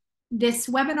of this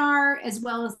webinar as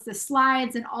well as the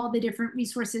slides and all the different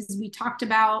resources we talked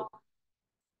about.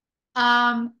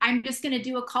 I'm just going to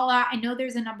do a call out. I know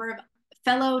there's a number of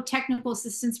fellow technical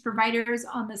assistance providers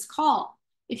on this call.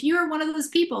 If you are one of those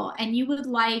people and you would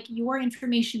like your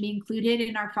information to be included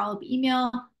in our follow-up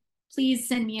email, please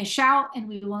send me a shout and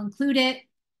we will include it.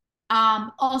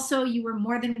 Also, you were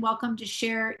more than welcome to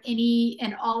share any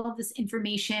and all of this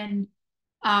information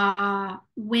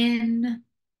when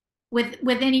with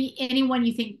anyone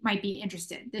you think might be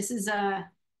interested. This is a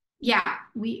yeah,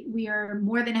 we are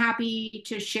more than happy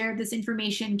to share this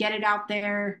information, get it out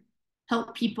there,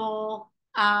 help people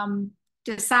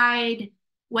decide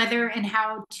whether and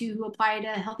how to apply to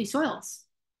healthy soils.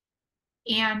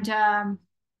 And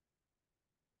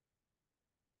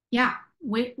yeah,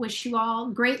 wish you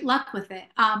all great luck with it.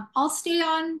 I'll stay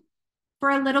on for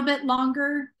a little bit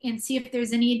longer and see if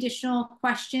there's any additional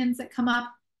questions that come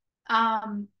up.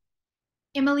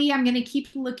 Emily, I'm going to keep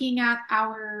looking at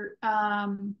our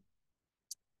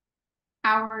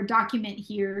document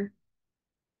here.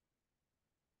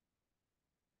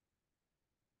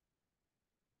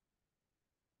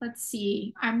 Let's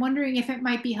see. I'm wondering if it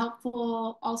might be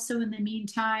helpful also in the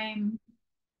meantime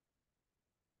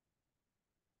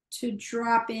to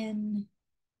drop in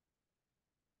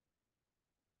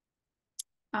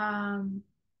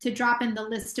the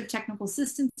list of technical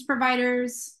assistance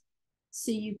providers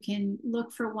so you can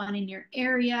look for one in your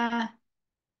area.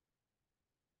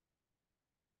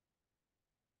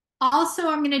 Also,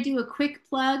 I'm going to do a quick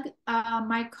plug.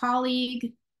 My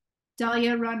colleague,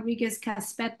 Dalia Rodriguez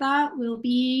Caspeta, will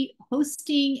be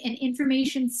hosting an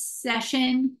information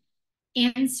session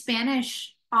in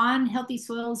Spanish on healthy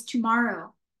soils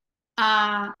tomorrow.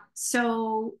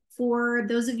 So for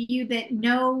those of you that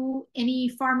know any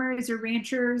farmers or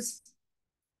ranchers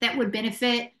that would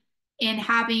benefit in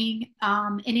having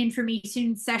an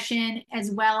information session as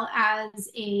well as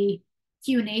a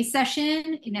Q&A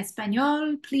session in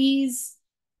Espanol, please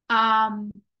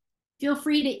feel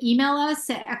free to email us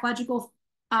at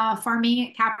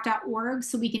ecologicalfarming@cap.org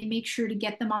so we can make sure to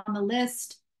get them on the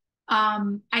list.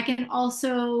 I can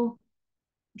also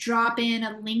drop in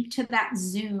a link to that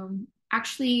Zoom.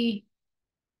 Actually,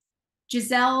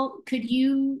 Giselle, could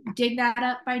you dig that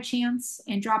up by chance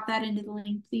and drop that into the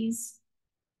link, please?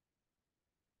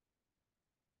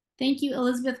 Thank you,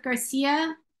 Elizabeth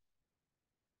Garcia.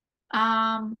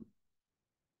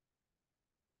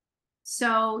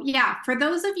 So yeah, for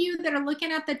those of you that are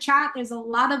looking at the chat, there's a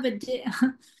lot of a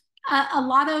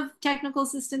lot of technical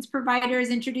assistance providers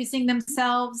introducing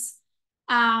themselves.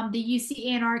 The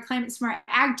UCANR Climate Smart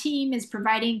Ag team is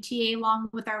providing TA along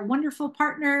with our wonderful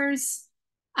partners.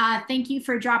 Thank you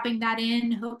for dropping that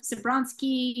in, Hope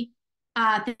Zabronsky.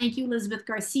 Thank you, Elizabeth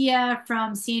Garcia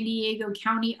from San Diego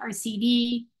County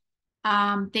RCD.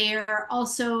 They're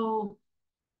also,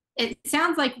 it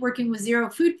sounds like working with Zero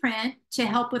Foodprint to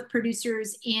help with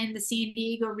producers in the San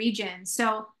Diego region.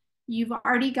 So you've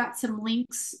already got some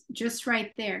links just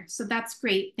right there. So that's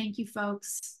great. Thank you,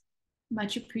 folks.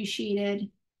 Much appreciated.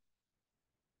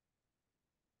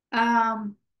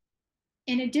 In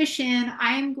addition,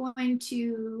 I am going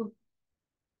to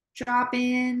drop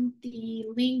in the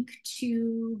link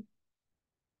to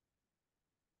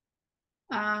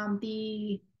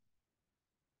the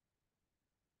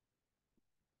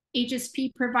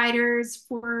HSP providers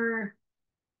for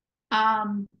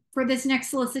this next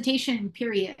solicitation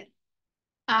period.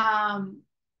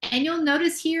 And you'll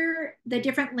notice here the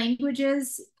different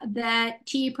languages that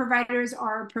TA providers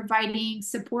are providing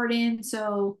support in.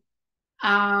 So,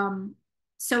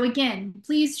 so again,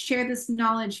 please share this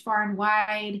knowledge far and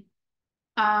wide,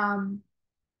 and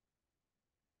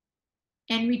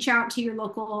reach out to your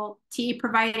local TA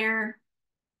provider.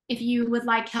 If you would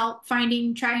like help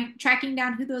finding, tracking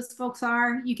down who those folks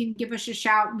are, you can give us a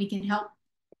shout and we can help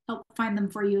find them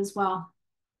for you as well.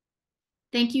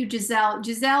 Thank you, Giselle.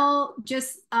 Giselle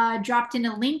just dropped in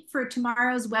a link for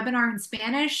tomorrow's webinar in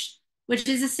Spanish, which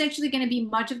is essentially going to be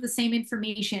much of the same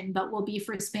information, but will be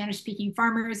for Spanish-speaking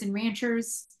farmers and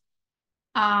ranchers.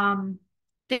 Thank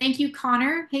you,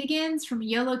 Connor Higgins from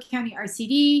Yolo County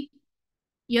RCD.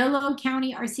 Yolo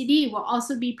County RCD will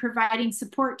also be providing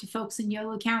support to folks in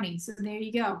Yolo County. So there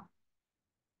you go.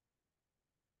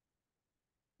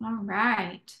 All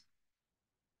right.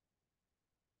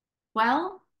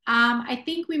 Well, I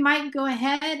think we might go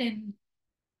ahead and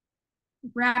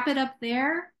wrap it up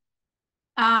there.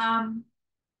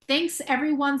 Thanks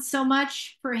everyone so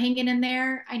much for hanging in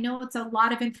there. I know it's a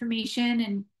lot of information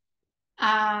and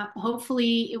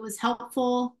hopefully it was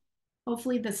helpful.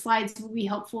 Hopefully the slides will be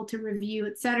helpful to review,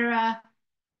 etc.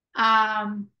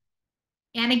 And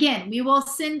again, we will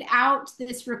send out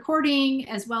this recording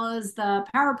as well as the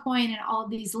PowerPoint and all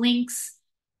of these links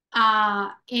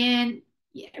and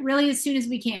really as soon as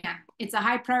we can. It's a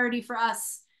high priority for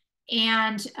us.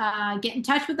 And get in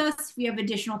touch with us if you have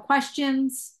additional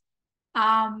questions.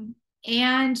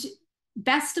 And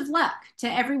best of luck to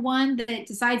everyone that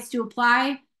decides to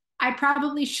apply. I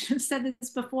probably should have said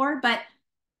this before, but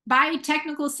by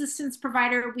technical assistance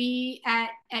provider, we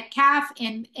at CAF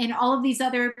and all of these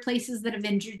other places that have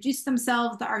introduced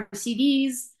themselves, the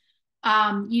RCDs,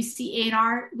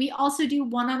 UCANR, we also do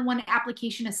one-on-one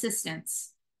application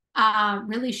assistance.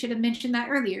 Really should have mentioned that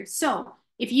earlier. So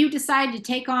if you decide to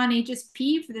take on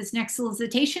HSP for this next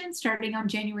solicitation starting on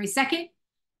January 2nd,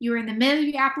 you're in the middle of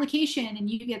your application and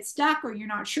you get stuck or you're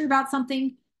not sure about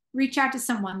something, reach out to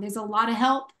someone. There's a lot of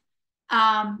help.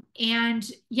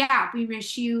 And yeah, we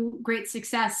wish you great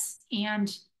success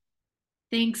and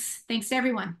thanks to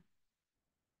everyone.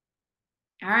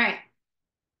 All right.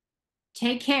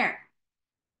 Take care.